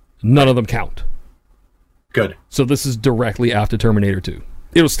Genesis. None of them count. Good. So this is directly after Terminator 2.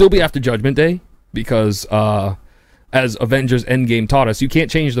 It'll still be after Judgment Day, because as Avengers Endgame taught us, you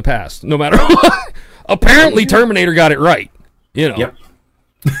can't change the past, no matter what. Apparently Terminator got it right. You know. Yep.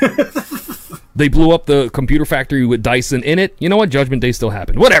 They blew up the computer factory with Dyson in it. You know what? Judgment Day still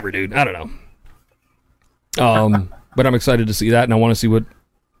happened. Whatever, dude. I don't know. But I'm excited to see that, and I want to see what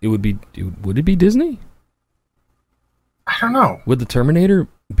it would be. Would it be Disney? I don't know. Would the Terminator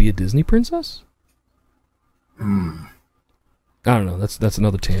be a Disney princess? I don't know. That's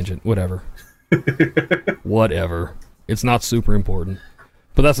another tangent. Whatever. Whatever. It's not super important.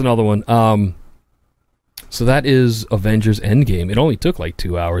 But that's another one. So that is Avengers Endgame. It only took like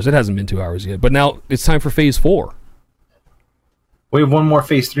 2 hours. It hasn't been 2 hours yet. But now it's time for Phase 4. We have one more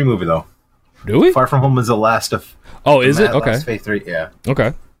Phase 3 movie, though. Do we? Far From Home is the last of... Oh, is it? Okay. Phase 3, yeah.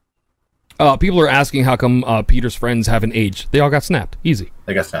 Okay. People are asking how come Peter's friends haven't aged. They all got snapped. Easy.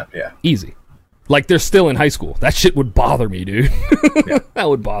 They got snapped, yeah. Easy. Like they're still in high school. That shit would bother me, dude. Yeah. That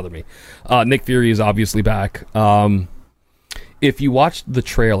would bother me. Nick Fury is obviously back. If you watched the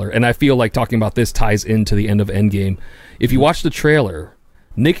trailer, and I feel like talking about this ties into the end of Endgame. If you watch the trailer,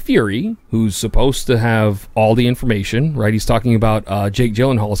 Nick Fury, who's supposed to have all the information, right? He's talking about Jake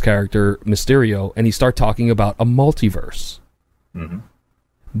Gyllenhaal's character, Mysterio, and he starts talking about a multiverse. Mm-hmm.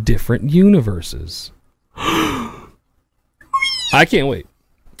 Different universes. I can't wait.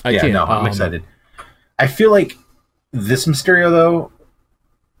 I can't. No, I'm excited. I feel like this Mysterio, though,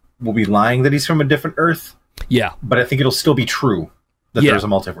 will be lying that he's from a different Earth. Yeah. But I think it'll still be true that there's a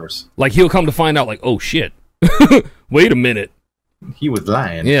multiverse. Like, he'll come to find out, like, oh, shit. Wait a minute. He was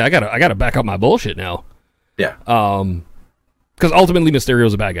lying. Yeah, I gotta back up my bullshit now. Yeah. Because ultimately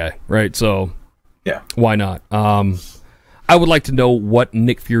Mysterio's a bad guy, right? So, yeah. Why not? I would like to know what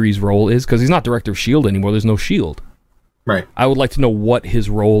Nick Fury's role is, because he's not director of S.H.I.E.L.D. anymore. There's no S.H.I.E.L.D. Right. I would like to know what his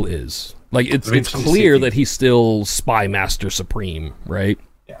role is. Like, it's clear that he's still Spy Master Supreme, right?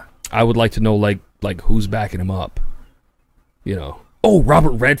 Yeah. I would like to know, like who's backing him up. You know. Oh,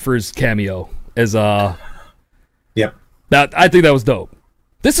 Robert Redford's cameo as Yep. That, I think that was dope.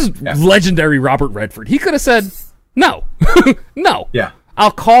 This is legendary Robert Redford. He could have said no. No. Yeah.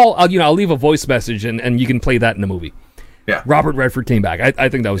 I'll leave a voice message and you can play that in the movie. Yeah. Robert Redford came back. I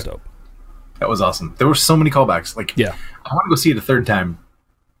think that was dope. That was awesome. There were so many callbacks. Like, yeah. I want to go see it a third time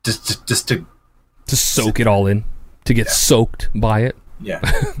just to soak it all in, to get soaked by it. Yeah.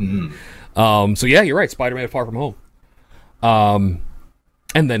 Mm-hmm. So yeah, you're right. Spider-Man Far From Home.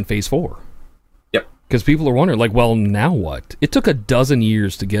 And then Phase 4. Yep. Because people are wondering, like, well, now what? It took 12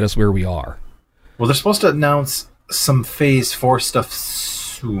 years to get us where we are. Well, they're supposed to announce some Phase 4 stuff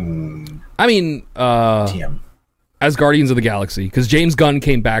soon. I mean, TM. As Guardians of the Galaxy, because James Gunn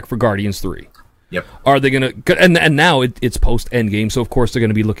came back for Guardians 3. Yep. Are they going to... And now it's post-Endgame, so of course they're going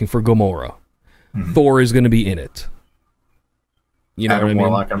to be looking for Gamora. Mm-hmm. Thor is going to be in it. You know Adam what I mean?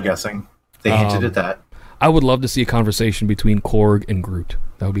 Warlock, I'm guessing. They hinted at that. I would love to see a conversation between Korg and Groot.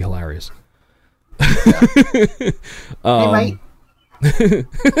 That would be hilarious. Hey, mate.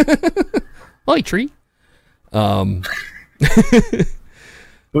 Oi, tree. I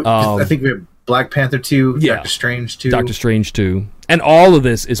think we have Black Panther 2, Doctor Strange 2. Doctor Strange 2. And all of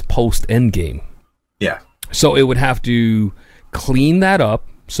this is post-Endgame. Yeah. So it would have to clean that up,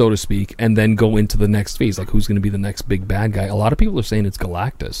 so to speak, and then go into the next phase. Like, who's going to be the next big bad guy? A lot of people are saying it's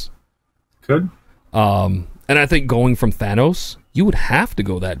Galactus. Could. And I think going from Thanos, you would have to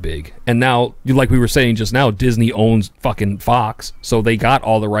go that big. And now, like we were saying just now, Disney owns fucking Fox, so they got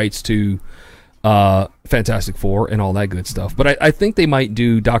all the rights to Fantastic Four and all that good stuff. But I think they might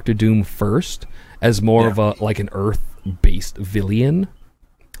do Doctor Doom first as more of a like an Earth-based villain.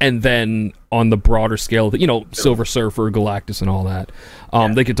 And then on the broader scale, Silver Surfer, Galactus, and all that,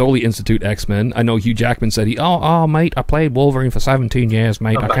 they could totally institute X-Men. I know Hugh Jackman said mate, I played Wolverine for 17 years,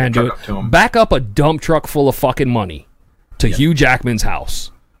 mate. I can't do it. Back up a dump truck full of fucking money to Hugh Jackman's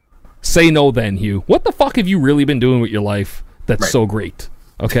house. Say no then, Hugh. What the fuck have you really been doing with your life that's so great?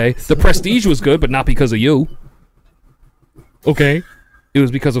 Okay? The Prestige was good, but not because of you. Okay? It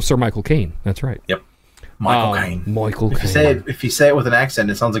was because of Sir Michael Caine. That's right. Yep. Michael Caine. Michael Caine. If you say it with an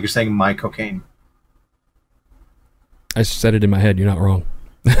accent, it sounds like you're saying my cocaine. I said it in my head. You're not wrong.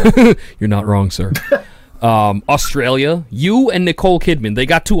 You're not wrong, sir. Australia, you and Nicole Kidman, they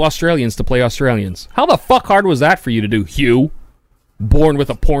got 2 Australians to play Australians. How the fuck hard was that for you to do, Hugh? Born with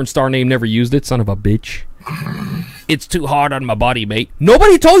a porn star name, never used it, son of a bitch. It's too hard on my body, mate.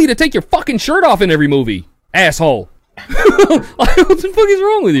 Nobody told you to take your fucking shirt off in every movie, asshole. What the fuck is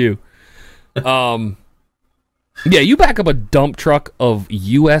wrong with you? Yeah, you back up a dump truck of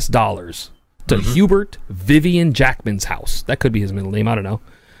U.S. dollars to Hubert Vivian Jackman's house. That could be his middle name. I don't know.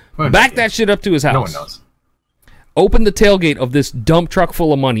 Back that shit up to his house. No one knows. Open the tailgate of this dump truck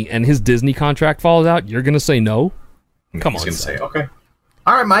full of money and his Disney contract falls out. You're going to say no? Come on. He's going to say, okay.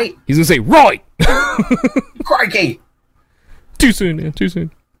 All right, mate. He's going to say, right. Crikey. Too soon, man. Too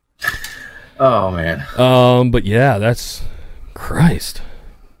soon. Oh, man. But yeah, that's... Christ.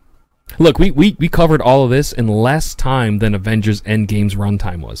 Look, we covered all of this in less time than Avengers Endgame's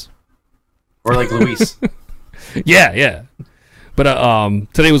runtime was. Or like Luis. Yeah. But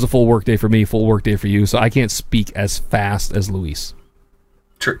today was a full work day for me, full work day for you, so I can't speak as fast as Luis.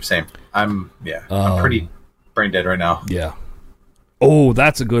 True, same. I'm pretty brain dead right now. Yeah. Oh,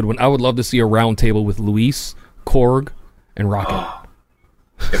 that's a good one. I would love to see a round table with Luis, Korg, and Rocket.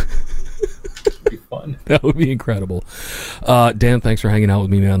 That'd be fun. That would be incredible. Dan, thanks for hanging out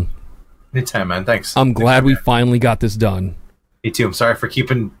with me, man. Anytime, man. Thanks. I'm glad we finally got this done. Me too. I'm sorry for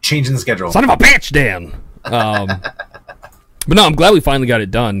changing the schedule. Son of a bitch, Dan! But no, I'm glad we finally got it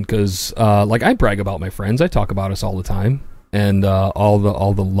done, because I brag about my friends. I talk about us all the time. And all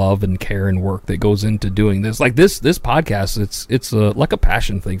the love and care and work that goes into doing this. Like this podcast, it's like a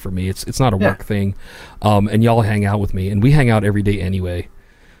passion thing for me. It's not a work thing. And y'all hang out with me, and we hang out every day anyway.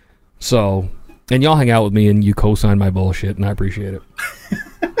 So, and y'all hang out with me, and you co-sign my bullshit, and I appreciate it.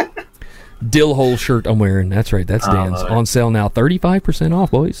 Dill hole shirt I'm wearing. That's right. That's Dan's. On sale now. 35%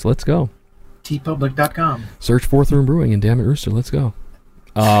 off, boys. Let's go. tpublic.com. Search Fourth Room Brewing and Damn It Rooster. Let's go.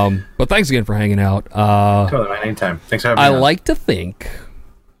 But thanks again for hanging out. Totally, man. Anytime. Thanks for having me. I like to think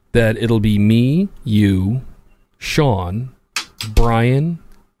that it'll be me, you, Sean, Brian,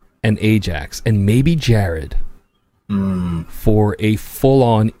 and Ajax, and maybe Jared for a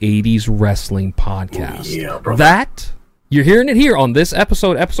full-on 80s wrestling podcast. Ooh, yeah, bro. That, you're hearing it here on this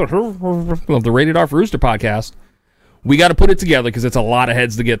episode of the Rated R for Rooster podcast. We got to put it together because it's a lot of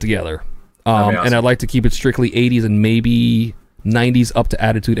heads to get together. Awesome. And I'd like to keep it strictly 80s and maybe 90s up to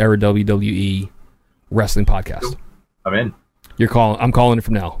Attitude Era WWE wrestling podcast. I'm in. I'm calling it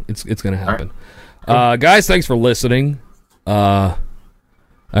from now. It's going to happen. Right. Cool. Guys, thanks for listening. I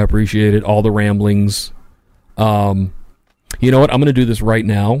appreciate it. All the ramblings. You know what? I'm going to do this right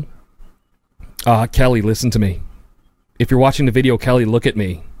now. Kelly, listen to me. If you're watching the video, Kelly, look at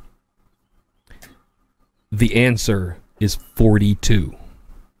me. The answer is 42.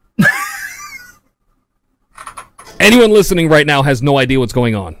 Anyone listening right now has no idea what's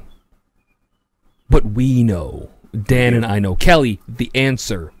going on. But we know. Dan and I know. Kelly, the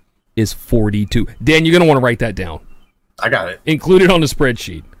answer is 42. Dan, you're going to want to write that down. I got it. Include it on the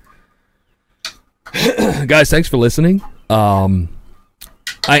spreadsheet. Guys, thanks for listening.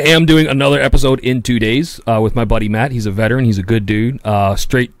 I am doing another episode in 2 days with my buddy Matt. He's a veteran. He's a good dude.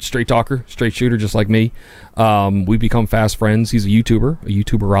 Straight talker, straight shooter, just like me. We've become fast friends. He's a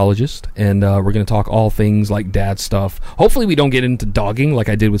YouTuberologist, and we're going to talk all things like dad stuff. Hopefully we don't get into dogging like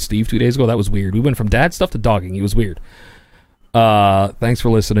I did with Steve 2 days ago. That was weird. We went from dad stuff to dogging. It was weird. Thanks for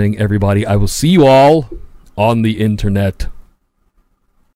listening, everybody. I will see you all on the internet.